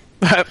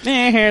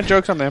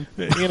Joke's on them.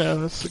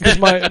 because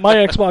my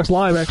Xbox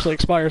Live actually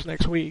expires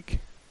next week.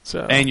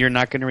 So And you're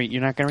not going to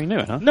renew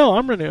it, huh? no,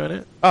 I'm renewing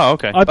it. Oh,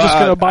 okay. I'm just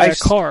gonna buy I a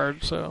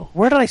card. So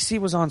Where did I see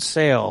it was on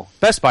sale?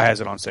 Best Buy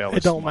has it on sale.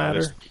 it don't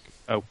matter.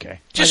 Okay.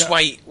 Just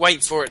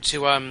wait for it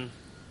to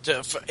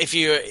if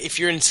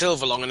you're in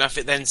silver long enough,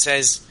 it then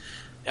says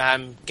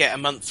get a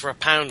month for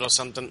 £1 or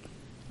something.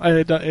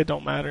 It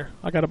don't matter.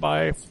 I got to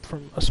buy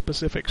from a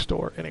specific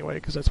store anyway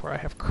because that's where I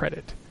have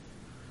credit.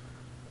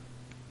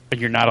 But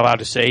you're not allowed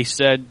to say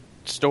said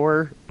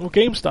store? Well,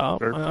 GameStop.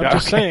 Or- I'm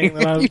just okay. saying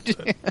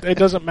that it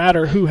doesn't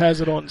matter who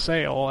has it on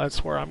sale.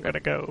 That's where I'm going to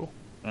go.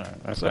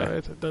 Okay. So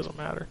it doesn't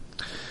matter.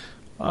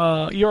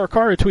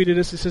 Yorakara tweeted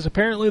us. It says,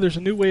 apparently there's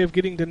a new way of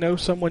getting to know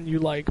someone you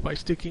like by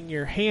sticking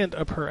your hand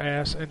up her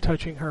ass and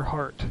touching her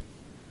heart.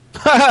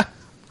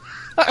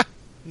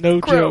 No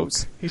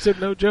Gross. joke. He said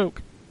no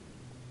joke.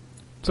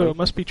 So it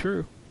must be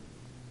true.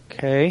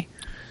 Okay.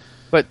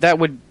 But that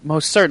would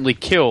most certainly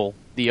kill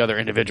the other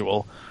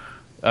individual.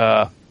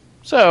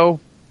 So,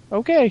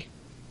 okay.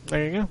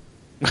 There you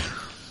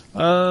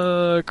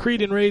go.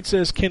 Creed and Raid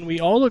says, can we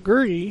all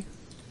agree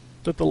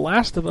that The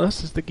Last of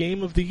Us is the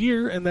game of the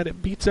year and that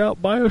it beats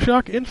out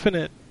BioShock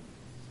Infinite?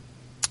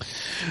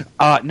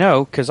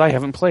 No, because I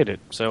haven't played it,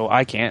 so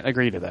I can't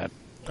agree to that.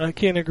 I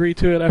can't agree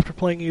to it after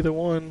playing either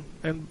one,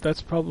 and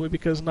that's probably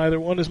because neither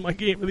one is my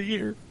game of the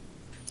year.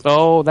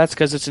 Oh, that's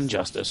because it's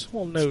Injustice.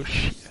 Well, no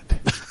shit.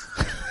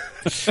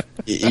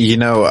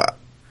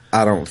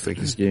 I don't think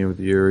it's game of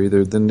the year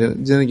either. Then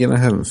again, I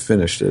haven't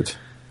finished it.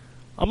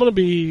 I'm going to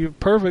be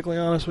perfectly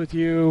honest with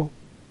you.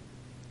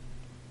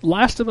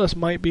 Last of Us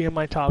might be in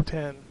my top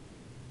 10.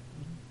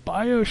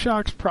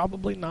 BioShock's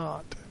probably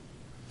not.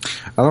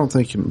 I don't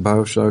think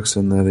BioShock's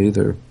in that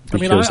either. I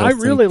mean, because I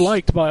really think-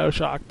 liked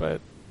BioShock, but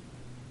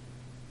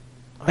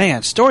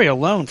Man, story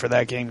alone for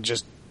that game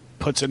just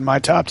puts it in my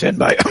top 10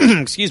 by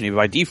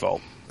by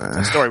default.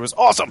 The story was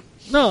awesome.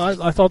 no,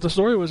 I thought the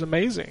story was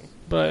amazing,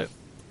 but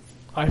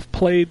I've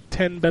played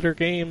 10 better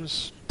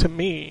games, to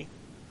me,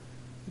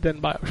 than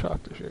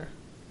BioShock this year.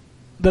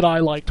 That I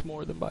liked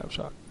more than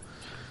BioShock.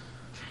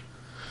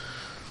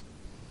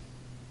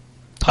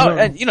 Oh,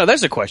 and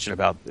there's a question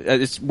about.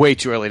 It's way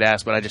too early to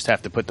ask, but I just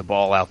have to put the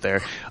ball out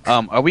there.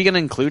 Are we going to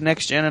include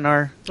next gen in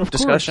our discussion?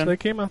 Of course, they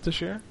came out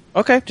this year.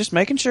 Okay, just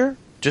making sure.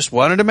 Just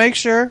wanted to make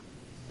sure.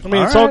 I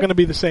mean, it's all going to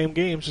be the same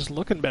games, just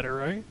looking better,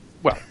 right?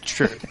 Well,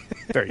 true.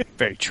 Very,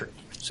 very true.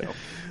 So,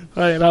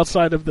 and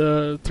outside of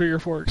the 3 or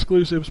 4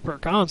 exclusives per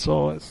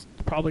console, it's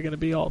probably going to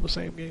be all the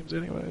same games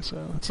anyway. So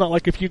it's not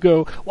like if you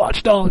go,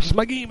 Watch Dogs is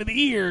my game of the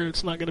year,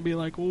 it's not going to be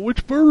like, well, which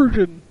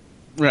version?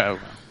 No.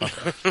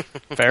 Okay.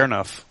 Fair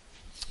enough.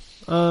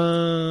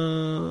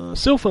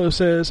 Silfo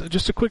says,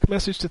 just a quick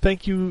message to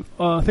thank you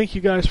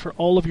guys for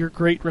all of your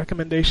great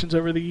recommendations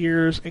over the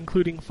years,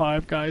 including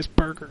Five Guys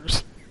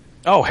Burgers.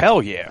 Oh,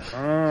 hell yeah.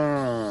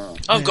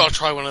 I've got to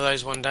try one of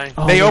those one day.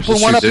 Oh, They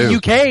opened one up in do.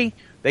 UK.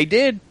 They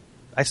did.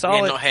 I saw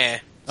Yeah, it. not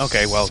here.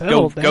 Okay, well,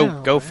 Settle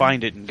go down,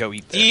 find it and go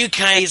eat The that.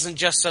 UK isn't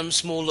just some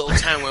small little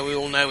town where we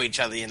all know each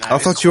other, I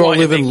thought It's you all quite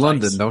a live in big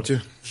London, place. don't you?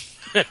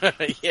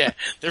 Yeah,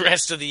 the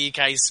rest of the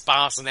UK is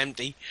sparse and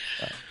empty.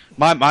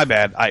 My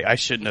bad. I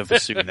shouldn't have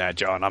assumed that,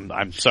 John.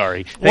 I'm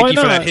sorry. Why Thank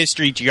you for not? that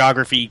history,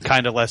 geography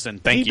kind of lesson.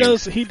 Thank you.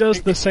 He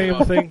does the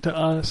same thing to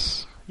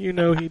us. You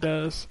know he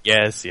does.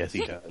 Yes, he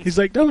does. He's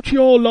like, don't you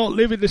all not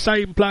live in the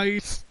same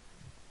place?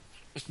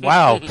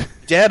 Wow.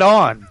 Dead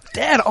on, man.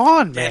 Dead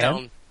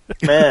on.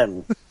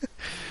 Man,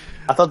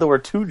 I thought there were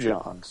 2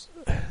 Johns.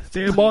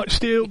 There might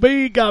still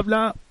be,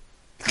 governor.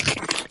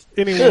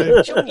 Anyway,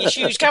 Put on your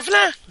shoes,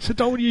 governor. sit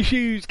on your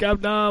shoes,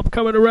 governor. I'm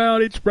coming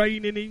around. It's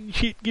raining and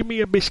shit. Give me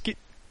a biscuit.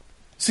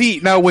 See,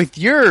 now with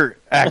your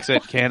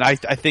accent, Ken, I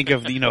think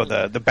of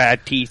the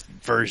bad teeth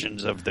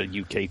versions of the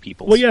UK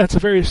people. Well, yeah, it's a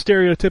very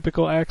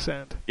stereotypical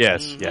accent.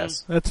 Yes,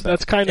 yes.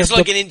 That's kind It's of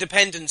like the, an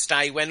Independence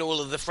Day when all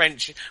of the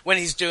French, when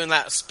he's doing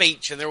that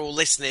speech and they're all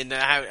listening,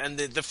 and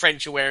the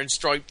French are wearing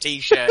striped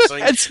t-shirts. I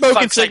mean, And smoking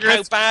fuck's sake,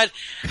 cigarettes.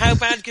 How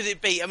bad could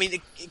it be? I mean,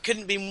 it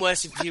couldn't be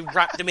worse if you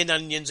wrapped them in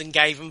onions and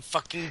gave them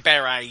fucking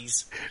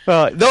berets.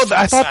 No,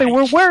 I thought they sake.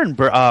 were wearing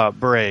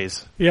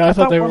berets. yeah. I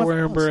thought they one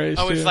were of wearing us.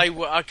 berets Oh, too. if they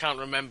were, I can't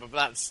remember, but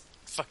that's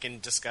fucking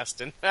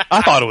disgusting.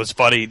 I thought it was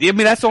funny. I mean,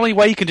 that's the only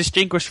way you can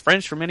distinguish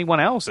French from anyone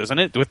else, isn't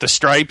it? With the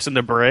stripes and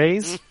the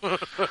berets.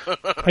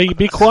 Hey,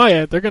 be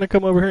quiet. They're going to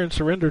come over here and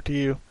surrender to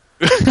you.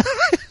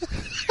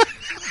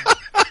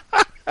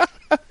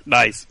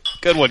 Nice.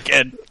 Good one,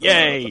 Ken.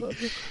 Yay.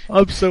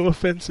 I'm so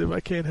offensive. I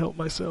can't help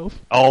myself.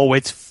 Oh,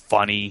 it's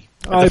funny.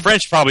 I- The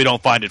French probably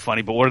don't find it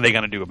funny, but what are they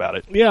going to do about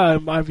it? Yeah,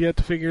 I've yet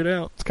to figure it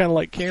out. It's kind of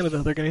like Canada.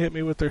 They're going to hit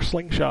me with their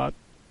slingshot.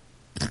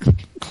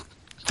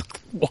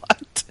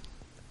 What?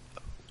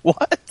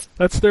 What?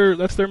 That's their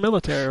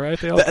military, right?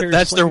 They all carry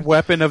That's their sling-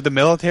 weapon of the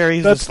military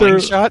is That's the their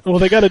slingshot? Well,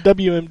 they got a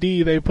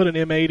WMD. They put an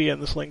M80 in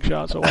the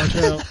slingshot, so watch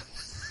out.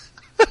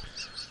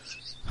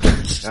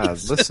 God,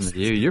 listen to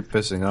you. You're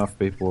pissing off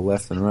people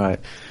left and right.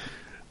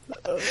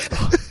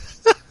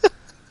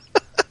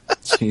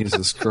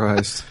 Jesus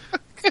Christ.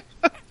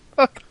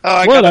 Oh,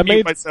 I What? gotta I mute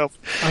made- myself.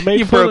 I made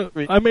You fun broke of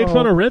me. I made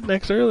fun of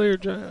rednecks earlier,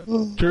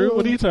 Drew.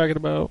 What are you talking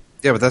about?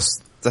 Yeah, but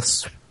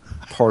that's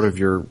part of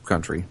your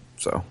country,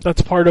 so.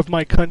 That's part of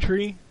my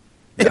country.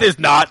 It is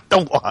not.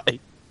 Don't lie.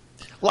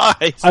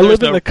 Lies. I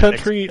live in There's the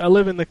country. I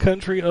live in the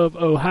country of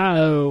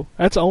Ohio.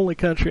 That's the only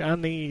country I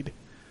need.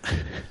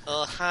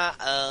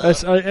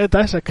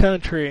 That's a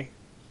country.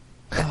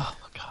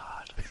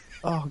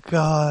 Oh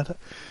God.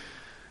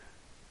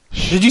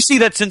 Did you see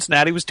that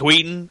Cincinnati was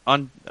tweeting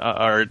on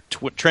or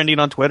trending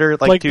on Twitter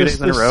like 2 the, days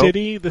in a row?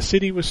 The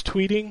city was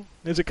tweeting.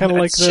 Is it kind of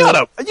like Shut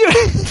up!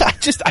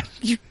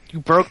 You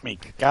broke me.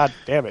 God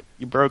damn it!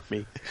 You broke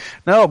me.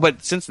 No,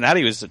 but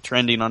Cincinnati was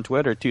trending on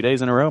Twitter 2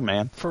 days in a row,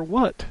 man. For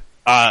what?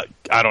 I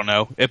don't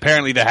know.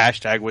 Apparently, the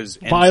hashtag was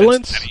in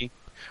Violence? Cincinnati.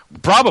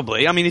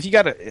 Probably. I mean, if you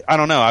got I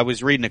don't know. I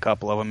was reading a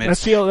couple of them.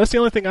 That's the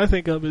only thing I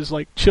think of is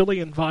like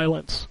Chilean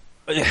violence.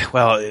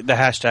 Well, the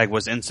hashtag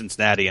was in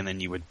Cincinnati, and then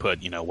you would put,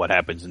 what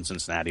happens in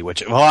Cincinnati,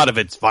 which a lot of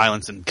it's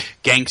violence and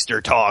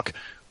gangster talk,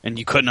 and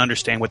you couldn't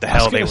understand what the I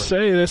hell was they gonna were.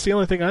 say that's the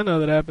only thing I know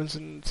that happens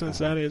in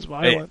Cincinnati is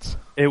violence.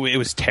 It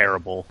was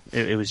terrible.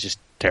 It was just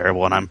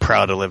terrible, and I'm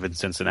proud to live in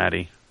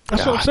Cincinnati.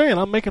 That's what I'm God. saying.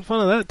 I'm making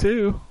fun of that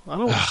too.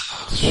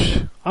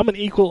 I'm an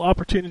equal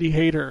opportunity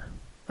hater.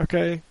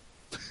 Okay,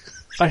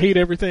 I hate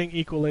everything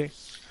equally.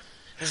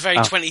 It's very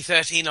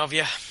 2013 of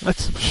you.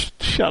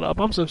 Shut up.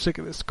 I'm so sick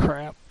of this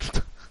crap.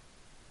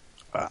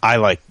 I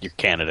like your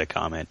Canada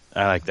comment.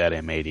 I like that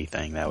M80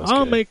 thing. That was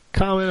I'll good. make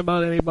comment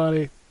about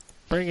anybody.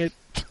 Bring it.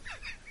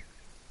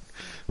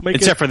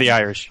 Except for the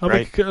Irish, I'll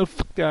right? make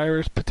fuck the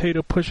Irish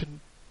potato pushing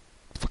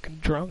fucking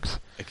drunks.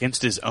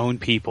 Against his own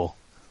people.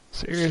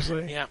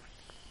 Seriously. Yeah.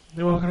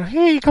 They're walking around,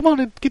 hey, come on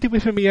and get away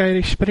from me,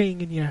 Irish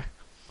Spring, and you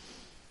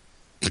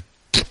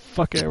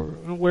fuck it.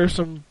 Wear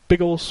some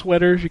big old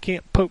sweaters you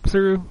can't poke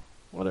through.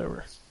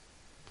 Whatever.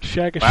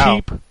 Shag a Wow.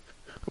 sheep.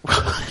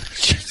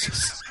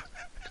 Jesus.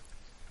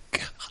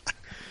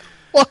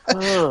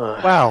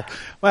 Ugh. Wow.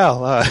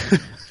 Well,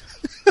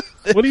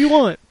 What do you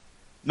want?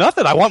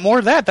 nothing. I want more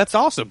of that. That's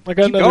awesome. I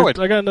got Keep another. going.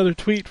 I got another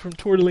tweet from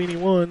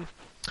Tortellini1.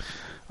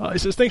 He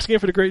says, "Thanks again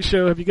for the great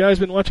show. Have you guys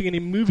been watching any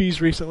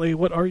movies recently?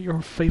 What are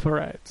your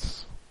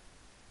favorites?"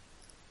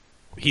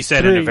 He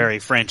said in a 3. very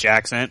French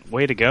accent.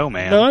 Way to go,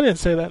 man. No, I didn't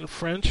say that in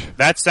French.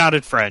 That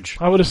sounded French.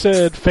 I would have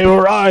said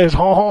 "favorize."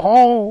 Ho ho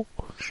ho.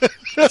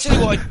 I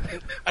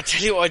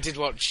tell you what I did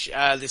watch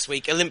this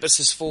week. Olympus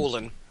Has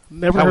Fallen.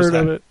 Never How was heard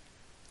of that? it.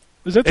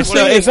 Is that the It's, same?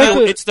 the, Is that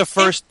the? it's the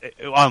first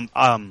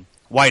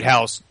White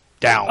House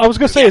down. I was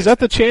gonna say, is that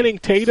the Channing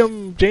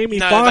Tatum, Jamie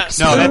No, Foxx?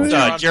 no, movie?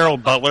 that's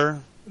Gerald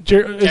Butler.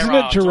 Isn't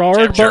it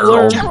Gerard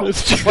Gerald. Butler?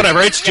 It's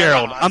Whatever, it's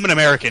Gerald. I'm an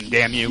American,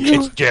 damn you.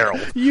 It's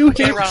Gerald. You hit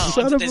Gerard,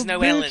 son of there's a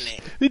no bitch. L in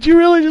it. Did you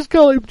really just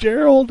call him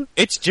Gerald?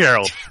 It's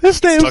Gerald.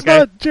 His name's Okay.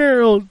 not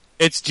Gerald.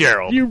 It's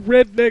Gerald. You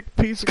redneck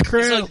piece of It's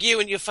crap. like you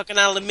and your fucking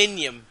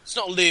aluminium. It's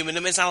not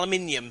aluminum, it's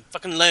aluminium.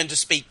 Fucking learn to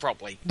speak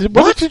properly.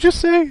 What did you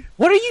just say?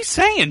 What are you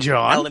saying,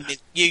 John?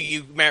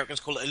 You Americans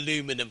call it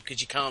aluminum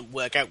because you can't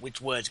work out which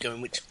words go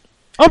in which.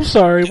 I'm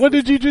sorry. What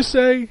did you just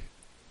say?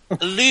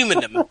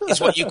 Aluminum is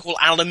what you call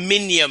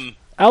aluminium.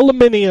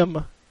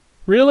 Aluminium.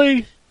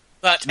 Really?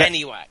 But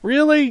anyway,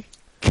 Really?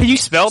 Can you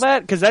spell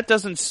that? Because that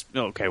doesn't.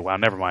 Okay, well,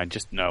 never mind.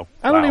 Just no.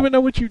 I don't Wow. even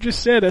know what you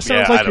just said. It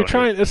sounds Yeah, I like you're don't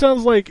trying. It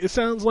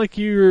sounds like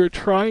you're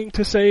trying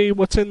to say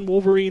what's in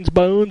Wolverine's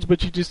bones,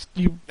 but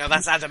you no,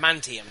 that's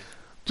adamantium.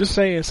 just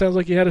saying. It sounds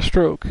like you had a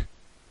stroke.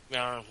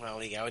 Oh, well,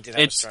 there you go. I did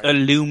have It's a stroke.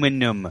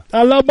 aluminum.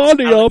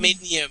 Aluminium.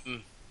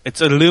 Aluminium.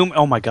 It's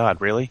Oh my God,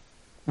 really?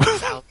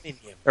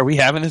 Aluminium. Are we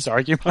having this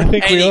argument? I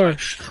think we Anyway,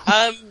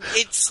 are.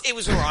 it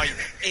was alright.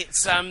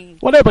 It's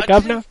Whatever, I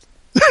governor.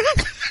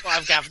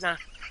 Whatever, governor.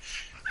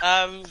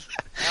 I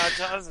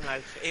don't know.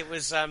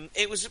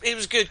 It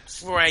was good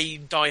for a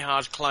Die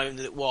Hard clone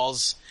that it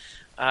was.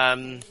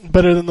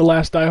 Better than the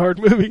last Die Hard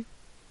movie.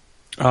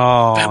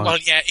 Oh, Well,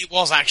 yeah, it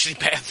was actually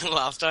better than the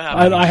last Die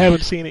Hard. I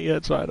haven't seen it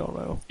yet, so I don't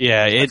know.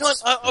 yeah.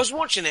 It's I was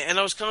watching it and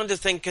I was kind of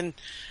thinking,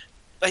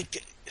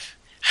 like,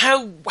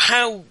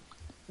 how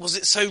was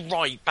it so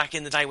right back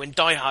in the day when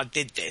Die Hard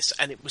did this,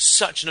 and it was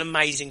such an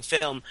amazing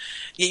film?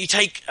 Yet you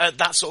take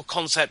that sort of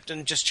concept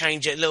and just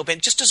change it a little bit.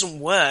 It just doesn't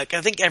work.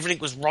 I think everything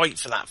was right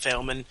for that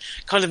film, and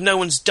kind of no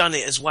one's done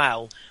it as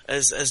well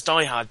as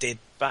Die Hard did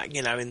back,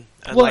 in the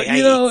Well, late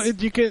you know,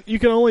 80s. you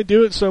can only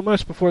do it so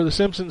much before The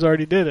Simpsons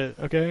already did it.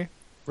 Okay.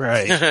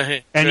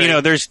 right.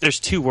 And there's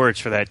 2 words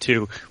for that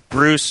too.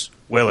 Bruce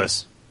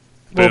Willis.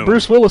 Well, Boom.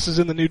 Bruce Willis is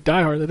in the new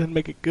Die Hard. That didn't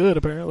make it good,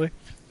 apparently.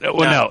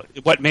 No.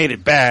 What made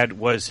it bad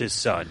was his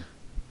son.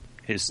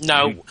 The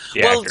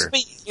well, actor.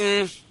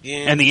 yeah,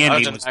 And the I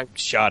ending don't was know.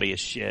 shoddy as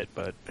shit.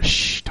 But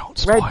Shh! Don't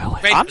spoil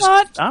it. Red I'm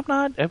was-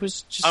 not. It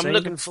was just. I'm saying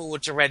looking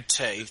forward to Red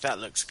 2. That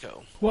looks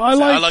cool. Well, I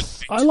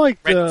So like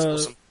Red was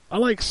awesome. I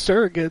like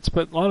Surrogates,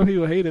 but a lot of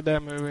people hated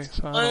that movie.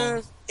 So I don't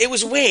know. It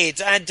was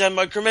weird. I can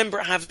remember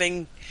it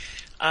having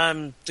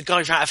the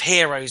guy from Out of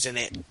Heroes in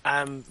it.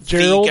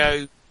 Gerald?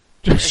 Vigo.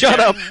 Shut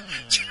up.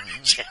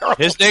 Gerald.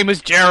 His name is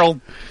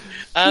Gerald.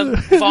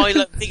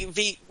 Violet.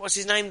 What's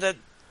his name? I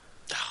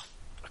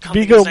can't think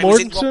Vigo of his name. Was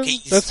in Mortensen.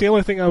 Rockies. That's the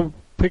only thing I'm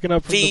picking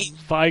up from the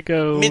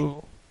Vigo.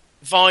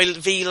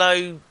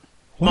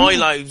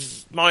 Milo.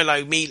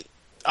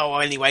 Oh,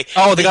 anyway.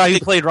 Oh, the guy who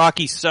played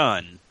Rocky's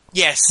son.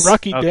 Yes.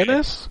 Rocky Okay.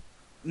 Dennis.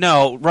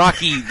 No,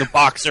 Rocky the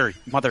boxer,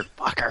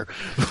 motherfucker.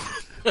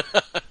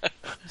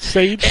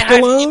 Sage It had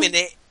him Stallone. in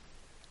it.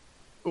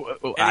 And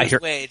I it was hear.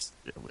 weird.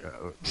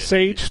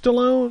 Sage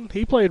Stallone.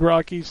 He played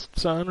Rocky's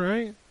son,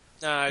 right?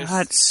 No.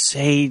 Not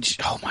Sage.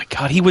 Oh my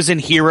God, he was in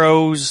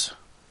Heroes.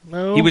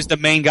 No. He was the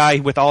main guy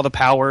with all the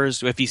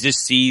powers. If he just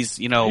sees,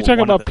 You talking one of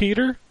about the-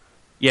 Peter?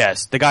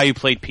 Yes, the guy who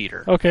played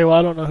Peter. Okay, well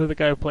I don't know who the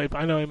guy who played.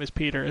 I know him as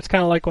Peter. It's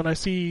kind of like when I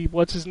see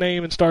what's his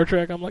name in Star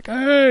Trek. I'm like,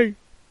 hey,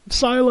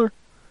 it's Siler.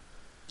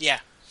 Yeah.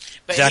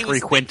 But Zachary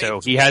it Quinto.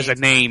 was He has a weird.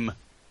 name.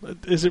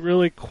 Is it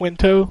really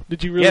Quinto?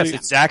 Did you really? Yes,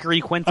 it's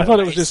Zachary Quinto. I thought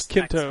it was It's just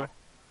Quinto.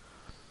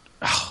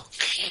 Oh,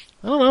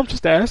 I don't know. I'm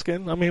just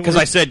asking. I mean, because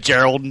I said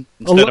Gerald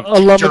instead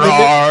of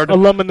Gerard.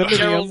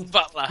 Gerald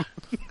Butler.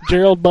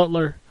 Gerald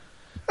Butler.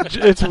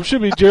 It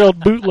should be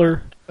Gerald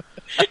Bootler.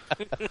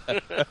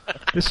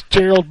 It's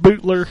Gerald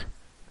Bootler.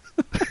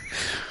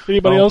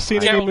 Anybody else seen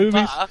any Gerald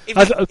movies?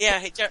 Butter.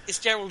 It's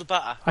Gerald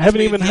Butter. I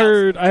haven't It's even the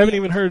heard. other- I haven't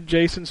even heard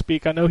Jason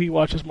speak. I know he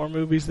watches more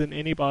movies than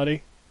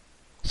anybody,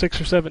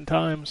 6 or 7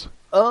 times.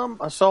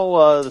 I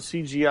saw the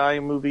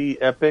CGI movie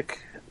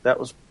Epic. That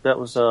was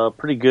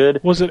pretty good.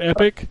 Was it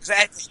epic?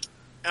 Exactly.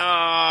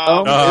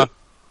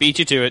 beat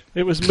you to it.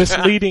 It was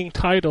misleading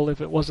title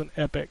if it wasn't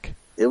epic.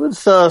 It was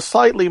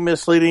slightly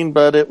misleading,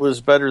 but it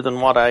was better than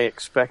what I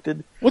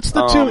expected. What's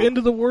the 2 End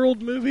of the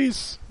World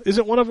movies?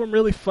 Isn't one of them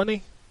really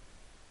funny?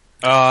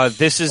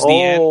 This is the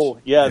end.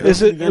 Yeah. Is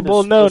this it- end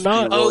well, no, supposed to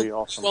be not- really you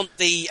awesome. want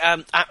the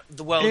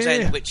World's Yeah.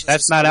 End, which is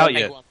That's the not out big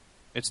yet. one.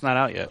 It's not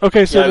out yet.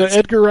 Okay, so Yeah, the it's-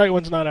 Edgar Wright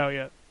one's not out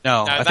yet.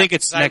 No, No, I think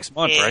that's it's next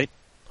month, it. right?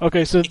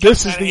 Okay, so It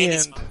this comes is out the in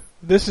this end. month.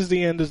 This is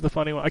the end is the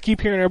funny one. I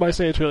keep hearing everybody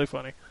say it's really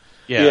funny.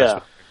 Yeah.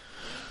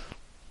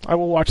 I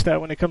will watch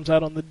that when it comes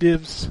out on the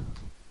divs.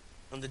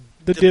 And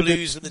the Divid-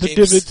 blues and the divs.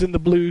 divids and the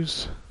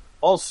blues.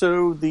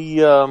 Also,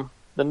 the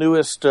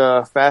newest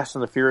Fast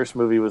and the Furious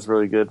movie was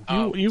really good.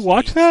 Oh, You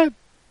watch that?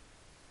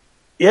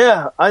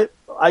 Yeah, I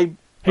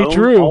Hey own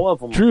Drew, all of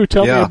them. Drew,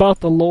 tell me Yeah. about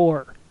the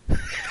lore.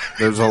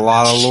 There's a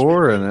lot of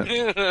lore in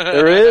it.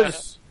 There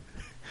is.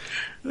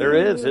 There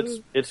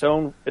is. It's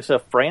a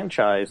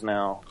franchise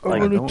now. I'm Like,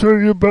 going to tell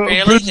you about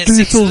Really? Vin There's 6 of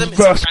Diesel's them? It's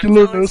a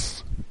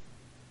vascularness.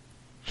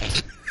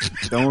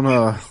 Don't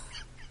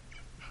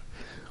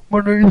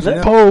My name's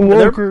Yeah. Paul And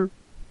they're- Walker.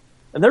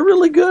 and they're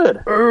really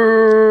good.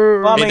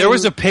 Well, I Hey, mean, there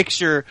was a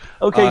picture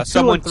okay, 2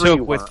 someone and 3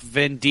 took with weren't.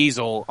 Vin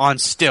Diesel on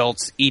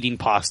stilts eating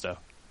pasta.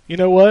 You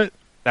know what?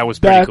 That was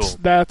pretty cool.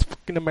 That's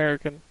fucking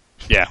American.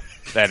 Yeah,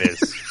 that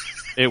is.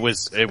 It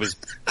was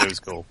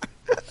cool.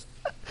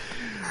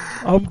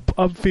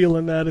 I'm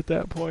feeling that at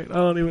that point. I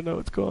don't even know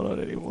what's going on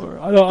anymore.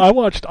 I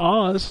watched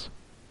Oz.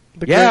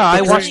 I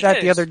Great- watched that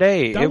Great the other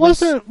day. That It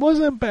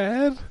wasn't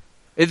bad.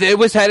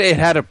 it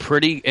had a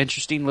pretty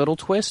interesting little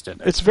twist in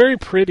it. It's very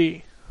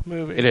pretty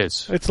movie. It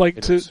is. It's like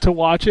It to is. to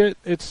watch it.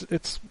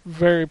 It's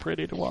very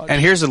pretty to watch.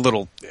 And here's a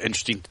little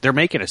interesting. They're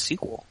making a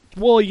sequel,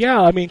 Well, yeah.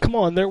 I mean, come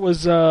on. There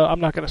was. I'm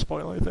not going to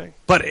spoil anything.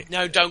 but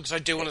No, don't, because I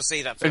do want to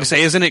see that I film. can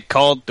say, isn't it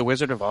called The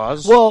Wizard of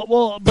Oz?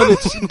 Well, but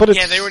it's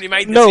Yeah, they already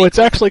made the no. sequel. It's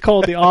actually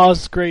called the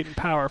Oz Great and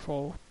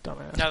Powerful.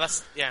 Dumbass. No,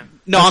 that's, yeah.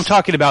 no, I'm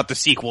talking about the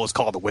sequel. Is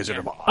called The Wizard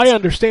of Oz. I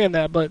understand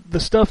that, but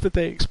the stuff that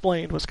they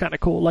explained was kind of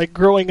cool. Like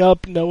growing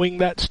up knowing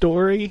that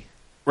story,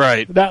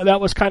 Right. that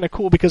was kind of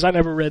cool because I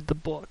never read the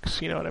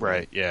books. You know what I mean?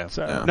 Right. Yeah.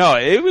 So No,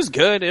 it was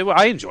good.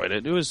 I enjoyed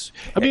it. It was.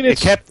 I mean, it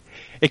kept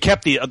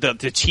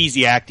the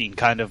cheesy acting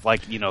kind of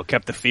like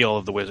kept the feel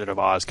of The Wizard of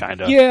Oz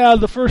kind of. yeah,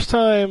 the first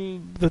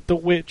time that the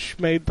witch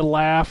made the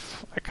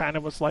laugh, I kind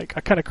of was like,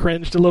 I kind of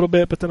cringed a little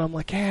bit, but then I'm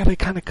like, yeah, they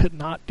kind of could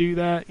not do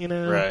that, you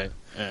know? Right.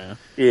 Yeah.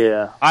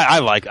 Yeah.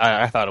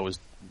 I thought it was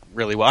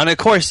really well, and of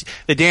course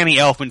the Danny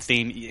Elfman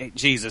theme.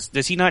 Jesus,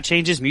 does he not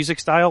change his music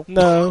style?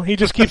 No, he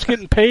just keeps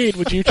getting paid.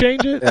 Would you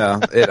change it?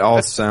 Yeah, it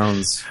all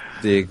sounds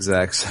the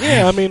exact same.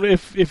 Yeah, I mean,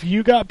 if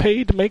you got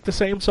paid to make the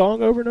same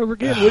song over and over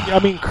again, would you? I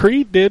mean,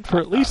 Creed did for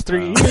at least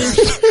 3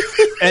 years.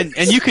 And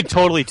you could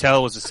totally tell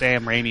it was a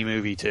Sam Raimi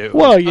movie too.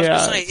 Well, I was yeah, going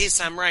to say, it is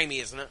Sam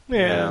Raimi, isn't it?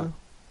 yeah.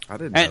 I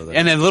didn't know that.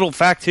 And a little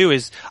fact too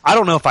is I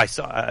don't know if I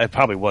saw it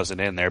probably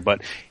wasn't in there,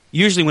 but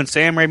usually when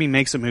Sam Raimi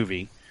makes a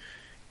movie,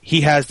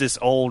 he has this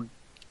old,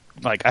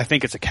 like I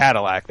think it's a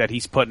Cadillac that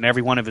he's put in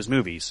every one of his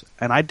movies,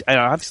 and I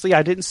obviously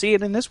I didn't see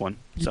it in this one.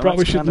 You So probably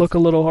that's should kind of- look a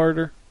little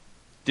harder.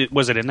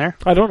 Was it in there?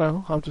 I don't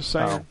know. I'm just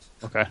saying.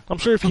 Oh, okay. I'm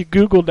sure if you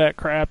Googled that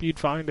crap, you'd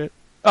find it.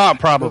 Oh,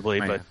 probably,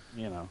 Man. but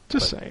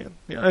Just saying.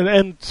 Yeah,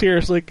 and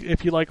seriously,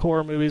 if you like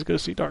horror movies, go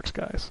see Dark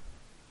Skies.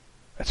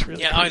 That's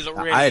really Yeah, cool.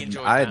 really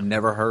enjoyed I that. had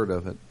never heard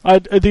of it.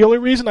 The only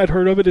reason I'd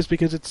heard of it is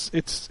because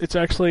it's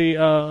actually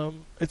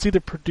it's either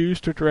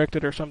produced or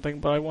directed or something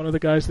by one of the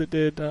guys that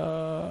did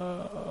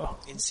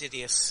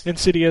Insidious.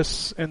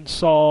 Insidious and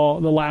Saw,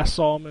 the last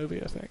Saw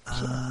movie, I think.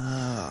 So,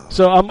 Oh.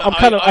 so I'm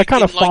kind of I I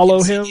kind of didn't like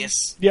follow him.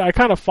 Insidious. Yeah, I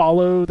kind of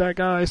follow that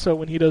guy. So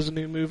when he does a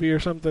new movie or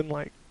something,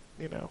 like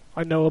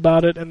I know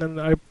about it, and then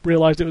I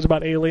realized it was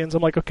about aliens.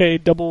 I'm like, okay,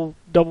 double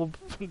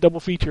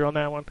feature on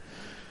that one.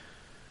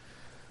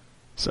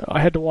 So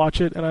I had to watch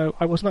it, and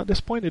I was not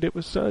disappointed. It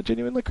was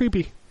genuinely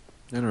creepy.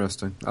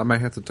 Interesting. I might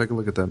have to take a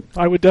look at that.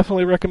 I would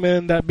definitely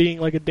recommend that being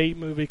like a date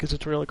movie because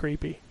it's really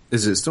creepy.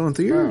 Is it still in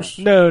theaters?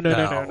 No.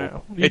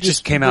 No. You It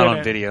just came out rent on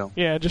it. video.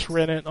 Yeah, just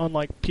rent it on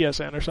like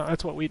PSN or something.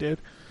 That's what we did.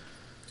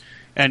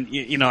 And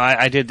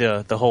I did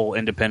the whole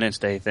Independence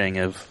Day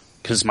thing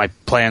because my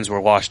plans were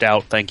washed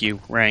out. Thank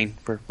you, Rain,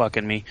 for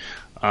fucking me.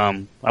 I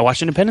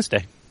watched Independence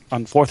Day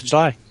on 4th of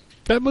July.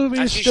 That movie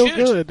is As you still should.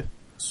 good.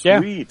 Yeah.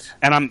 Sweet.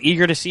 And I'm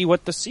eager to see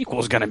what the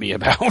sequel's going to be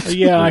about.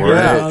 Yeah, I hear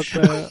Right. about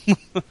that.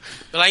 But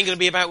it ain't going to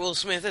be about Will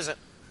Smith, is it?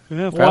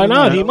 Why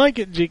not? He might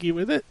get jiggy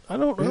with it. I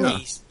don't know. Yeah.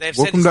 They've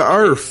Welcome said to it's-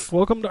 Earth.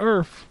 Welcome to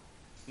Earth.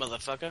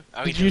 Motherfucker.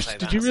 Oh, Did he you didn't say that.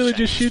 did you That's a really shame.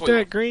 just shoot Spoiler.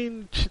 that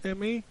green at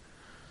me?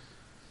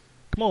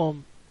 Come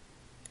on,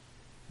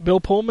 Bill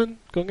Pullman,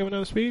 go give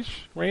another speech.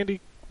 Randy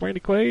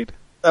Quaid.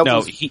 That No,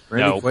 was-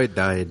 Randy Quaid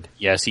died.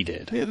 Yes, he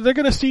did. Yeah, they're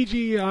gonna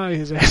CGI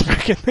his ass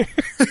back in there.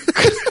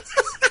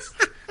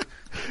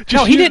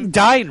 No, he shoot- didn't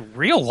die in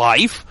real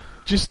life.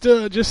 Just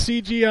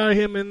CGI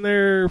him in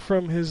there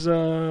from his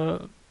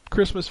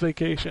Christmas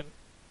Vacation.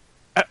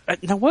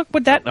 Now, what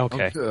would that...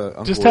 Okay.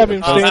 Uncle Just have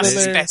him Oh, standing that's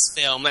his there. best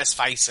film, let's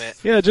face it.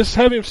 Yeah, just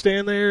have him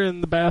stand there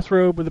in the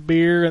bathrobe with a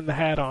beer and the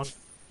hat on.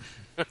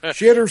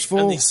 Shitter's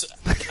full.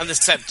 And the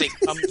septic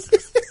pump.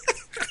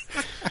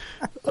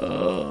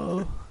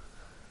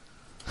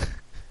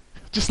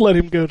 Just let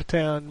him go to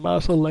town. Might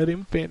as well let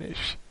him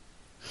finish.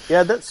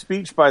 Yeah, that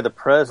speech by the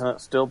president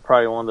still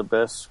probably one of the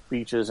best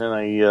speeches in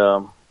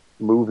a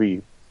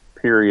movie.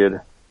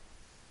 Period.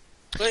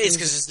 Well, it's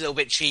because it's a little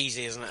bit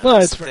cheesy, isn't it? Well,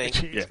 That's it's the very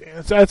thing. cheesy.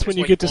 That's when It's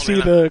you what get to you see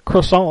want, the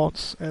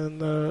croissants and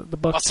the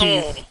buck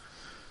Croissant. teeth.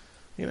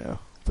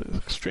 The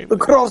extreme. The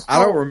cross.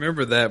 I don't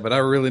remember that, but I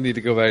really need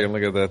to go back and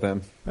look at that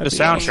then. The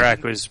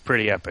soundtrack was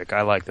pretty epic.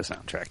 I like the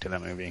soundtrack to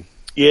that movie. That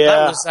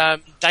Yeah. was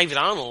David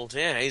Arnold,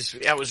 yeah.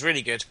 That was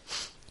really good.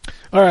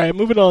 All right,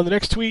 moving on. The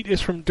next tweet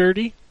is from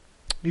Dirty.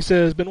 He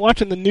says, "Been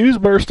watching the news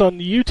burst on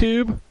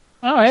YouTube,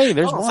 Oh, hey,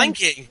 there's Oh, one. thank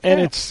you.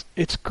 and Yeah.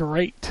 it's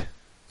great.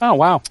 Oh,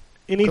 wow.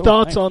 Any Cool,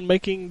 thoughts thanks. on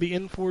making the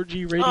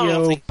N4G Oh,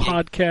 radio thank you.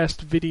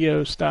 podcast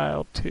video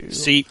style too?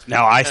 See,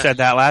 now I said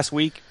that last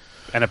week,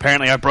 and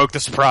apparently I broke the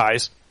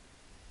surprise.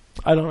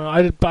 I don't know.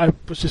 I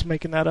was just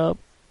making that up.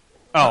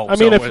 Oh, I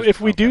so mean, it was- if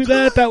we do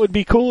that would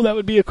be cool. That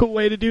would be a cool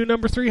way to do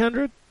number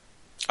 300.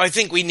 I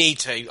think we need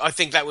to. I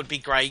think that would be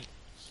great,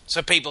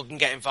 so people can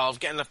get involved,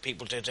 get enough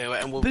people to do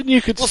it, and we'll Then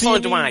you could we'll see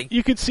find me, a way.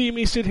 You could see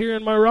me sit here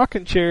in my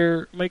rocking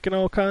chair making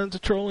all kinds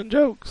of trolling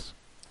jokes.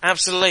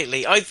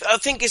 Absolutely. I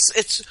think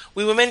it's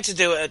we were meant to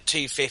do it at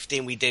 250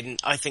 and we didn't.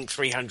 I think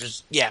 300.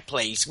 Yeah,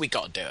 please, we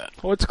got to do it.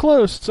 Well, it's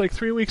close. It's like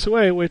 3 weeks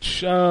away,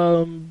 which we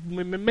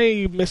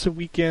may miss a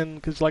weekend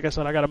because, like I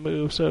said, I got to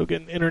move, so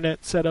getting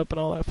internet set up and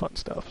all that fun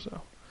stuff.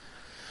 So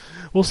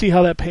we'll see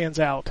how that pans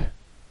out.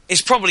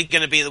 It's probably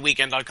going to be the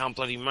weekend I can't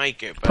bloody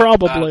make it. But,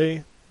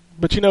 Probably,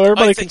 but you know,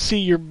 everybody I can think- see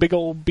your big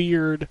old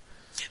beard,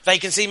 they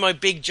can see my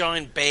big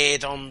giant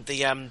beard on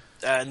the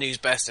news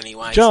best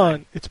anyway.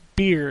 John. It's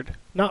beard,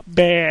 not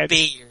bad.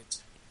 So.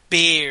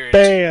 Beard.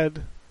 Bad.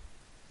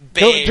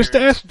 Go, Beard. just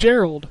ask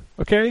Gerald,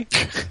 okay?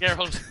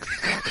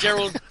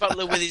 Gerald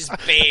Butler with his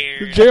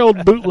beard. Gerald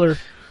Bootler.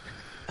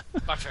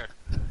 Butter.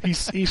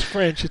 He's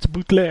French. It's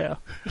Boutler.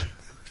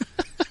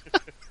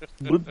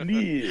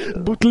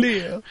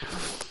 Boutler.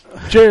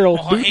 Gerald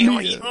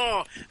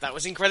Boutler. That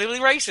was incredibly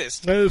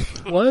racist.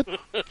 What?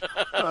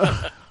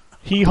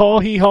 Hee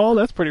haw.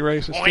 That's pretty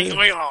racist. Oing, too.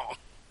 oing, oh.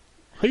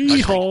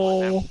 Hee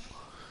haw.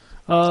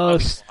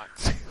 That's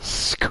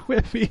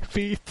Squiffy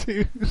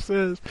V2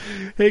 says,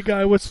 "Hey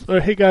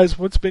guys,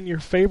 what's been your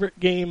favorite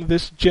game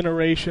this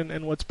generation,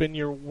 and what's been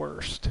your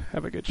worst?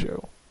 Have a good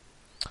show."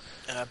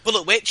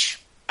 Bullet Witch.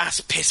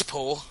 That's piss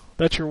poor.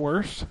 That's your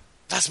worst?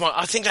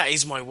 I think that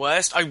is my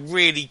worst. I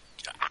really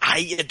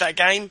hated that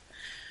game.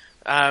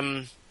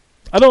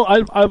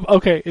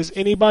 Okay, is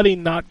anybody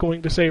not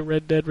going to say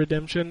Red Dead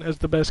Redemption as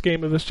the best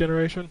game of this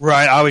generation?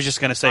 Right, I was just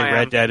going to say I am.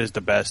 Red Dead is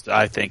the best,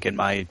 I think, in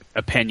my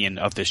opinion,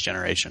 of this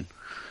generation.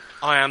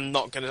 I am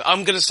not gonna.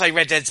 I'm gonna say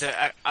Red Dead's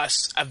a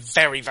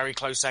very, very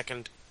close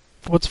second.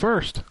 What's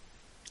first?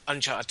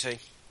 Uncharted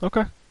 2.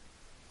 Okay.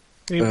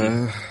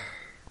 Amy?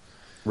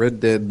 Red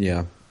Dead,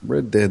 yeah.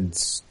 Red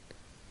Dead's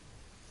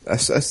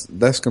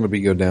that's going to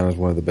go down as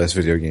one of the best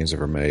video games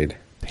ever made.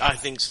 I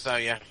think so.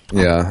 Yeah.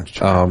 Yeah.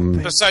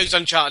 But so's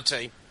Uncharted 2.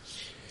 It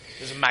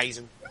was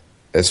amazing.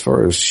 As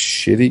far as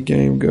shitty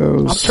game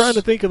goes, I'm trying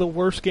to think of the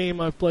worst game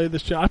I've played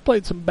this year. I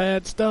played some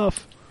bad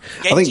stuff.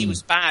 Genji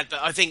was bad, but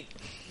I think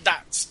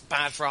that's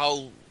bad for a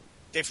whole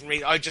different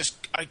reason.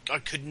 I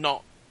could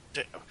not.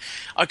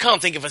 I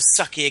can't think of a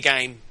suckier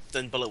game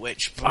than Bullet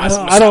Witch.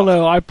 I don't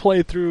know. I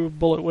played through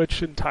Bullet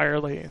Witch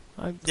entirely.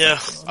 I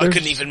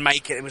couldn't even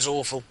make it. It was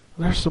awful.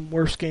 There's some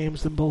worse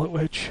games than Bullet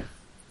Witch.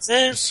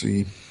 Let's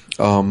see.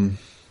 Oh,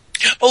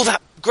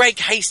 that Greg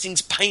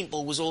Hastings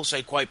Paintball was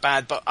also quite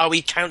bad, but are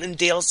we counting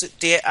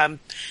downloadable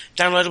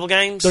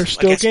games? They're I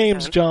still guess we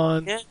games, can.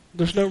 John. Yeah.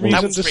 There's no That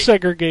reason was to great.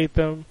 segregate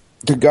them.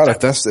 Good God, if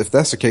that's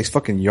the case,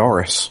 fucking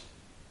Yaris.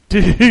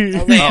 Dude.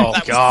 Oh,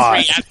 that God.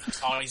 was free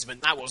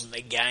advertisement. That wasn't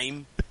a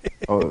game.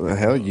 Oh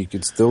hell, you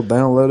could still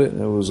download it,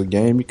 and it was a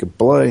game you could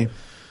play.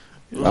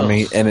 I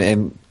mean,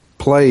 and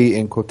play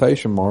in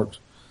quotation marks.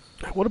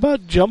 What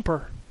about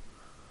Jumper?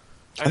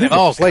 I never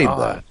never played God.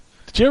 that.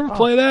 Did you ever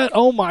play that?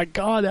 Oh my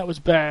god, that was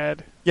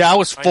bad. Yeah, I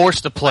was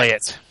forced to play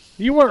it.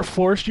 You weren't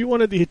forced. You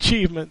wanted the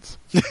achievements.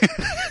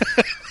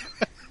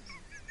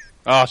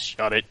 Oh,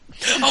 shut it.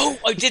 Oh,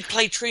 I did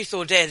play Truth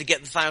or Dare to get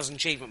the 1,000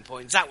 achievement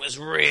points. That was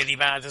really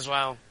bad as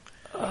well.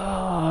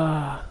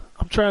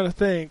 I'm trying to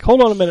think.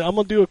 Hold on a minute. I'm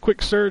going to do a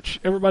quick search.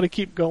 Everybody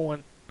keep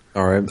going.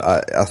 All right,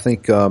 I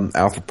think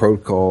Alpha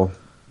Protocol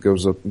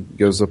goes up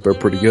there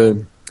pretty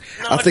good.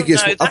 No, I think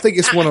don't know. I think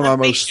it's That one of my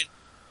animation most.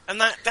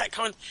 And that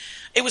kind.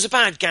 It was a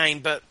bad game,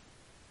 but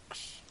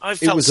I It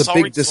felt was a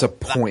sorry big for it at that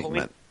point.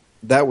 disappointment.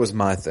 That was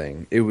my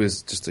thing. It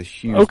was just a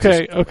huge.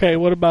 Okay.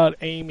 What about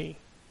Amy?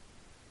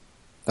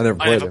 I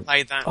never I played never it.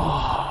 played that.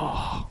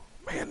 Oh,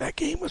 man, that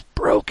game was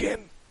broken.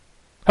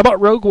 How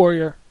about Rogue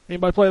Warrior?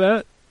 Anybody play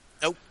that?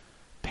 Nope.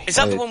 Is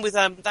that the Hey. one with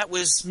that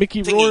was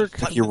Mickey thingy, Rourke?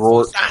 like- Mickey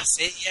Rourke. That's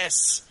it.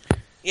 Yes. How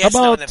Yes. no,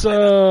 I about never played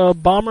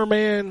that.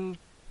 Bomberman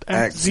Act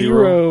Act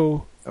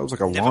Zero? That was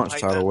like a Never launch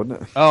played title, that.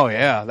 wasn't it? Oh,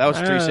 yeah, that was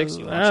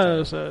 360. That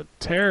was a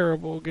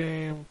terrible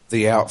game.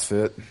 The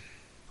outfit.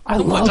 I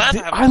Oh, love that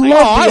the, happened. I love Oh, the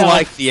I outfit.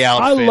 like the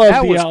outfit. I love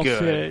That the was outfit.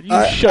 good.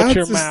 You shut I your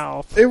just-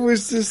 mouth. It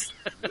was just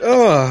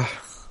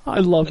I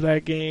love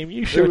that game.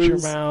 You shut your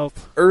was-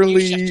 mouth.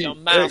 early You shut your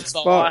mouth, boy.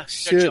 Xbox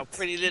Shut your shit.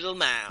 pretty little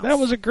mouth. That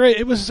was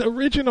it was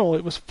original.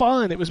 It was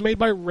fun. It was made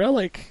by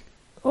Relic.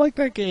 I like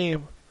that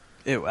game.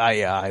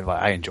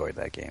 I enjoyed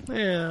that game.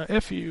 Yeah,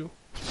 F you.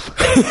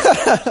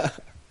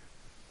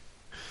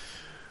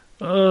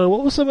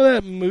 What was some of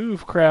that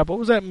Move crap? What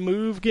was that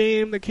Move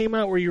game that came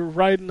out where you were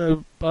riding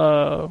an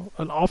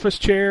office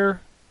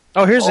chair?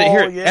 Oh, here.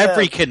 yeah.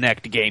 Every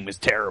Kinect game is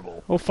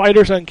terrible. Well,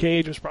 Fighters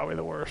Uncaged was probably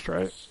the worst,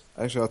 right?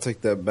 Actually, I'll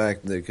take that back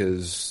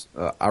because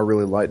I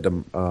really liked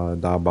the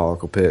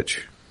Diabolical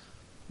Pitch.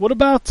 What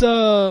about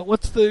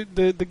what's the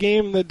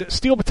game, the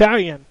Steel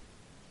Battalion?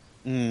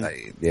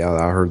 Yeah,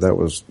 I heard that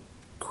was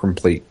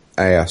complete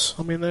ass.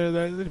 I mean,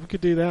 we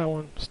could do that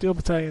one. Steel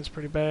Battalion's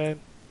pretty bad.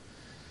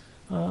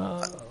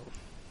 I'm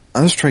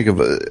just trying of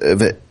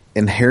an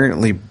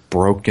inherently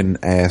broken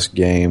ass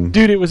game.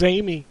 Dude, it was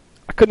Amy.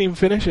 I couldn't even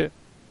finish it.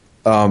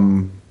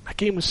 That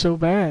game was so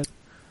bad.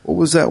 What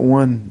was that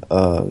one?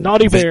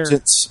 Naughty Bear.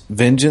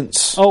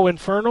 Vengeance. Oh,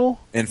 Infernal?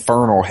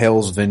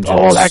 Hell's Vengeance.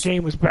 Oh, that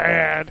game was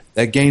bad.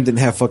 That game didn't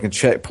have fucking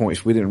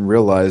checkpoints. We didn't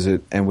realize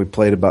it, and we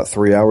played about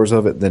 3 hours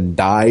of it, then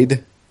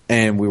died,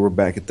 and we were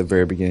back at the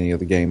very beginning of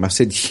the game. I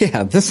said,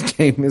 yeah, this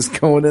game is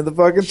going in the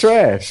fucking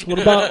trash. What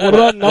about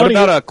Naughty?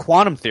 What about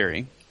Quantum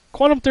Theory?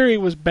 Quantum Theory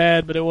was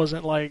bad, but it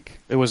wasn't like...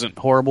 It wasn't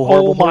horrible.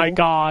 Oh my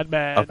god,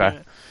 bad. Okay.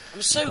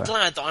 I'm so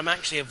glad that I'm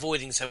actually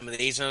avoiding some of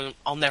these, and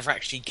I'll never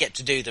actually get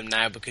to do them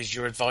now because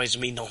you're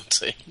advising me not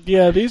to.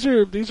 Yeah, these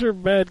are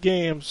bad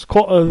games.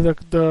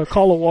 The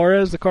Call of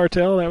Juarez, the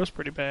Cartel, that was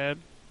pretty bad.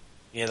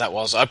 Yeah, that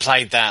was. I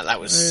played that.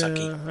 That was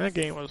sucky. That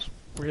game was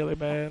really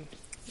bad.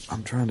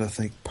 I'm trying to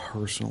think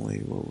personally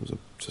what was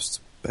just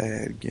a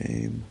bad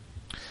game.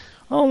 I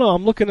don't know.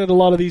 I'm looking at a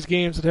lot of these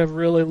games that have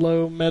really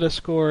low meta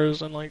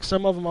scores, and like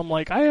some of them, I'm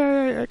like,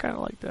 I kind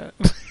of like that.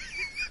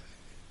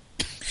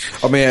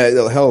 I mean,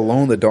 hell,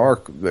 Alone in the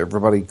Dark,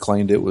 everybody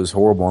claimed it was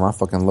horrible, and I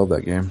fucking love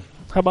that game.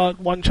 How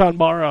about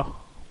Wanchanbara,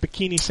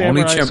 Bikini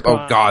Samurai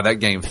Squad? Oh god, that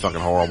game's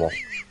fucking horrible.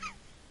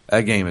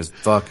 That game is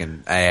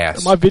fucking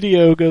ass. My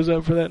video goes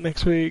up for that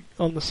next week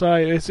on the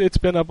site. It's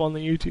been up on the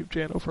YouTube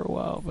channel for a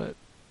while, but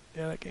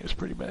yeah, that game's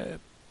pretty bad.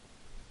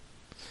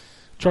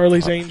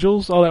 Charlie's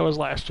Angels. Oh, that was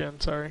last gen.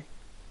 Sorry,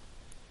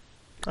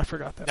 I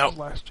forgot that was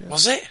last gen.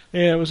 Was it?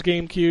 Yeah, it was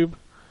GameCube.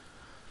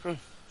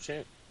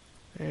 Shit.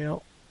 Yeah.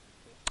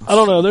 I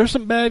don't know. There's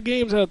some bad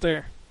games out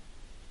there.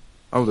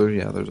 Oh,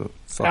 there's a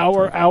fuck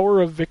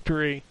Hour of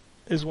Victory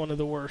is one of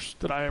the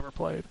worst that I ever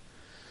played.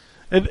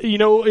 And you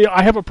know,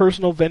 I have a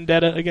personal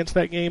vendetta against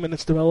that game and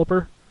its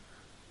developer.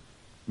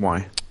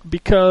 Why?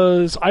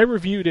 Because I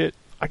reviewed it.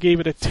 I gave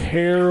it a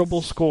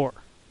terrible score.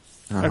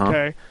 Uh-huh.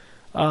 Okay.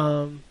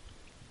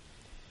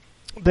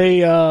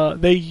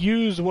 They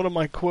used one of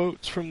my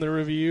quotes from the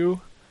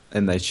review.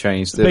 And they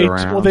changed it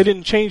around. Well, they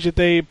didn't change it.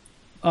 They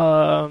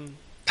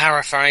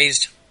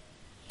paraphrased.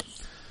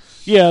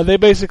 Yeah, they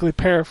basically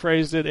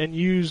paraphrased it and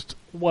used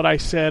what I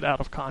said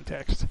out of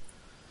context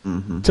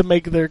to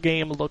make their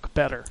game look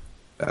better.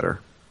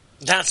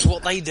 That's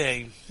what they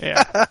do.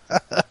 Yeah.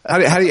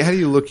 How do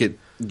you look at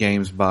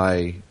games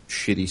by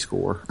shitty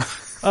score?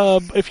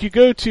 If you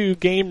go to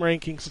game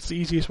rankings, it's the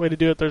easiest way to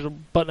do it. There's a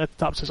button at the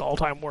top that says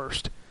all-time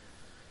worst.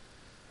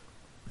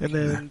 And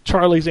then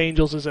Charlie's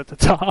Angels is at the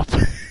top.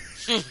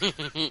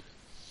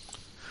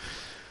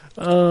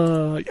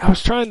 I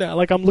was trying to,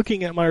 I'm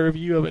looking at my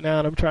review of it now,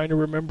 and I'm trying to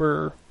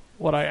remember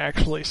what I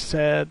actually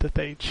said that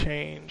they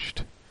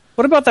changed.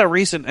 What about that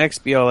recent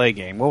XBLA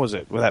game? What was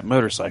it? With that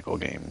motorcycle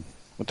game?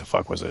 What the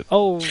fuck was it?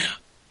 Oh,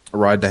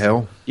 Ride to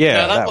Hell?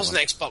 Yeah, no, that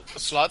wasn't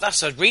Xbox Live.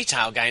 That's a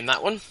retail game,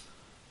 that one.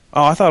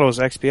 Oh, I thought it was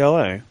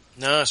XBLA.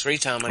 No, it's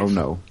retail, mate. Oh,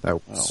 no.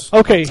 That was...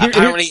 Okay,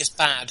 apparently it's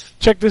bad.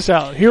 Check this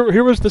out.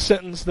 Here was the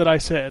sentence that I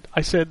said.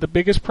 I said, the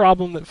biggest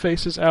problem that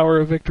faces Hour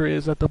of Victory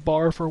is that the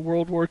bar for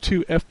World War II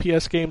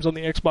FPS games on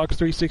the Xbox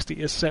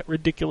 360 is set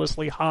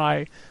ridiculously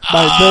high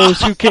by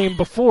those who came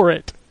before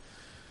it.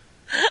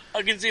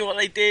 I can see what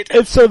they did.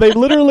 And so they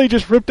literally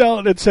just ripped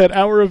out and said,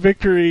 Hour of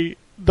Victory,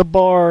 the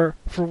bar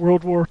for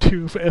World War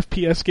II for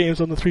FPS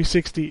games on the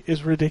 360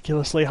 is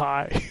ridiculously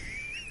high.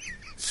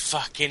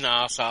 Fucking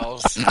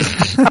assholes.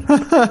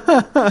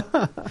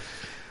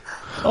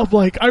 I'm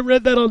like, I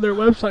read that on their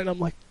website and I'm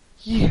like,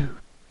 you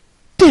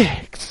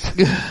dicks.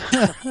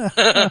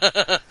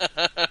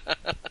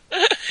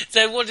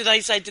 So what did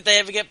they say? Did they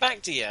ever get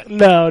back to you?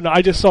 No,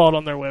 I just saw it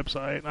on their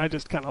website and I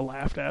just kind of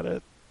laughed at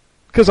it.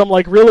 Because I'm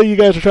like, really, you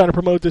guys are trying to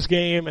promote this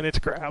game and it's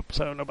crap,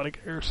 so nobody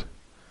cares.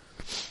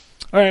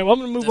 Alright, well, I'm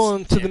going to move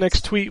on to the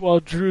next tweet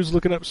while Drew's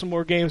looking up some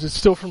more games. It's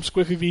still from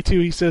Squiffy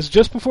V2. He says,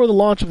 just before the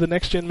launch of the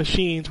next-gen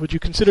machines, would you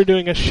consider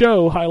doing a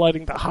show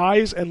highlighting the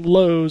highs and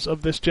lows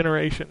of this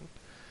generation?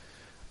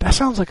 That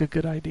sounds like a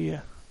good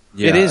idea.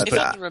 Yeah, it is,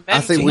 but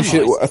I think we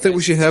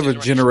should have a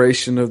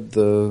generation of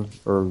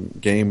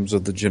games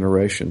of the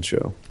generation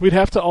show. We'd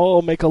have to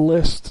all make a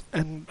list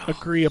and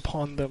agree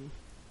upon them.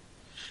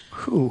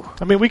 Whew.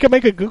 I mean, we could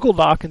make a Google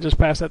Doc and just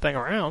pass that thing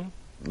around.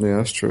 Yeah,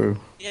 that's true.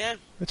 Yeah.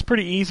 It's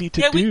pretty easy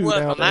to we do can work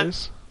nowadays. on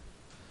that.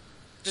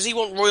 Does he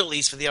want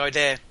royalties for the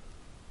idea?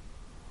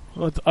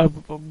 Well,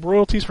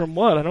 royalties from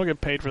what? I don't get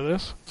paid for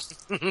this.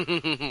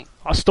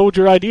 I stole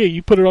your idea.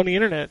 You put it on the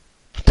internet.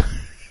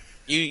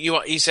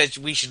 You said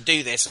we should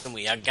do this, and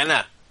we are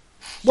gonna.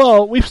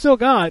 Well, we've still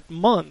got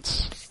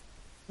months.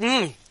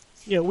 Hmm.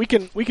 Yeah, we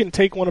can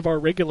take one of our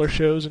regular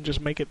shows and just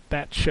make it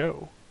that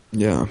show.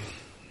 Yeah.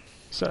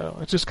 So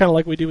it's just kind of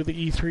like we do with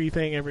the E3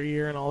 thing every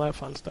year and all that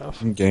fun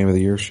stuff. Game of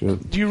the Year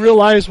shit. Do you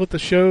realize what the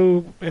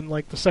show in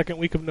the second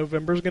week of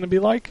November is going to be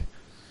like?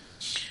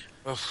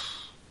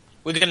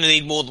 We're going to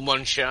need more than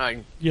one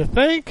show. You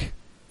think?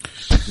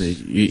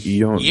 You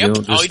don't Yep,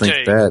 just I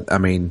think do. that. I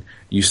mean,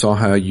 you saw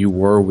how you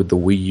were with the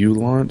Wii U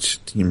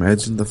launch. Can you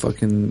imagine the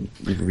fucking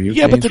review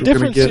Yeah, but games the we're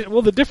gonna difference, get?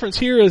 well, the difference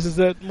here is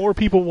that more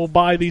people will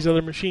buy these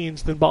other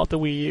machines than bought the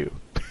Wii U.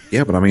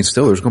 Yeah, but I mean,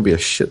 still, there's going to be a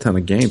shit ton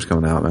of games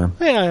coming out, man.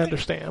 Yeah, I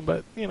understand,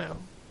 but there'll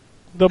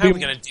How are be we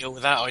going to deal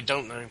with that? I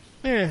don't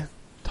know.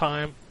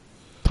 time.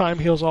 Time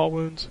heals all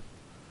wounds.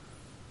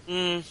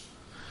 Mm.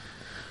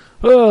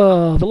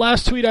 The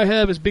last tweet I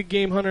have is Big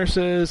Game Hunter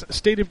says,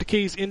 State of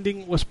Decay's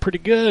ending was pretty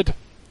good.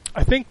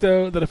 I think,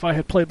 though, that if I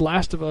had played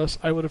Last of Us,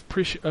 I would have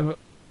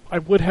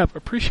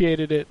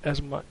appreciated it as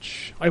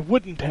much. I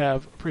wouldn't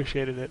have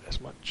appreciated it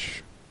as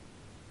much.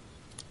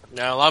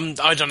 No,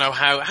 I don't know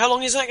how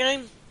long is that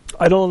game?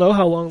 I don't know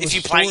how long If the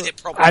you played story-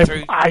 it properly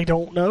through. I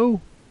don't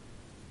know.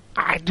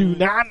 I do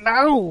not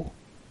know.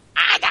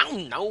 I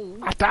don't know.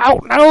 I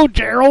don't know,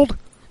 Gerald.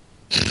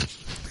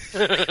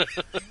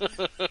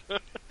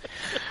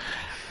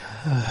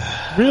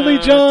 Really,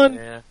 John?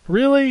 Yeah.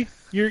 Really?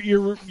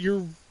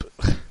 You're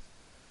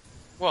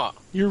What?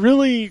 You're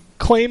really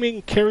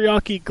claiming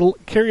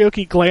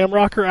karaoke glam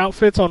rocker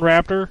outfits on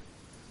Raptor?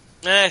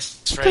 It's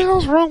What the free.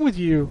 hell's wrong with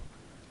you?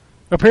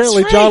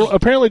 Apparently, It's John. free.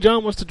 Apparently,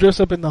 John wants to dress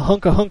up in the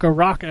hunka hunka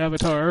rock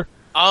avatar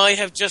I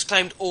have just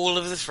claimed all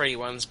of the free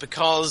ones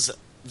because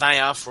they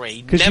are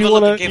free. 'Cause Never you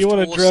look wanna- a gift you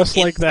wanna horse dress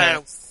in like the that.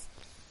 mouth.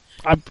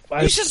 I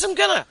Who says I'm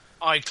gonna?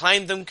 I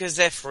claimed them because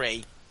they're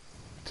free.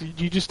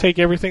 you just take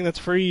everything that's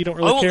free. You don't I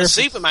really want care. the if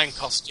it's- Superman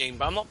costume,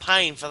 but I'm not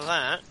paying for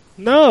that.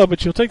 No,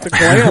 but you'll take the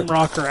glam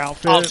rocker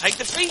outfit I'll take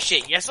the free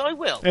shit. Yes, I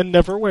will. and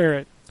never wear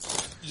it.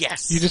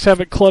 Yes. You just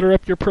have it clutter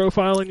up your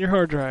profile in your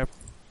hard drive.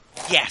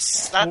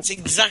 Yes, that's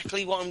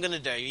exactly what I'm going to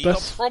do. You got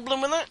That's- a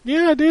problem with that?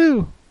 Yeah, I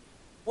do.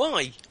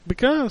 Why?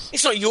 Because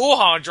It's not your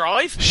hard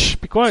drive. shh, be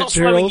It's quiet, not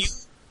slowing Gerald.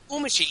 your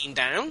machine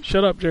down.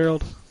 Shut up,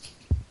 Gerald.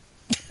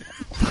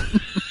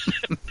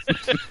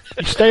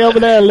 You stay over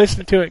there and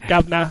listen to it,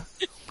 governor.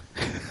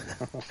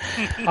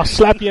 I'll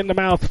slap you in the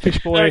mouth,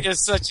 fish No, boy. you're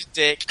such a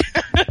dick.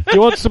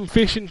 You want some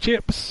fish and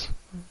chips?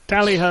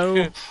 Tally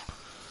ho.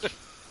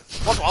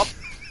 What?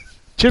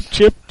 Chip,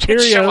 Show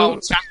Cheerio.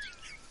 old chap.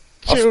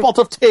 A spot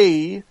of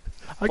tea.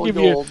 I'll for give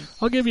your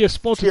you a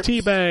spot of chips.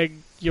 tea bag,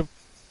 you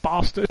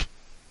bastard.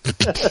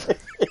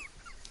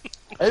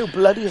 Oh,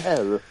 bloody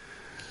hell.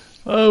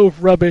 Oh,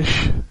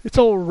 rubbish. It's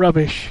all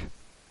rubbish.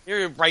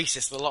 You're a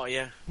racist, a lot of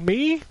you.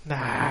 Me?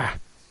 Nah.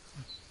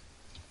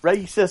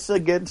 Racist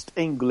against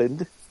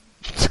England.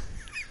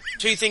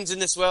 Two things in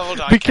this world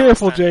I Be can't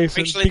careful, stand.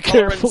 Jason. Racial Be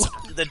intolerance careful.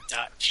 and the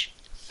Dutch.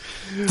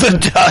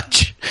 The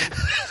Dutch.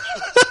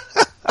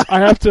 I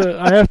have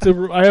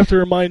to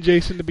remind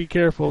Jason to be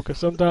careful because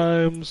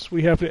sometimes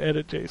we have to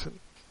edit Jason.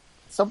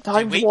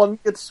 Sometimes Wait. one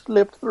gets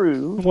slipped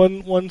through.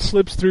 One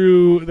slips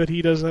through that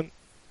he doesn't.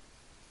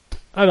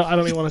 I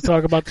don't even want to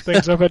talk about the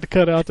things I've had to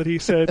cut out that he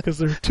said because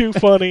they're too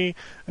funny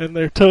and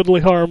they're totally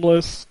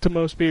harmless to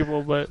most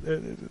people, but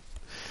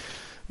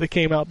they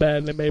came out bad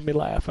and they made me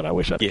laugh, and I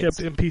wish I'd Yes.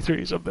 kept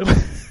MP3s of them.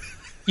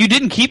 You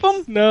didn't keep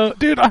them? No,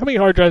 dude, how many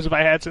hard drives have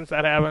I had since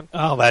that happened?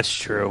 Oh, that's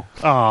true.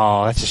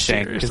 Oh, that's a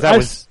shame because Seriously. that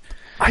was.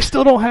 I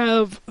still don't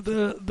have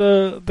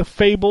the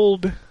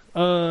fabled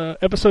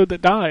episode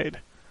that died.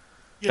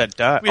 That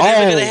died. We're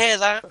never going to hear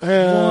that. What?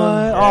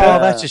 Oh,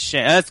 that's a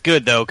shame. That's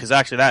good though, because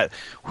actually that,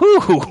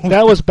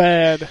 That was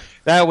bad.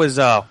 that was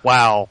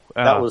wow.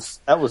 That was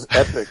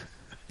epic.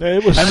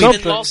 It was We've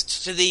something. been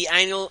lost to the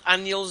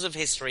annals of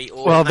history.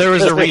 Or well. There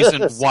was a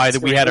reason why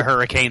that we had a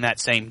hurricane that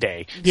same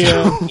day.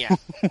 Yeah, Yeah.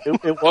 It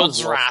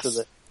God's was wrath. lost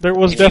to the, there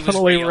was If he was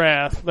definitely real.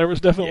 wrath. There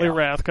was definitely Yeah.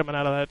 wrath coming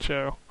out of that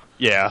show.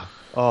 Yeah.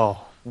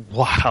 Oh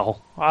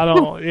wow. I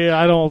don't. Yeah,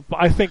 I don't.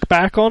 I think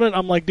back on it.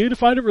 I'm like, dude,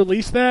 if I'd have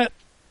released that,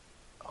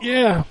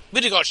 yeah,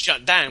 We'd have got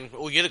shut down,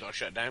 or you'd have got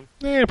shut down.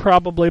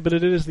 probably. But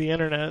it is the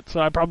internet, so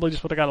I probably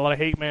just would have got a lot of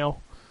hate mail.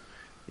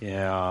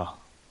 Yeah.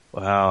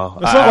 Wow.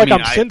 It's not like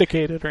mean, I'm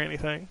syndicated or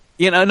anything.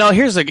 No.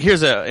 Here's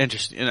a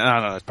interesting. I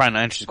don't know. It's probably not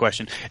an interesting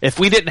question. If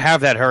we didn't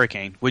have that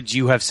hurricane, would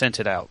you have sent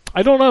it out?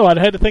 I don't know. I'd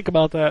had to think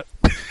about that.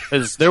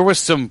 Because there was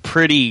some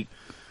pretty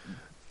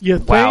You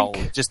think? wow,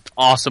 just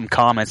awesome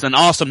comments, and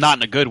awesome not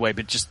in a good way,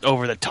 but just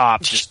over the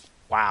top. Just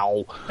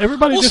wow.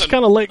 Everybody Also, just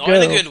kind of let not go.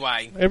 in a good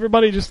way.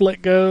 Everybody just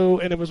let go,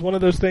 and it was one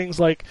of those things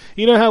like,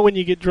 you know how when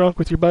you get drunk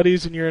with your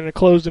buddies and you're in a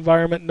closed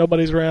environment and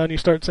nobody's around, you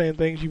start saying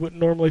things you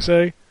wouldn't normally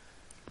say?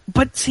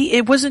 But see,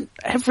 it wasn't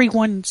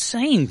everyone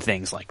saying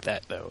things like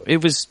that, though.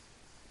 It was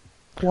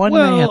one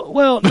man.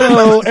 Well,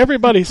 no,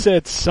 everybody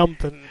said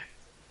something.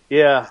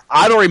 yeah.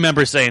 I don't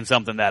remember saying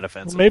something that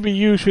offensive. Maybe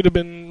you should have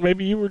been,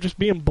 maybe you were just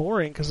being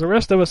boring, because the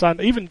rest of us,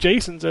 even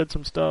Jason said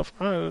some stuff.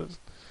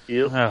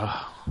 Yep.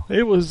 Oh,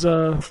 It was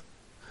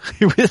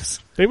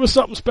it was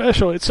something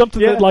special. It's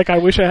something Yeah. that, like, I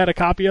wish I had a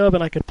copy of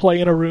and I could play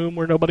in a room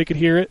where nobody could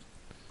hear it,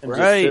 And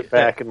Right. just sit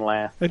back and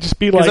laugh. and just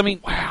be 'Cause, like, I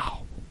mean- wow.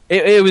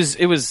 it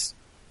was.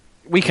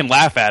 We can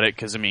laugh at it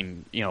because I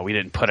mean, we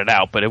didn't put it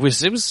out, but it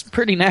was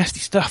pretty nasty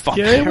stuff on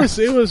Yeah, there.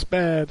 it was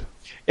bad.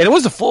 And it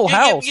was a full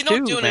house You're too,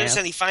 not doing man. us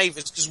any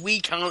favours because we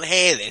can't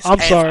hear this. I'm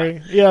ever.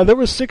 sorry. Yeah, there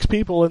was 6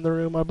 people in the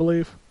room, I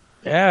believe.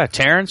 Yeah,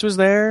 Terrence was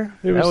there.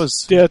 It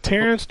was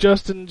Terrence,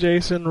 Justin,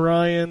 Jason,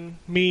 Ryan,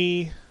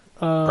 me,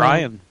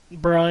 Brian.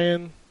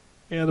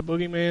 Yeah, the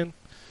Boogeyman.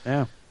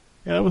 Yeah.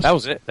 Yeah, that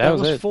was it. That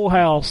was Full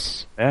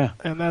House. Yeah.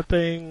 And that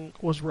thing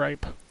was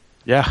ripe.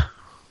 Yeah.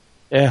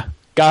 Yeah.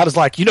 God is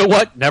like, you know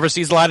what? Never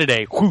sees the light of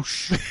day.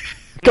 Whoosh.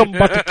 I'm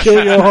about to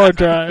kill your hard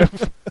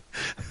drive.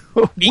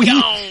 Be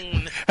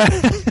gone!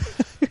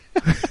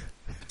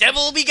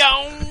 Devil be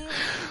gone!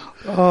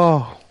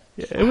 Oh.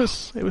 Yeah, it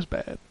was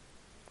bad.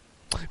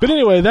 But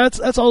anyway, that's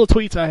all the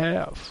tweets I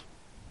have.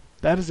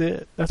 That is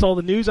it. That's all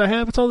the news I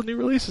have. That's all the new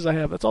releases I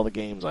have. That's all the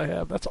games I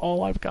have. That's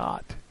all I've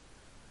got.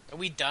 Are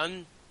we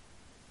done?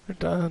 We're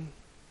done.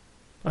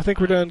 I think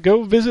we're done.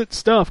 Go visit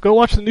stuff. Go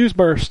watch the news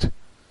burst.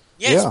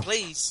 Yes, Yeah.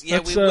 please. Yeah,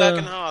 That's, we're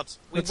working hard.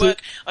 that's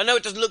Work. I know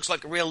it doesn't look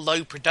like a real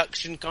low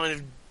production kind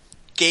of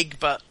gig,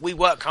 but we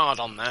work hard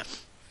on that.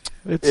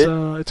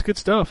 It's good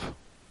stuff.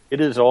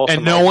 It is awesome.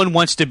 And no one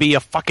wants to be a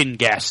fucking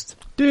guest.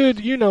 Dude,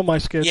 you know my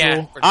schedule.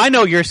 Yeah. I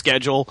know your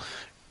schedule.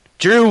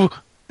 Drew,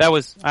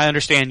 I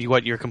understand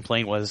what your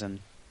complaint was, and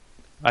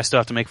I still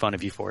have to make fun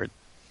of you for it.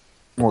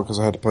 Well, because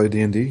I had to play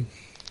D&D.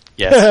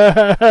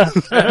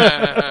 Yes.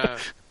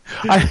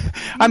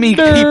 I mean,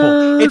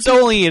 people, it's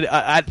only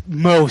at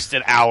most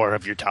an hour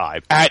of your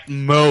time. At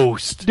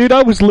most. Dude,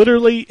 I was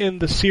literally in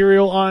the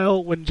cereal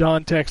aisle when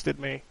John texted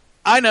me.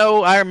 I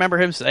know, I remember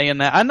him saying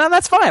that. I know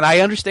that's fine. I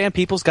understand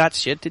people's got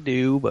shit to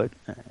do, but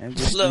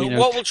just, Look, you know.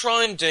 what we'll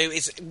try and do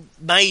is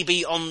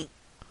maybe on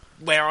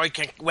where I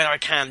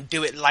can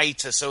do it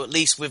later, so at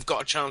least we've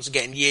got a chance of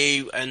getting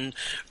you and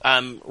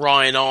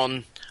Ryan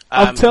on.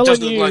 I'm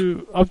doesn't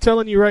look I'm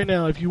telling you right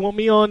now, if you want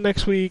me on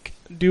next week,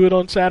 do it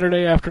on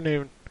Saturday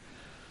afternoon.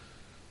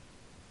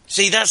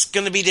 See, that's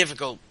going to be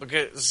difficult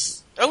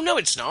because... Oh, no,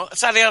 it's not.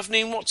 Saturday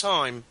afternoon, what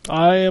time?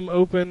 I am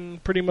open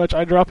pretty much.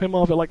 I drop him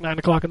off at like 9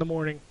 o'clock in the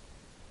morning.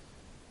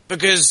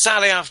 Because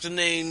Saturday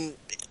afternoon,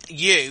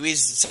 you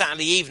is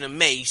Saturday evening,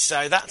 me,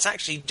 so that's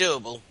actually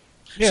doable.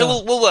 Yeah.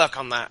 So we'll work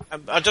on that.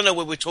 I don't know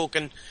where we're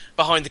talking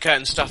behind the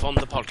curtain stuff on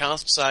the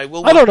podcast, so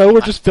we'll... I don't know.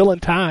 We're just filling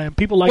time.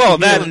 People like Well,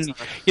 to hear then,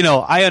 it.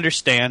 I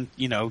understand,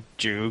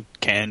 Drew,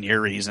 Ken,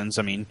 your reasons.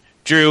 I mean,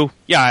 Drew,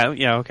 yeah,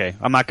 okay.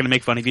 I'm not going to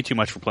make fun of you too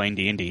much for playing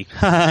D&D.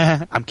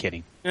 I'm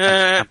kidding.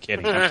 I'm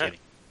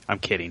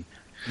kidding.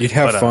 You'd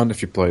have But, fun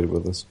if you played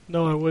with us.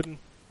 No, I wouldn't.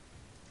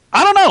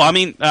 I don't know. I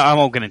mean, I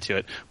won't get into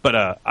it,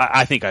 but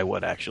I think I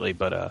would actually.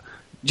 But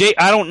Jay,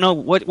 I don't know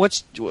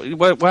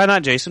why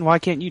not, Jason? Why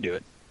can't you do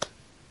it?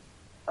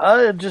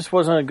 It just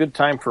wasn't a good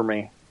time for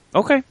me.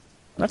 Okay,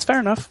 that's fair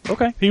enough.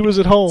 Okay, He was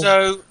at home.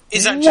 So,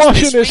 is that just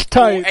Washing this his week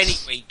or any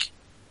tights. week?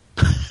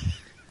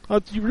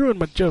 You ruined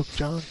my joke,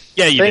 John.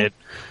 yeah, you did.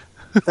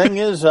 Thing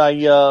is,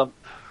 I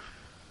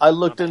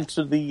looked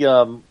into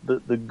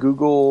the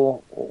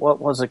Google,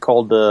 what was it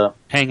called,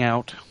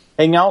 Hangout.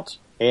 Hangout,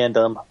 and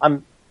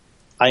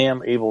I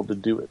am able to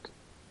do it.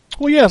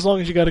 Well, yeah, as long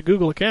as you got a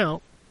Google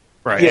account.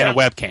 Right, Yeah. and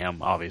a webcam,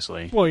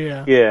 obviously. Well,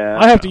 yeah. Yeah,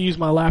 I have to use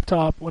my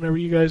laptop whenever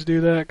you guys do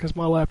that because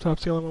my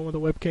laptop's the only one with a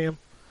webcam.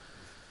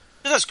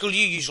 That's cool.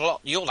 You use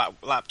your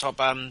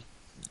laptop,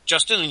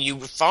 Justin, and you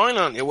were fine,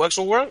 aren't you? It works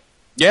all right?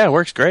 Yeah, it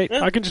works great.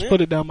 Yeah. I can just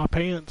put it down my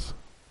pants.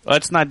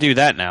 Let's not do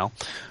that now.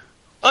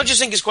 I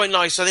just think it's quite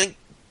nice. I think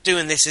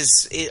doing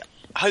this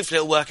hopefully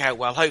it'll work out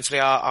well. Hopefully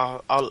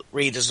our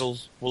readers will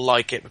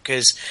like it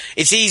because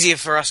it's easier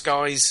for us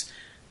guys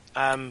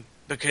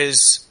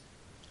because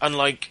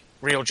unlike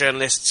real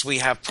journalists, we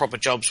have proper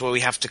jobs where we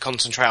have to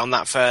concentrate on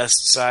that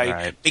first. So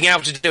Right. being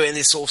able to do it in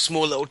this sort of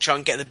small little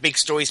chunk, get the big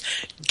stories,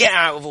 get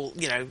out of all,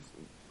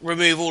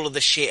 remove all of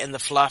the shit and the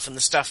fluff and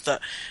the stuff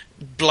that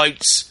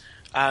bloats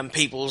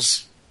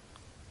people's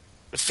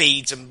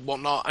feeds and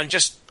whatnot, and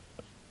just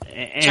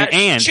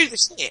And shoot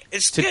this shit.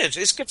 It's good.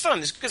 It's good fun.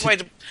 It's a good way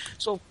to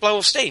sort of blow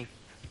off steam.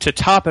 to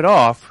top it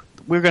off,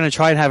 we're going to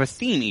try and have a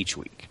theme each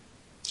week.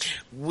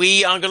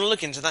 We are going to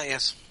look into that.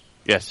 Yes.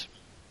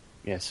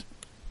 Yes.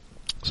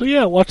 So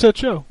yeah, watch that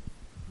show.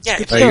 Yeah.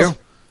 Good There you stuff.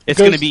 go. It's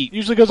Goes- going to be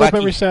usually goes up wacky-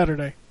 every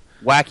Saturday.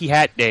 Wacky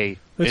Hat Day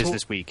That's is wh-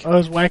 this week. Oh,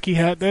 it's Wacky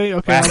Hat Day.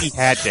 Okay. Wacky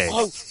Hat Day.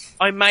 Oh,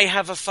 I may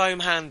have a foam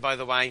hand, by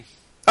the way.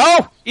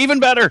 Oh, even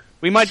better.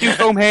 We might do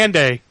Foam Hand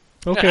Day.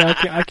 Okay,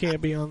 I can't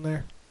be on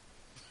there.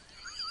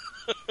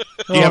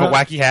 Do you have a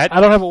wacky hat? I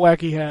don't have a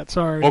wacky hat.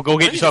 Sorry. Well, go I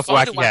get need yourself a to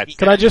find wacky hat.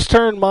 Can I just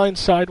turn mine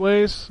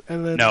sideways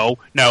and then? No,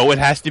 it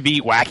has to be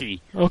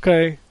wacky.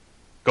 Okay.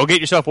 Go get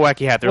yourself a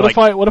wacky hat. They're What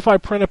like, if I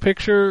print a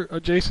picture, a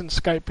Jason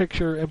Skype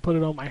picture, and put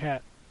it on my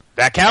hat?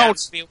 that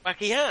counts. Be a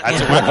wacky hat.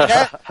 That's a wacky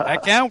hat.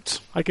 That counts.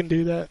 I can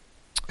do that.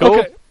 Cool.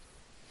 Okay.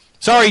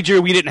 Sorry,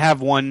 Drew, we didn't have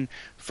one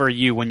for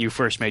you when you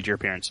first made your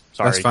appearance.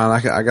 Sorry. That's fine.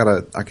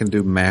 I can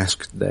do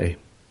Mask Day.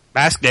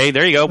 Mask Day.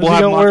 There you go. Was We'll he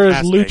have gonna him on wear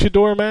his Mask Day.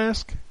 luchador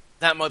mask?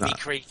 That might be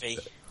creepy.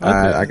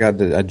 I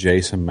got a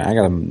Jason. I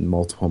got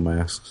multiple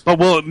masks. But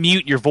will it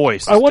mute your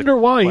voice? I wonder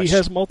why he question.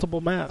 has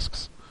multiple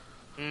masks.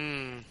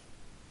 Mm.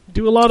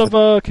 Do a lot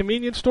of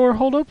convenience store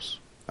holdups?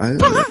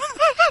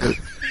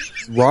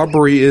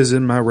 Robbery is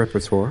in my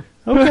repertoire.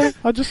 Okay,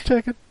 I'll just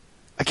check it.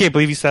 I can't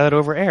believe you said that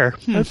over air.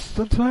 That's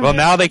fine. Well,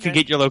 now they can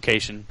get your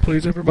location.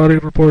 Please, everybody,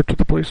 report to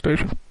the police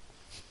station.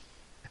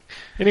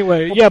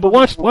 Anyway, yeah, but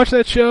watch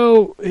that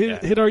show. Yeah.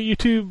 Hit our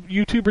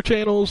YouTuber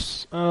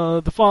channels.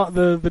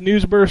 The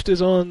news burst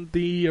is on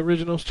the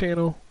originals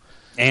channel.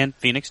 And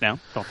Phoenix Down.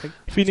 Don't think.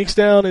 Phoenix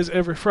Down is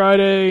every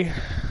Friday,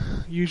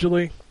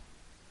 usually.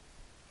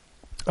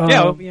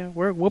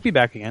 We'll be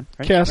back again.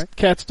 Right?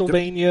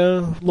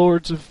 Castlevania,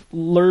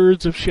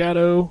 Lords of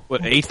Shadow.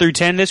 What 8 through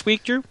 10 this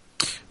week, Drew?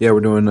 Yeah,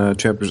 we're doing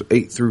chapters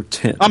 8 through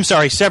 10. I'm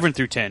sorry, 7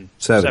 through 10.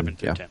 7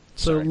 through yeah. 10.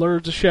 So Sorry.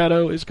 Lords of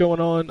Shadow is going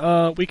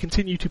on. We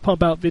continue to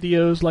pump out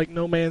videos like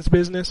No Man's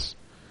Business.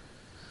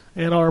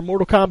 And our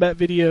Mortal Kombat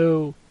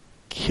video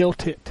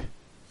killed it.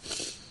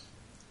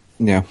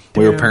 Yeah,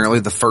 we were Damn. apparently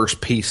the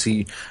first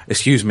PC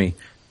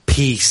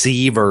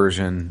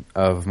version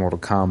of Mortal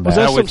Kombat. Was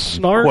that some was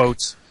snark?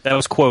 Quotes. That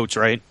was quotes,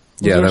 right?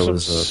 yeah, there that some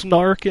was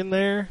snark in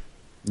there?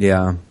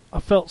 yeah. I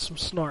felt some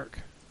snark.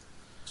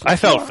 I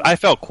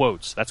felt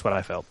quotes. That's what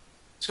I felt.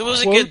 So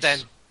was it good then?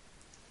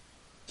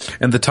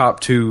 And the top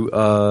two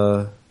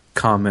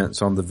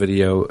comments on the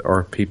video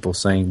are people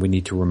saying we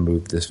need to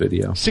remove this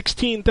video.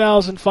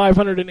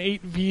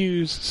 16,508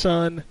 views,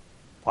 son.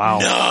 Wow.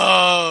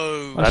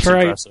 No. That's That's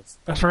right. impressive.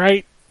 That's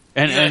right.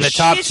 And You're the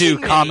top two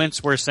shitting me.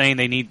 comments were saying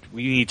we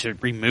need to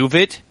remove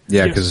it.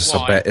 Yeah, Yes. because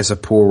Why? it's a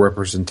poor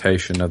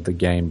representation of the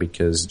game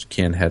because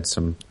Ken had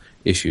some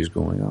issues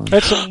going on.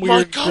 That's some My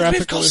weird God, we've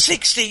graphical got issue.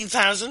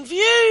 16,000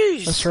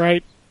 views. That's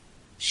right.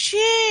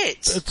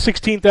 Shit.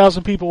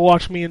 16,000 people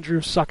watched me and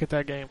Drew suck at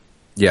that game.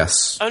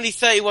 Yes. Only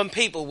 31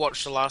 people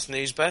watched the last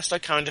news burst. I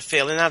kind of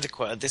feel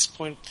inadequate at this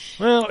point.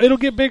 Well, it'll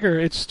get bigger.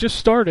 It's just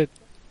started.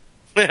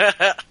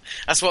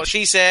 That's what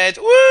she said.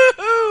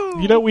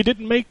 Woohoo! You know, we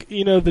didn't make,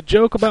 the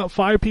joke about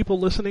 5 people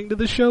listening to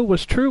the show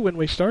was true when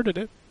we started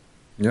it.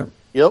 Yep.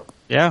 Yep.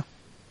 Yeah.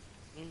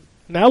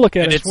 Now look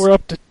at And us. it's- We're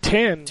up to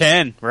 10.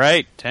 10,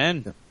 right?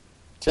 10.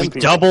 10 We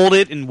people. doubled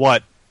it in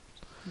what?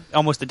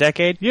 Almost a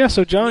decade? Yeah,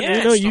 so John, Yeah,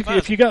 it's not bad.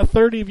 if you got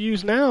 30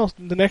 views now,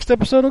 the next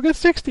episode will get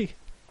 60.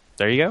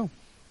 There you go.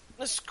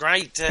 That's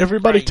great.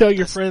 Everybody great. tell your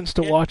That's- friends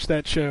to yeah. watch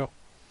that show.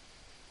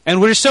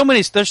 And there's so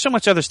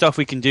much other stuff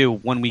we can do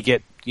when we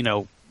get,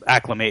 not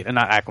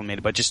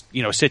acclimated, but just,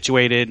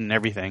 situated and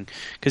everything.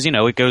 Because,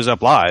 it goes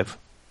up live.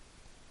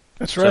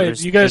 That's So right.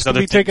 there's- You guys there's can other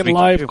be things taking we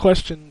can live do.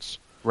 questions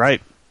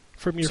Right.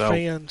 from your So-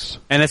 fans.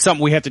 And it's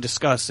something we have to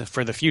discuss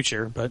for the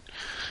future, but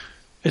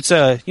it's,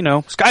 sky's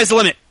the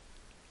limit.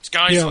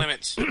 Sky's Yeah. the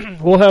limit.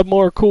 We'll have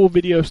more cool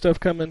video stuff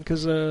coming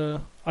because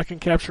I can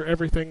capture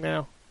everything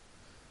now.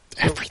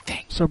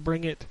 Everything. So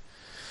bring it.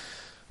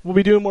 We'll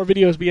be doing more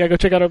videos, but yeah, go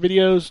check out our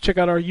videos, check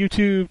out our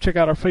YouTube, check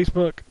out our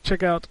Facebook,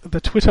 check out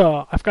the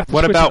Twitter. I've got the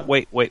What Twitter. about,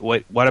 wait,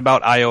 what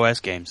about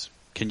iOS games?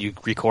 Can you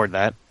record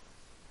that?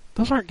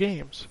 Those aren't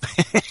games.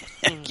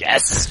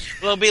 Yes.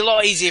 Well, it'll be a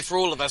lot easier for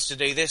all of us to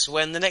do this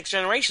when the next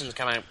generations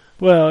come out.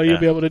 Well, you'll Yeah.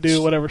 be able to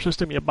do whatever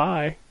system you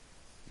buy.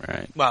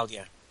 Right. Well,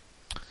 yeah.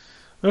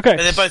 Okay. But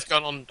they're both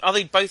gone on. Are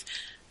they both?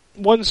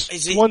 One's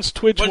Twitch, One's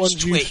one's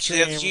Twitch,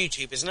 the other's Ustream.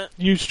 YouTube, isn't it?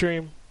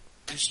 Ustream.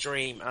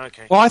 Stream.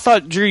 Okay. Well, I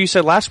thought, Drew, you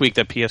said last week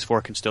that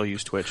PS4 can still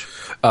use Twitch.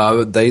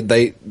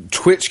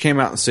 Twitch came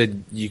out and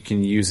said you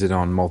can use it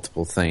on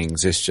multiple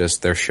things. It's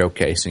just they're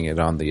showcasing it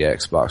on the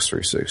Xbox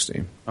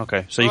 360.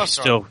 Okay, so you can that's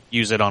all still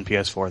use it on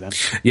PS4 then.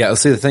 Yeah,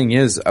 see, the thing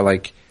is,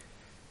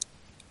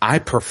 I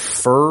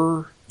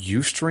prefer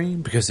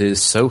Ustream because it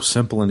is so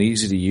simple and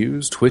easy to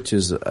use. Twitch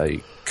is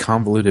a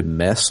convoluted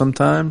mess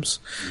sometimes,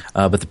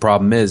 but the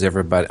problem is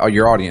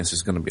your audience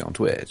is going to be on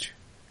Twitch.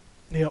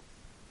 Yep.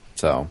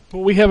 So,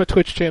 Well, we have a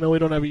Twitch channel. We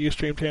don't have a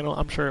Ustream channel.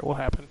 I'm sure it will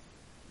happen.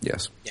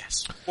 yes.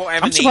 Yes.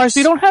 Whatever I'm surprised needs.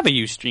 you don't have a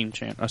Ustream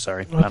channel. Oh,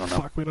 sorry. Oh, I don't know.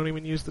 fuck, we don't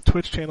even use the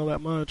Twitch channel that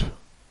much.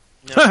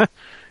 No.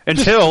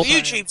 Until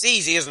YouTube's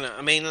easy, isn't it?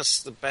 I mean,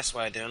 that's the best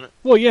way of doing it.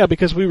 Well, yeah,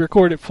 because we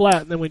record it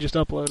flat and then we just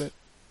upload it.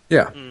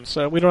 Yeah.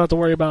 So we don't have to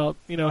worry about,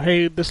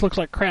 hey, this looks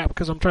like crap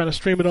because I'm trying to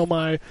stream it on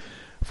my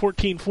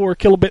 14.4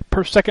 kilobit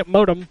per second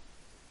modem.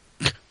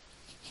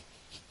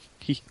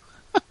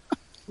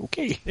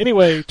 okay.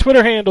 Anyway,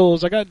 Twitter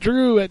handles. I got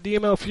Drew at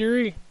DML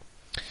Fury,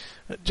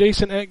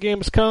 Jason at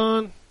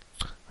GamesCon,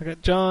 I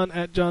got John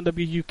at John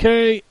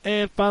WUK,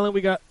 and finally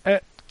we got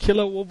at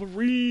Killer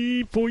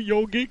Wolverine for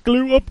your Get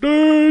Glue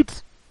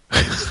updates.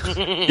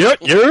 Yeah.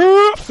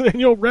 And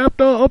your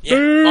Raptor Yeah,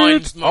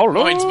 updates.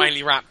 mine's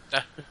mainly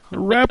Raptor.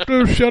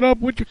 Raptor, shut up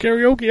with your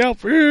karaoke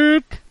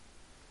outfit.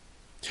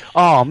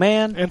 Oh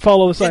man. And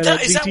follow the site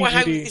at Is that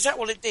ZTGD.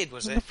 what it did,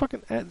 was The it?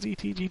 fucking at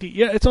ZTGD.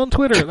 Yeah, it's on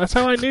Twitter. That's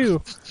how I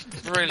knew.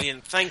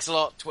 Brilliant. Thanks a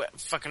lot,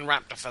 fucking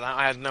Raptor, for that.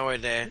 I had no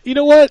idea. You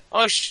know what?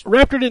 Oh,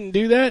 Raptor didn't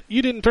do that.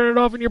 You didn't turn it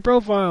off in your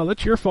profile.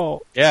 That's your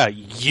fault. Yeah,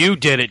 you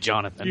did it,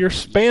 Jonathan. You're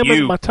spamming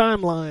You. my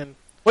timeline.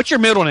 What's your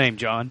middle name,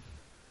 John?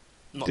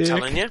 not Dick.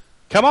 telling you.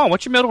 Come on,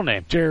 what's your middle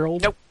name?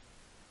 Gerald. Nope.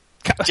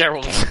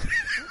 Gerald.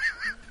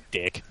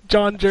 Dick.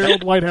 John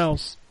Gerald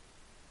Whitehouse.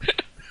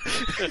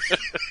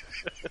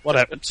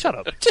 Whatever. Shut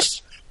up.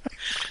 Just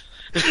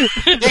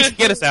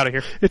get us out of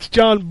here. It's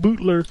John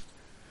Bootler.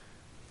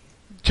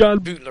 John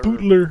Bootler.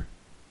 Bootler.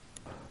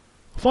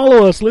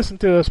 Follow us, listen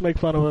to us, make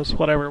fun of us,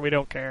 whatever. We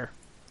don't care.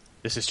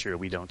 This is true.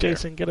 We don't care.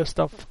 Jason, get us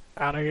stuff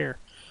out of here.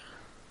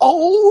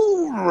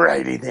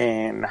 Alrighty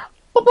then.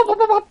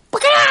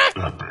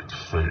 Epic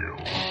fail.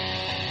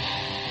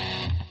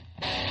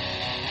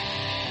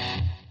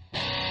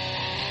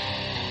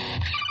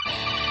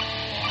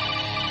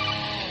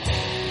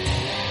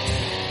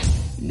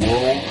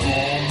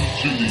 Welcome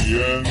to the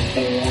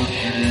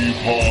N4G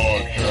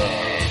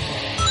podcast.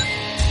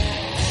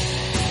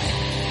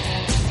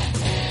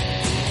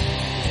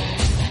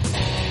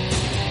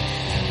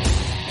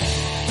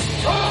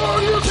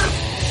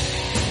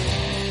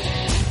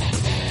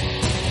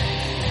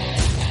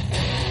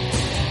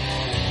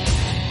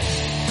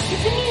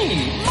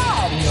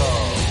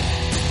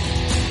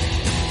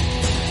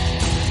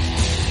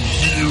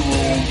 Zero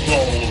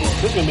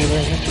tolerance. This is going to be a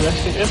very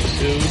interesting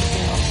episode.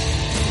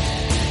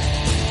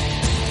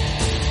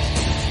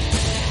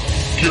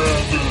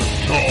 Gather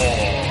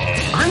time.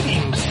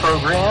 Greetings,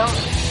 programs.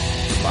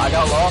 I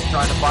got lost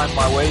trying to find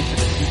my way to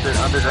the secret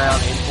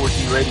underground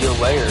N4G radio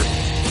lair.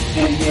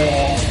 The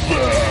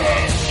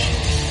Wombat.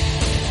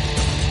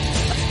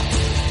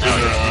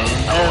 And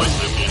I always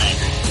live being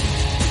angry.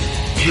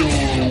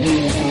 Killer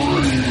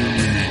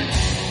Wolverine.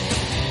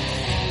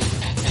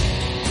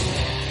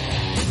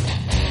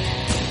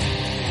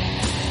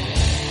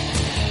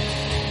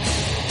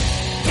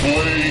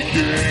 Play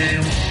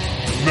games,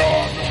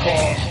 not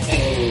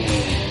consoles.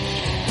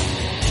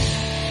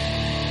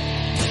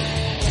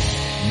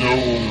 No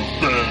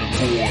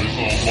fanboys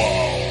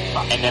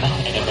allowed. And then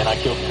I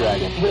killed the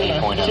dragon.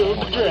 8.0. Killed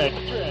the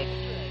dragon.